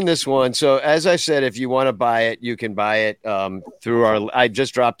are digging this one. So as I said, if you want to buy it, you can buy it through I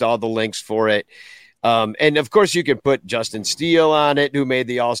just dropped all the links for it. And of course, you could put Justin Steele on it, who made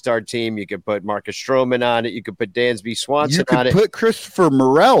the All-Star team. You could put Marcus Stroman on it. You could put Dansby Swanson on it. You could put Christopher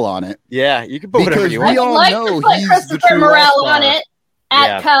Morel on it. Yeah, you could put whatever you want. We all know he's Christopher the true Morel All-Star. on it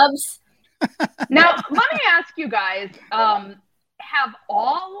at Cubs. Now, let me ask you guys, have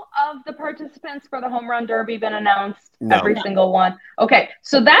all of the participants for the Home Run Derby been announced? No. Every single one? Okay,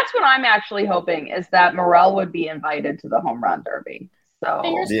 so that's what I'm actually hoping, is that Morel would be invited to the Home Run Derby. So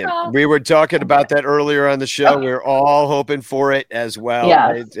yeah, we were talking about that earlier on the show. Okay. We're all hoping for it as well.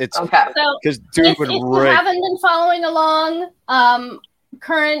 Yeah, it's okay. Because if you haven't been following along,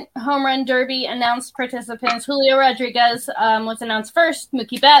 current Home Run Derby announced participants: Julio Rodriguez was announced first,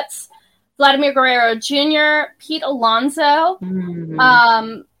 Mookie Betts, Vladimir Guerrero Jr., Pete Alonso,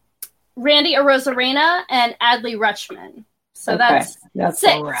 Randy Arozarena, and Adley Rutschman. So that's 6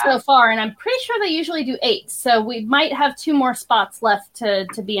 so far, and I'm pretty sure they usually do 8. So we might have 2 more spots left to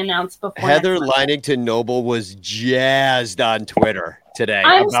be announced before. Heather Leinington Noble was jazzed on Twitter today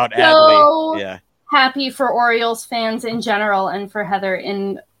I'm about so Adley. Yeah, happy for Orioles fans in general, and for Heather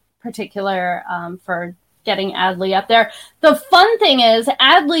in particular for getting Adley up there. The fun thing is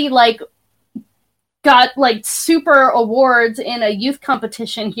Adley got super awards in a youth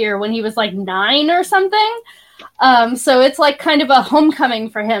competition here when he was 9 or something. So it's kind of a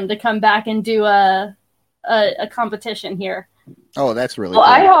homecoming for him to come back and do a competition here. Oh, that's really cool.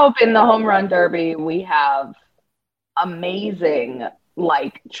 Cool. I hope in the Home Run Derby we have amazing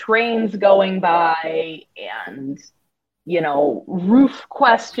trains going by and roof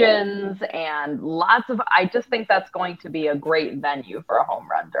questions and lots of. I just think that's going to be a great venue for a Home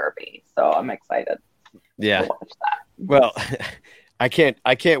Run Derby. So I'm excited. Yeah. To watch that. Well. I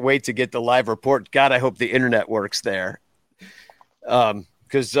can't wait to get the live report. God, I hope the internet works there.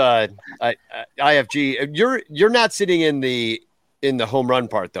 Because IFG, you're not sitting in the home run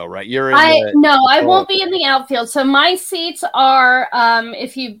part though, right? I won't be in the outfield. So my seats are,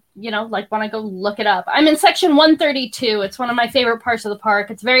 if you want to go look it up, I'm in section 132. It's one of my favorite parts of the park.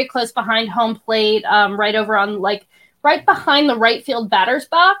 It's very close behind home plate, right over on right behind the right field batter's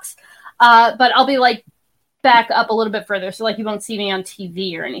box. But I'll be back up a little bit further, so you won't see me on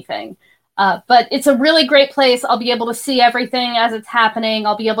TV or anything. But it's a really great place. I'll be able to see everything as it's happening.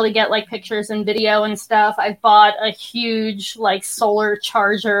 I'll be able to get pictures and video and stuff. I've bought a huge solar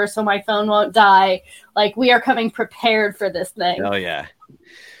charger so my phone won't die. We are coming prepared for this thing. Oh yeah.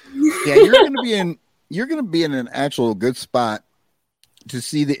 Yeah, you're gonna be in an actual good spot to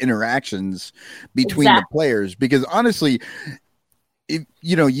see the interactions between the players, because honestly, if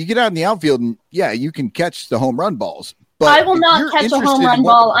you get out in the outfield and you can catch the home run balls. But I will not catch a home run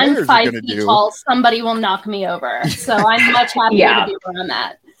ball. I'm 5 feet tall. Somebody will knock me over. So I'm much happier to be where I'm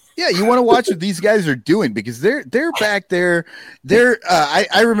at. Yeah, you want to watch what these guys are doing, because they're back there.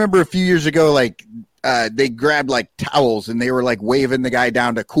 I remember a few years ago, they grabbed towels and they were waving the guy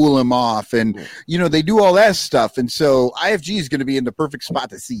down to cool him off, and they do all that stuff. And so IFG is going to be in the perfect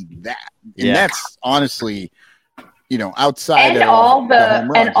spot to see that. And that's honestly, outside and of all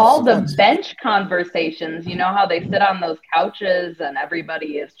the stuff. bench conversations, how they sit on those couches and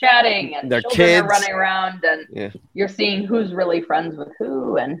everybody is chatting and their children kids are running around, and you're seeing who's really friends with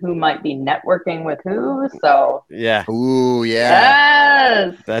who and who might be networking with who. So ooh, yeah,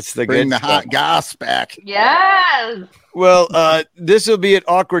 yes, that's the bring good the stuff. hot goss back. Yes. Well, this will be an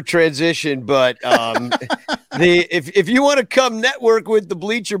awkward transition, but if you want to come network with the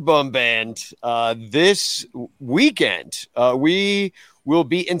Bleacher Bum Band this weekend, we will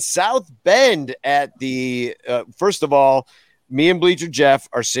be in South Bend at the first of all, me and Bleacher Jeff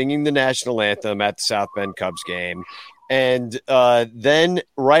are singing the national anthem at the South Bend Cubs game, and then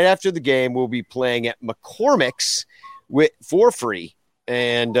right after the game, we'll be playing at McCormick's for free.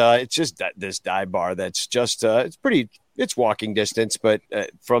 And it's just this dive bar that's just it's walking distance, but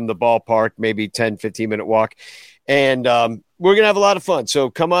from the ballpark, maybe 10, 15-minute walk. And we're going to have a lot of fun. So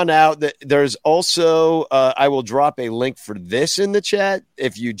come on out. There's also, I will drop a link for this in the chat.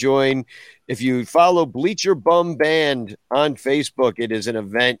 If you follow Bleacher Bum Band on Facebook, it is an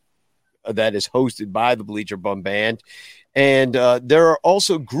event that is hosted by the Bleacher Bum Band. And there are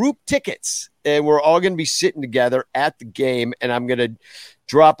also group tickets, and we're all going to be sitting together at the game. And I'm going to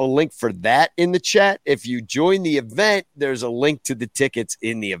drop a link for that in the chat. If you join the event, there's a link to the tickets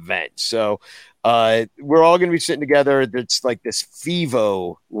in the event. So we're all going to be sitting together. It's this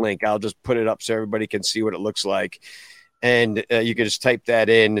FIVO link. I'll just put it up so everybody can see what it looks like. And you can just type that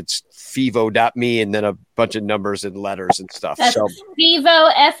in. It's FIVO.me and then a bunch of numbers and letters and stuff. That's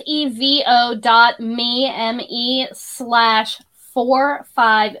FIVO, FEVO.me,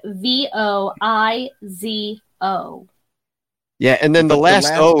 ME/45VOIZO. Yeah, and then the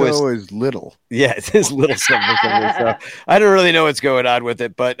last O is little. Yeah, it is little something. So I don't really know what's going on with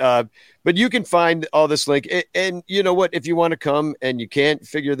it, but you can find all this link. And you know what? If you want to come and you can't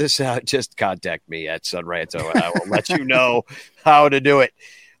figure this out, just contact me at Ranto, and I will let you know how to do it.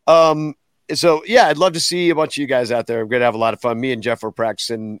 So yeah, I'd love to see a bunch of you guys out there. I'm going to have a lot of fun. Me and Jeff are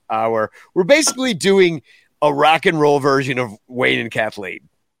practicing we're basically doing a rock and roll version of Wayne and Kathleen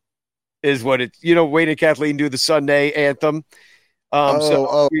is what it, Wayne and Kathleen do the Sunday anthem.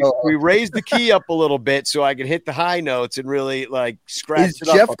 We raised the key up a little bit so I could hit the high notes and really like scratch it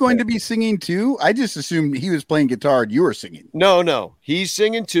up. Is Jeff going to be singing too? I just assumed he was playing guitar and you were singing. No, he's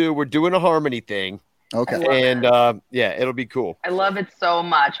singing too. We're doing a harmony thing. Okay. And it'll be cool. I llove it so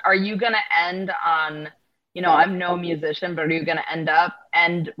much. Are you going to end on, I'm no musician, but are you going to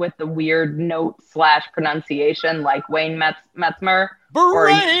end with the weird note / pronunciation like Wayne Metzmer?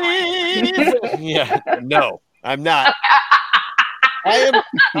 Yeah, no, I'm not. I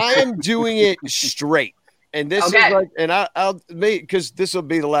am doing it straight. And this is like, and I'll because this will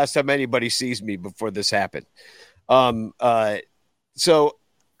be the last time anybody sees me before this happened. So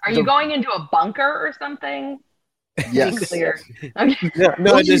are you going into a bunker or something? Yes. Clear. Okay.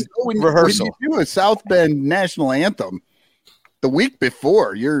 No, just rehearsal. When you do a South Bend national anthem, the week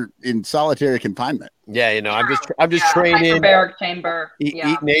before you're in solitary confinement. Yeah, I'm just training. Hyperbaric chamber.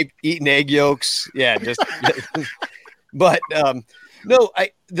 Eating egg yolks. Yeah, just. But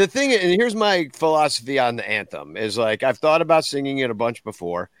the thing, and here's my philosophy on the anthem is like I've thought about singing it a bunch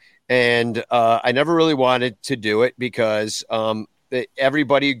before, and I never really wanted to do it because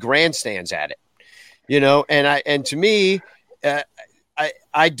everybody grandstands at it, and to me,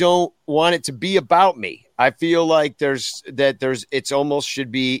 I don't want it to be about me. I feel like it's almost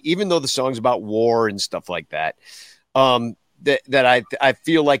should be, even though the song's about war and stuff like that, that I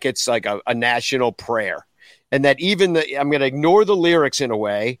feel like it's like a national prayer. And that I'm going to ignore the lyrics in a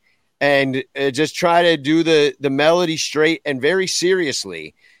way and just try to do the melody straight and very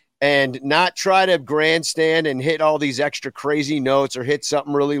seriously and not try to grandstand and hit all these extra crazy notes or hit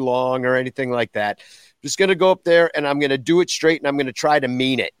something really long or anything like that. I'm just going to go up there and I'm going to do it straight and I'm going to try to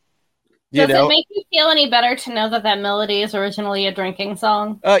mean it. Does it make you feel any better to know that melody is originally a drinking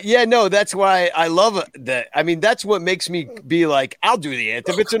song? Yeah, no, that's why I love that. I mean, that's what makes me be like, I'll do the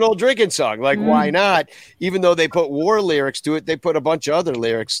anthem. It's an old drinking song. Like, why not? Even though they put war lyrics to it, they put a bunch of other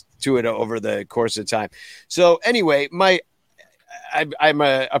lyrics to it over the course of time. So anyway,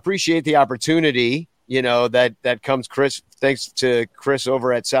 I appreciate the opportunity, that comes, Chris. Thanks to Chris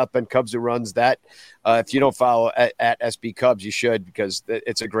over at South Bend Cubs who runs that. If you don't follow at SB Cubs, you should, because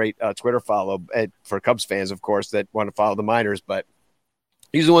it's a great Twitter follow for Cubs fans, of course, that want to follow the minors. But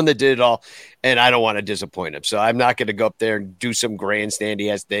he's the one that did it all, and I don't want to disappoint him. So I'm not going to go up there and do some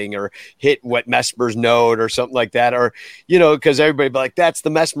grandstandy-ass thing or hit what Mesmer's note or something like that, or, because everybody be like, that's the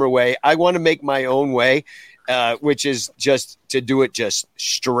Mesmer way. I want to make my own way, which is just to do it just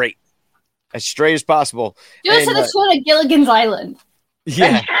straight, as straight as possible. Do it to the tune of Gilligan's Island.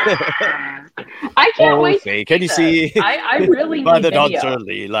 Yeah. I can't wait. Can you see? I really by need the video. dawn's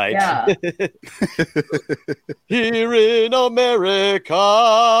early light. Yeah. Here in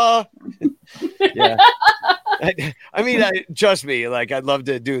America. Yeah. I mean, trust me, like I'd love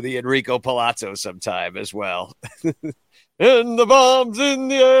to do the Enrico Palazzo sometime as well. And the bombs in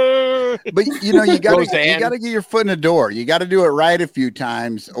the air. But you got to get your foot in the door. You got to do it right a few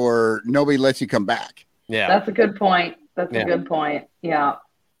times, or nobody lets you come back. Yeah, that's a good point. That's a good point. Yeah.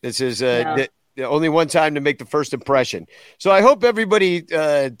 This is the only one time to make the first impression. So I hope everybody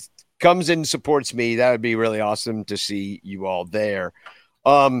comes and supports me. That would be really awesome to see you all there.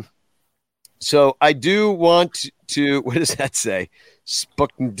 So I do want to. What does that say?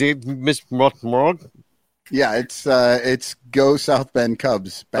 Yeah, it's Go South Bend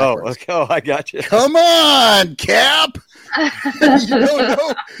Cubs. Backwards. Oh, I got you. Come on, Cap.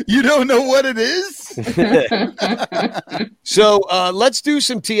 You don't know what it is. So let's do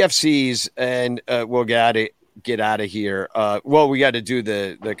some TFCs and we'll get out of here. Well, we got to do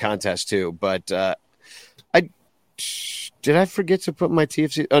the contest too, but did I forget to put my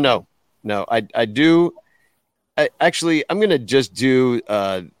TFC? Oh no, I do. Actually, I'm gonna just do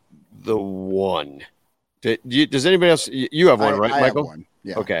the one. Does anybody else? You have one, right, Michael? Have one.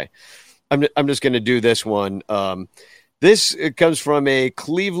 Yeah. Okay. I'm just going to do this one. This comes from a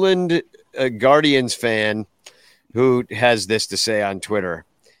Cleveland Guardians fan who has this to say on Twitter.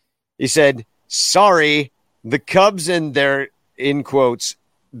 He said, "Sorry, the Cubs and their, in quotes,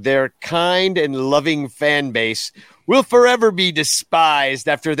 their kind and loving fan base will forever be despised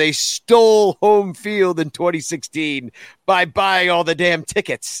after they stole home field in 2016 by buying all the damn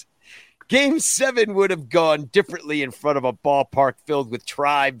tickets. Game 7 would have gone differently in front of a ballpark filled with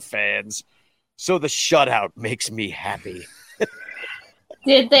Tribe fans. So the shutout makes me happy.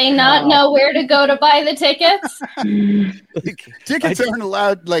 Did they not know where to go to buy the tickets? Tickets aren't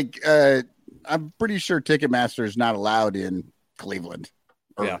allowed. I'm pretty sure Ticketmaster is not allowed in Cleveland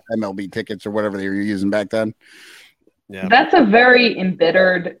or MLB tickets or whatever they were using back then. Yeah. That's a very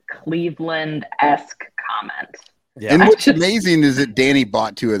embittered Cleveland-esque comment. Yeah. And what's amazing is that Danny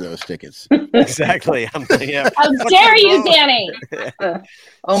bought 2 of those tickets. Exactly. How dare you, Danny?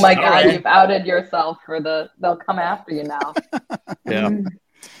 Oh my God, you've outed yourself they'll come after you now. Yeah.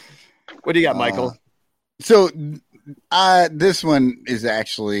 What do you got, Michael? So this one is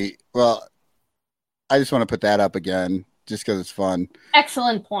actually, I just want to put that up again just because it's fun.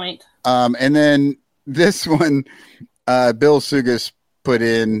 Excellent point. And then this one, Bill Sugas put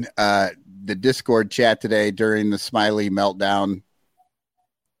in the Discord chat today during the Smiley meltdown.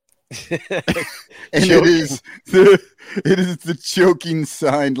 And it is the choking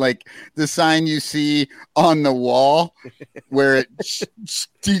sign, like the sign you see on the wall where it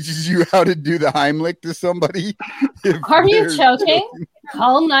teaches you how to do the Heimlich to somebody. Are you choking?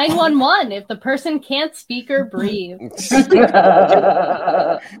 Call 911 if the person can't speak or breathe. This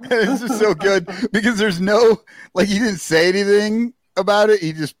is so good because there's no, like, he didn't say anything about it.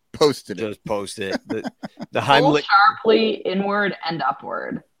 He just posted it. Just post it. The Heimlich sharply inward and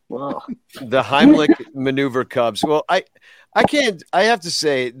upward. Whoa. The Heimlich maneuver Cubs. Well, I have to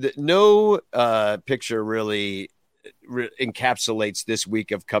say that no picture really encapsulates this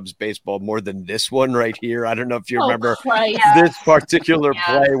week of Cubs baseball more than this one right here. I don't know if you remember this particular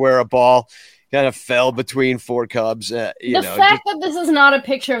play where a ball kind of fell between 4 Cubs. The fact that this is not a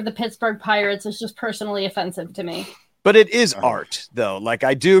picture of the Pittsburgh Pirates is just personally offensive to me. But it is art, though. Like,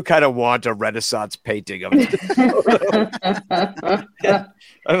 I do kind of want a Renaissance painting of it.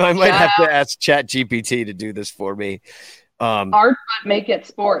 I might have to ask ChatGPT to do this for me. Art, but make it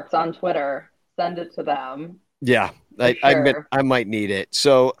sports on Twitter. Send it to them. Yeah, I might need it.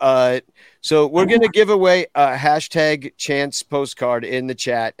 So we're going to give away a hashtag chance postcard in the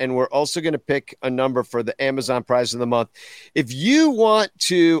chat, and we're also going to pick a number for the Amazon prize of the month. If you want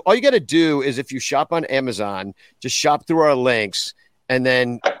to, all you got to do is, if you shop on Amazon, just shop through our links, and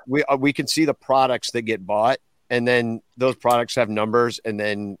then we can see the products that get bought, and then those products have numbers, and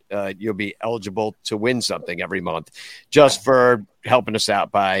then you'll be eligible to win something every month, just for helping us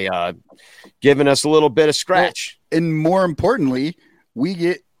out by giving us a little bit of scratch. And more importantly, we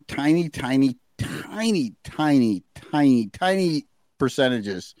get tiny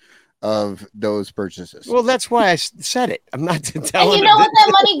percentages of those purchases. Well, that's why I said it. I'm not telling. And you know what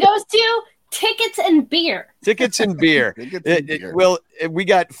that money goes to? Tickets and beer. Tickets and beer. Well, we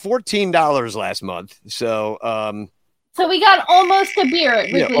got $14 last month, so we got almost a beer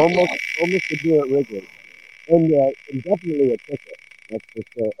at Wrigley. Almost a beer at Wrigley, and definitely a ticket. That's for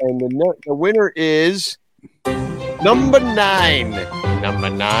sure. And the winner is number 9. Number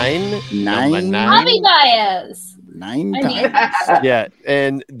 9. Javi Baez. 9 times. Yeah,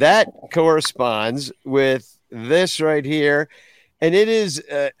 and that corresponds with this right here. And it is,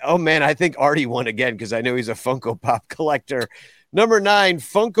 I think Artie won again because I know he's a Funko Pop collector. Number 9,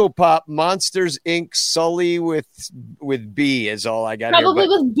 Funko Pop Monsters Inc. Sully with B is all I got. Probably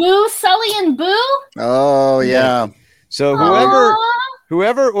here, with Boo, Sully and Boo. Oh yeah. So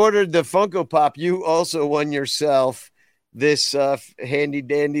whoever ordered the Funko Pop, you also won yourself this handy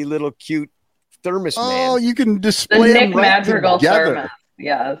dandy little cute thermos man. Oh, you can display the Nick them right Madrigal together. thermos.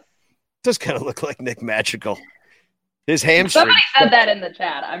 Yes. Does kind of look like Nick Madrigal. His hamstring. Somebody said that in the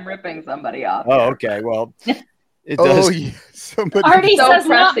chat. I'm ripping somebody off. Oh, here. okay. Well, it does. Oh, yeah. Somebody. Artie So says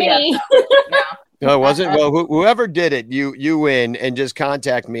not prescient. me. No, it wasn't. Well, whoever did it, you win, and just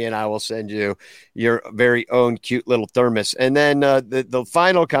contact me, and I will send you your very own cute little thermos. And then the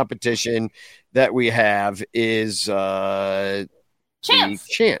final competition that we have is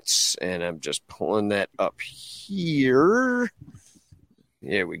Chance, and I'm just pulling that up here.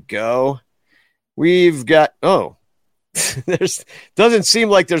 Here we go. We've got doesn't seem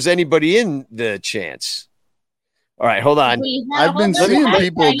like there's anybody in the Chance. All right, hold on. I've been seeing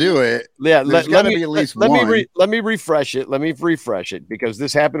people do it. Yeah, there's got to be at least one. Let me refresh it. Let me refresh it because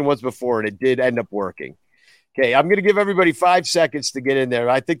this happened once before and it did end up working. Okay, I'm going to give everybody 5 seconds to get in there.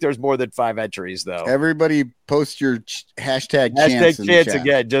 I think there's more than 5 entries, though. Everybody post your hashtag chance in the chat.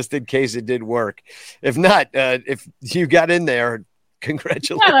 again, just in case it did work. If not, if you got in there,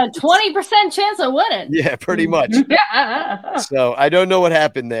 congratulations. Got a 20% chance of winning. Yeah, pretty much. So I don't know what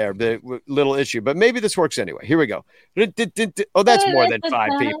happened there, the little issue, but maybe this works anyway. Here we go. Oh, that's more than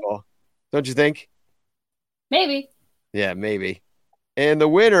 5 people. Don't you think? Maybe. Yeah, maybe. And the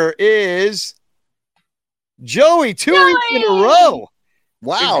winner is Joey, 2 weeks in a row.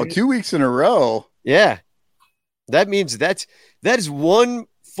 Wow, 2 weeks in a row. Yeah. That means that is one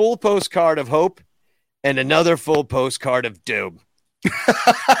full postcard of hope and another full postcard of doom.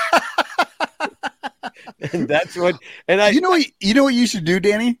 And that's what you know what you should do,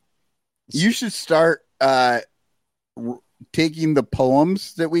 Danny? You should start taking the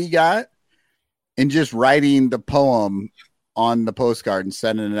poems that we got and just writing the poem on the postcard and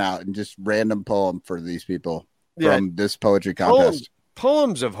sending it out, and just random poem for these people from this poetry contest.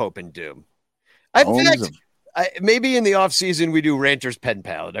 Poems of hope and doom. Maybe in the off season we do Ranter's Pen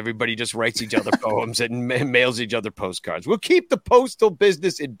Pal, and everybody just writes each other poems and mails each other postcards. We'll keep the postal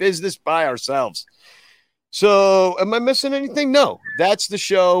business in business by ourselves. So, am I missing anything? No, that's the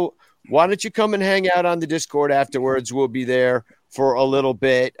show. Why don't you come and hang out on the Discord afterwards? We'll be there for a little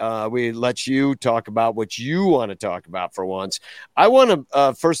bit. We let you talk about what you want to talk about for once. I want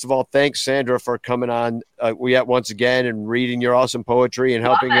to, first of all, thank Sandra for coming on once again and reading your awesome poetry and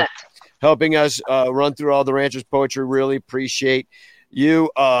helping us run through all the Ranchers poetry. Really appreciate you.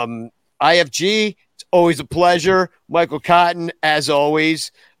 IFG, it's always a pleasure. Michael Cotton, as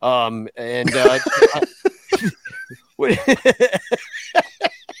always.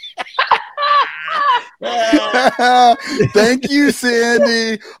 Thank you,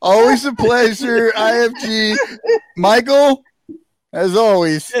 Sandy. Always a pleasure. IFG. Michael, as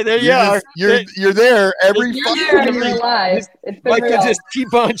always. Yeah, there you are. You're there every fucking week. Live. Like you just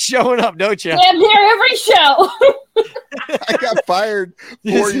keep on showing up, don't you? Yeah, I'm here every show. I got fired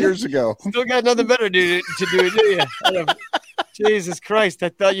 4 years ago. Still got nothing better to do, do you? Jesus Christ, I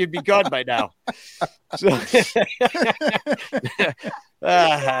thought you'd be gone by now. So, we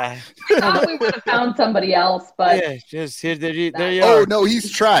would have found somebody else, but yeah, just here. There you are. Oh no,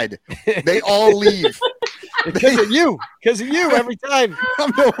 he's tried. They all leave because of you. Every time.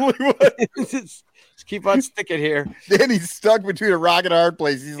 I'm the only one. Just keep on sticking here. Then he's stuck between a rock and a hard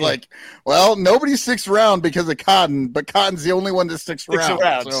place. He's like, well, nobody sticks around because of Cotton, but Cotton's the only one that sticks around.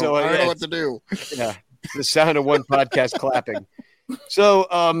 So I don't know what to do. Yeah, the sound of one podcast clapping. So,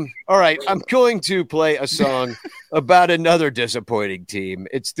 all right, I'm going to play a song about another disappointing team.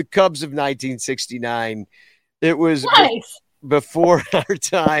 It's the Cubs of 1969. It was before our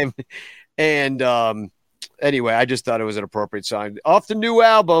time. And anyway, I just thought it was an appropriate song. Off the new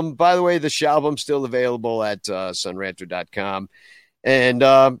album. By the way, the album's still available at sunranto.com. And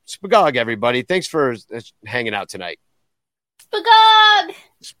Spagog, everybody. Thanks for hanging out tonight. Spagog!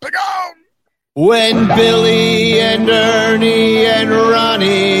 When Billy and Ernie and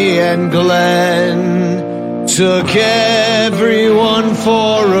Ronnie and Glenn took everyone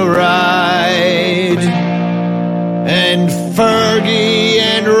for a ride, and Fergie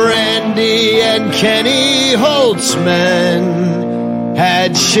and Randy and Kenny Holtzman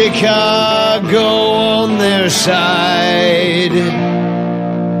had Chicago on their side,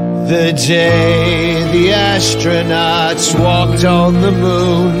 the day the astronauts walked on the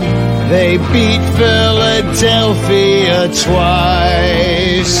moon, they beat Philadelphia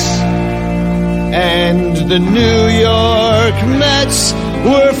twice. And the New York Mets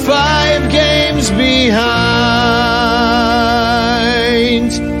were 5 games behind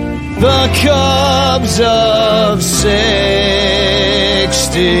the Cubs of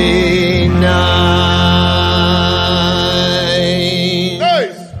 69.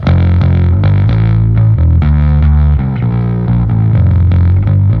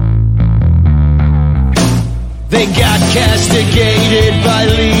 They got castigated by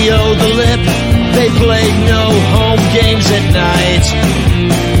Leo the Lip. They played no home games at night.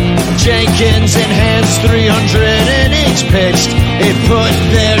 Jenkins and Hans 300 innings pitched. It put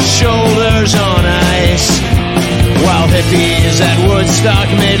their shoulders on ice. While hippies at Woodstock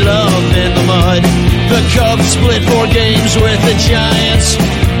made love in the mud, the Cubs split 4 games with the Giants.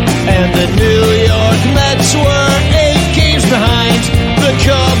 And the New York Mets were 8 games behind the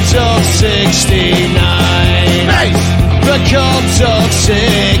Cubs of 69. Nice. The Cubs of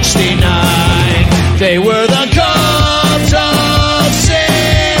 69. They were the Cubs of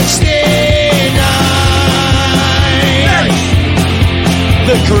 69. Nice.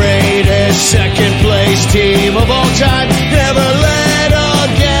 The greatest second place team of all time, never led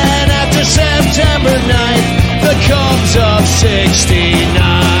again after September 9th. The Cubs of 69.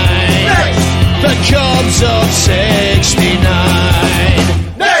 Nice. The Cubs of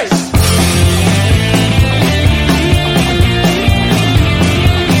 69. Nice.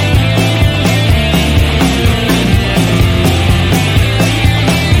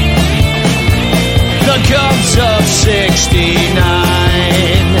 The Cubs of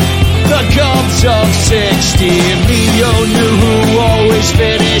 69. The Cubs of 60. Leo knew who always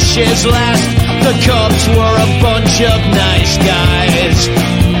finishes last. The Cubs were a bunch of nice guys.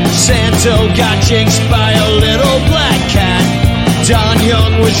 Santo got jinxed by a little black cat. Don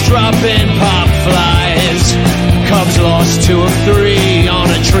Young was dropping pop flies. Cubs lost 2 of 3 on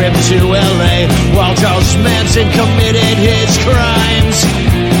a trip to LA, while Charles Manson committed his crimes.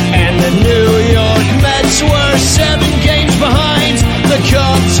 And the New York Mets were 7 games behind the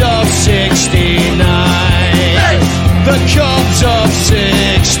Cubs of 69. The Cubs of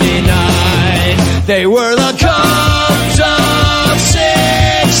 69. They were the Cubs of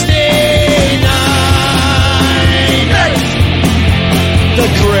 69. The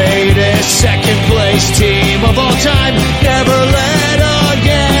greatest second place team of all time, never led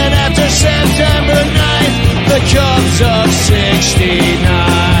again after September 9th. The Cubs of 69.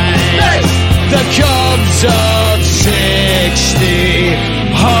 The Cubs of 60.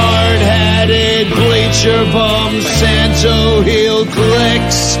 Hard-hatted bleacher bum, Santo heel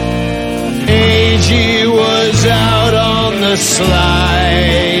clicks. AG was out on the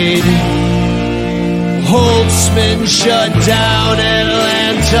slide. Holtzman shut down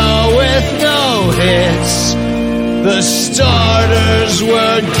Atlanta with no hits. The starters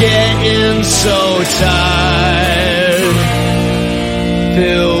were getting so tired.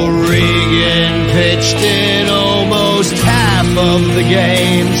 Phil Regan pitched in almost half of the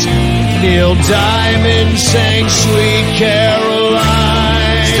games. Neil Diamond sang Sweet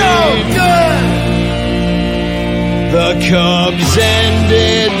Caroline. So good! The Cubs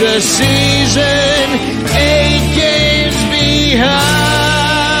ended the season 8 games behind.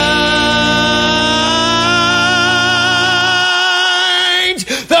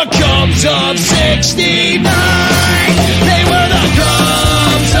 The Cubs of 69. They were the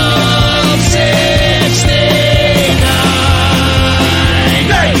Cubs of 69.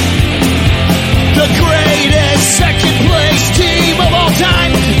 The greatest second place team of all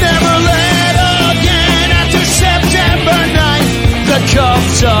time, never led again after September 9th. The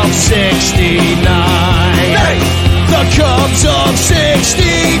Cubs of 69. The Cubs